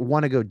people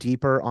want to go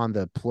deeper on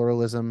the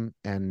pluralism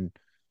and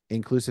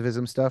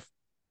inclusivism stuff,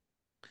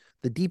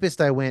 the deepest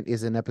I went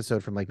is an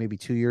episode from like maybe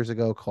 2 years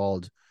ago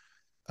called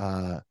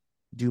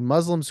Do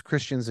Muslims,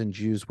 Christians, and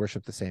Jews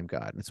Worship the Same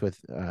God? And it's with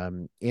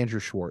Andrew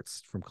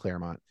Schwartz from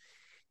Claremont.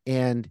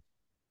 And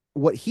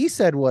what he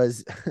said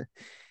was,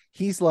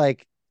 he's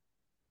like,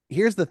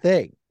 here's the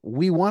thing.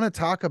 We want to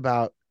talk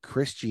about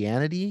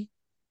Christianity.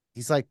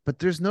 He's like, but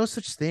there's no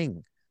such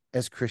thing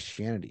as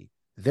Christianity.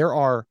 There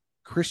are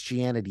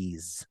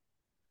Christianities.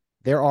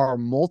 There are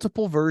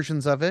multiple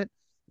versions of it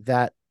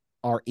that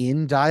are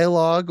in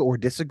dialogue or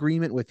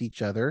disagreement with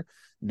each other,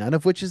 none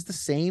of which is the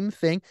same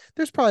thing.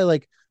 There's probably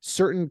like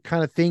certain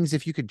kind of things,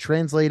 if you could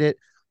translate it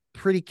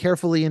pretty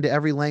carefully into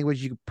every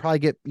language, you could probably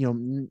get,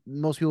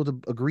 most people to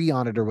agree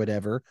on it or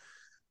whatever.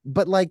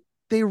 But like,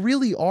 they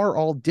really are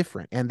all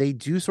different, and they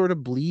do sort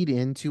of bleed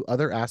into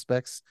other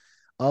aspects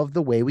of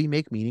the way we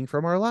make meaning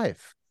from our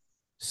life.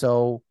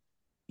 So,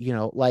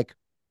 like,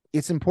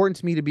 it's important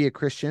to me to be a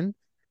Christian.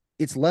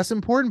 It's less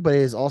important, but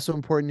it is also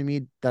important to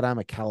me that I'm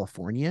a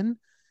Californian.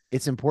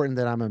 It's important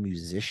that I'm a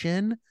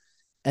musician.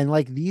 And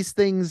like, these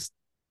things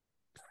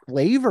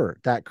flavor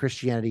that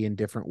Christianity in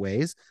different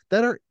ways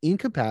that are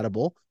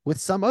incompatible with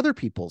some other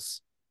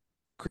people's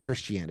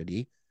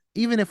Christianity,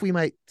 even if we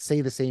might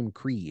say the same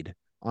creed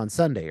on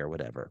Sunday or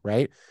whatever.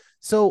 Right.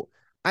 So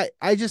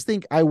I just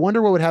think, I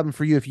wonder what would happen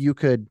for you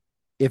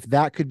if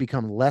that could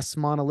become less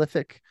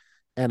monolithic,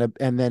 and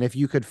then if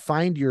you could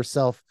find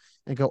yourself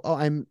and go, oh,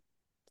 I'm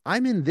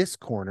in this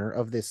corner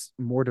of this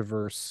more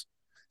diverse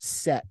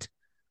set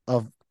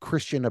of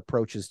Christian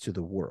approaches to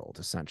the world,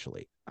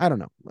 essentially. I don't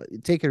know.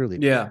 Take it or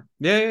leave it. Yeah.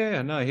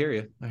 No, I hear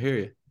you.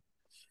 I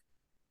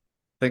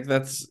think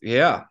that's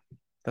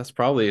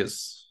probably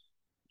as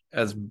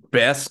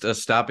best a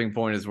stopping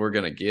point as we're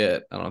going to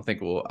get.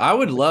 I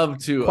would love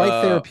to.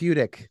 Quite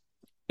therapeutic.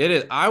 It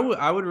is. I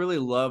would really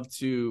love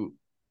to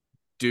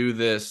do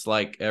this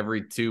like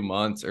every 2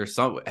 months or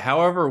something.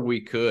 However we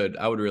could,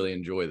 I would really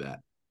enjoy that.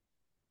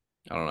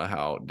 I don't know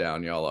how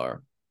down y'all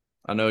are.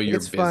 I know you're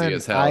busy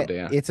as hell,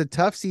 Dan. It's a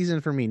tough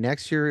season for me.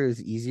 Next year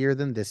is easier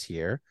than this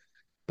year,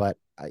 but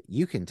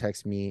you can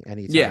text me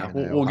anytime. Yeah,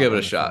 we'll give it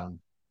a shot.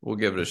 We'll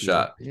give it a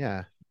shot.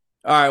 Yeah.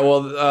 All right.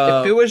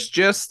 Well, if it was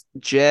just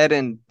Jed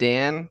and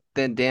Dan,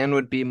 then Dan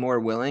would be more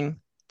willing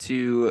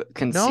to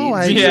concede. No,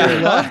 I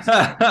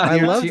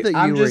loved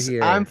that you were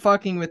here. I'm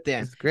fucking with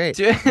Dan. It's great.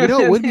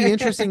 It would be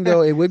interesting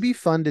though. It would be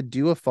fun to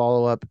do a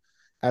follow-up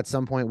at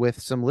some point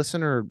with some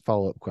listener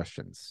follow-up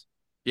questions.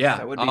 Yeah,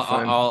 that would be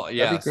fun.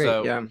 That'd be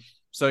great.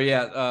 So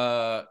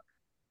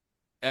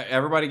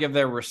everybody give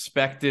their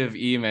respective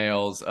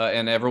emails,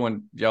 and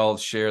everyone, y'all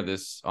share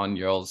this on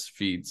y'all's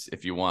feeds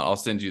if you want. I'll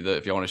send you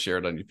if you want to share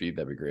it on your feed,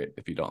 that'd be great.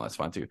 If you don't, that's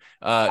fine too.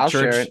 I'll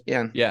share it.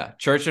 Yeah.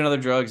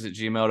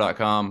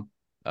 churchandotherdrugs@gmail.com,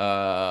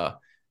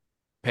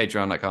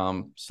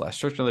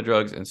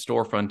 patreon.com/churchandotherdrugs, and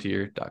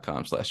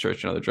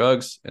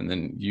storefrontier.com/churchandotherdrugs. And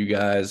then you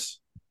guys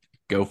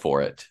go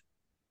for it.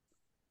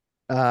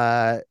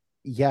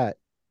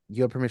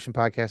 You have permission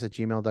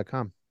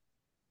podcast@gmail.com.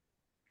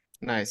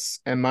 Nice.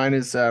 And mine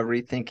is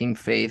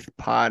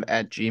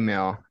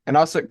rethinkingfaithpod@gmail. And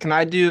also, can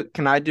I do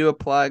a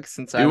plug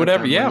since I do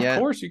whatever? Yeah, of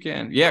course you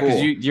can. Yeah,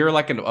 because cool. you're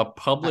like a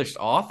published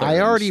author.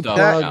 I already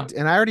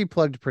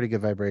plugged Pretty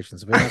Good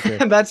Vibrations. We don't have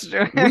to, That's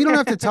true. We don't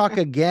have to talk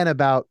again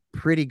about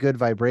Pretty Good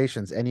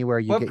Vibrations anywhere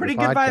you get Pretty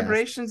your Good podcast.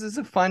 Vibrations is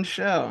a fun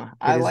show.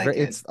 I like it.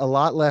 It's a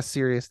lot less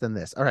serious than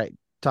this. All right,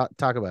 talk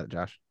about it,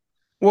 Josh.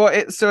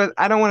 Well, so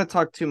I don't want to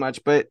talk too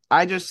much, but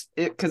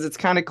because it's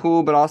kind of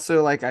cool, but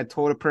also like I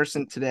told a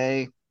person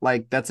today,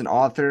 like that's an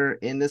author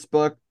in this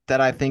book,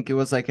 that I think it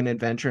was like an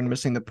adventure and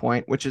missing the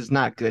point, which is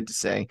not good to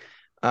say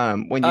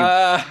when you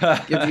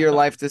give your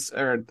life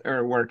to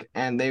or work,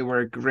 and they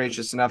were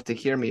gracious enough to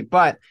hear me.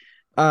 But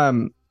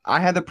I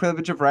had the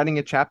privilege of writing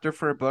a chapter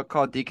for a book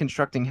called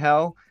Deconstructing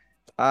Hell,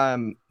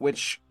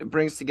 which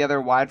brings together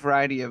a wide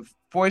variety of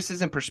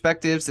voices and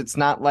perspectives. It's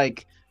not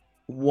like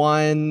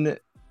one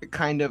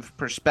kind of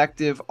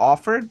perspective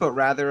offered, but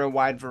rather a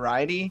wide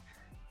variety.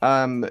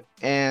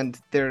 And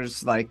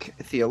there's like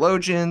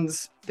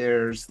theologians,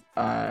 there's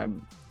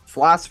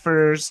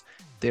philosophers,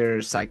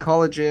 there's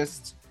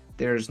psychologists,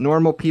 there's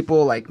normal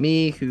people like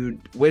me who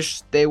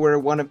wish they were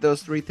one of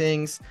those three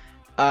things.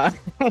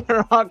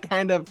 We're all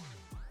kind of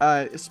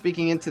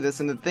speaking into this,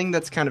 and the thing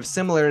that's kind of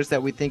similar is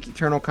that we think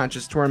eternal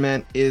conscious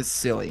torment is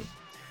silly.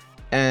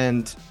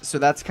 And so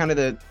that's kind of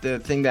the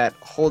thing that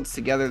holds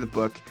together the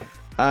book.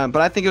 But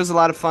I think it was a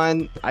lot of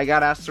fun. I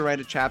got asked to write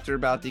a chapter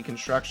about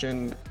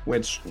deconstruction,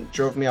 which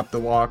drove me up the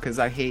wall because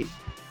I hate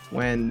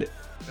when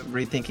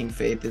Rethinking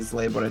Faith is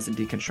labeled as a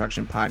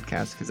deconstruction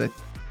podcast, because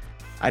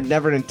I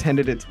never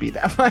intended it to be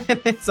that way.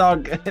 It's all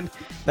good.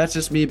 That's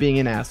just me being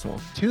an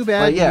asshole. Too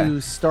bad yeah, you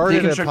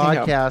started a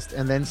deconstructing podcast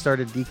and then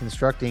started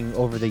deconstructing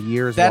over the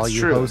years That's while you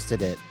true.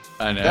 hosted it.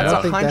 I know. I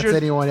don't think 100 that's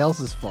anyone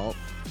else's fault.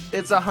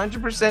 It's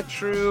 100%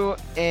 true,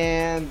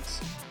 and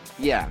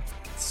yeah.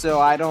 So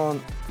I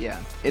don't. Yeah,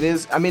 it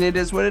is. I mean, it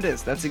is what it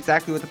is. That's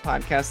exactly what the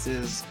podcast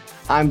is.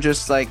 I'm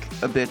just like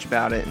a bitch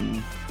about it, and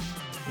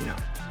you know.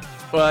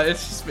 Well, it's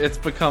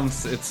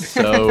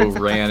so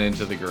ran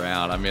into the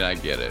ground. I mean, I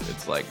get it.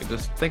 It's like,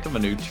 just think of a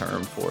new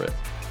term for it.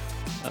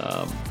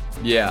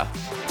 Yeah.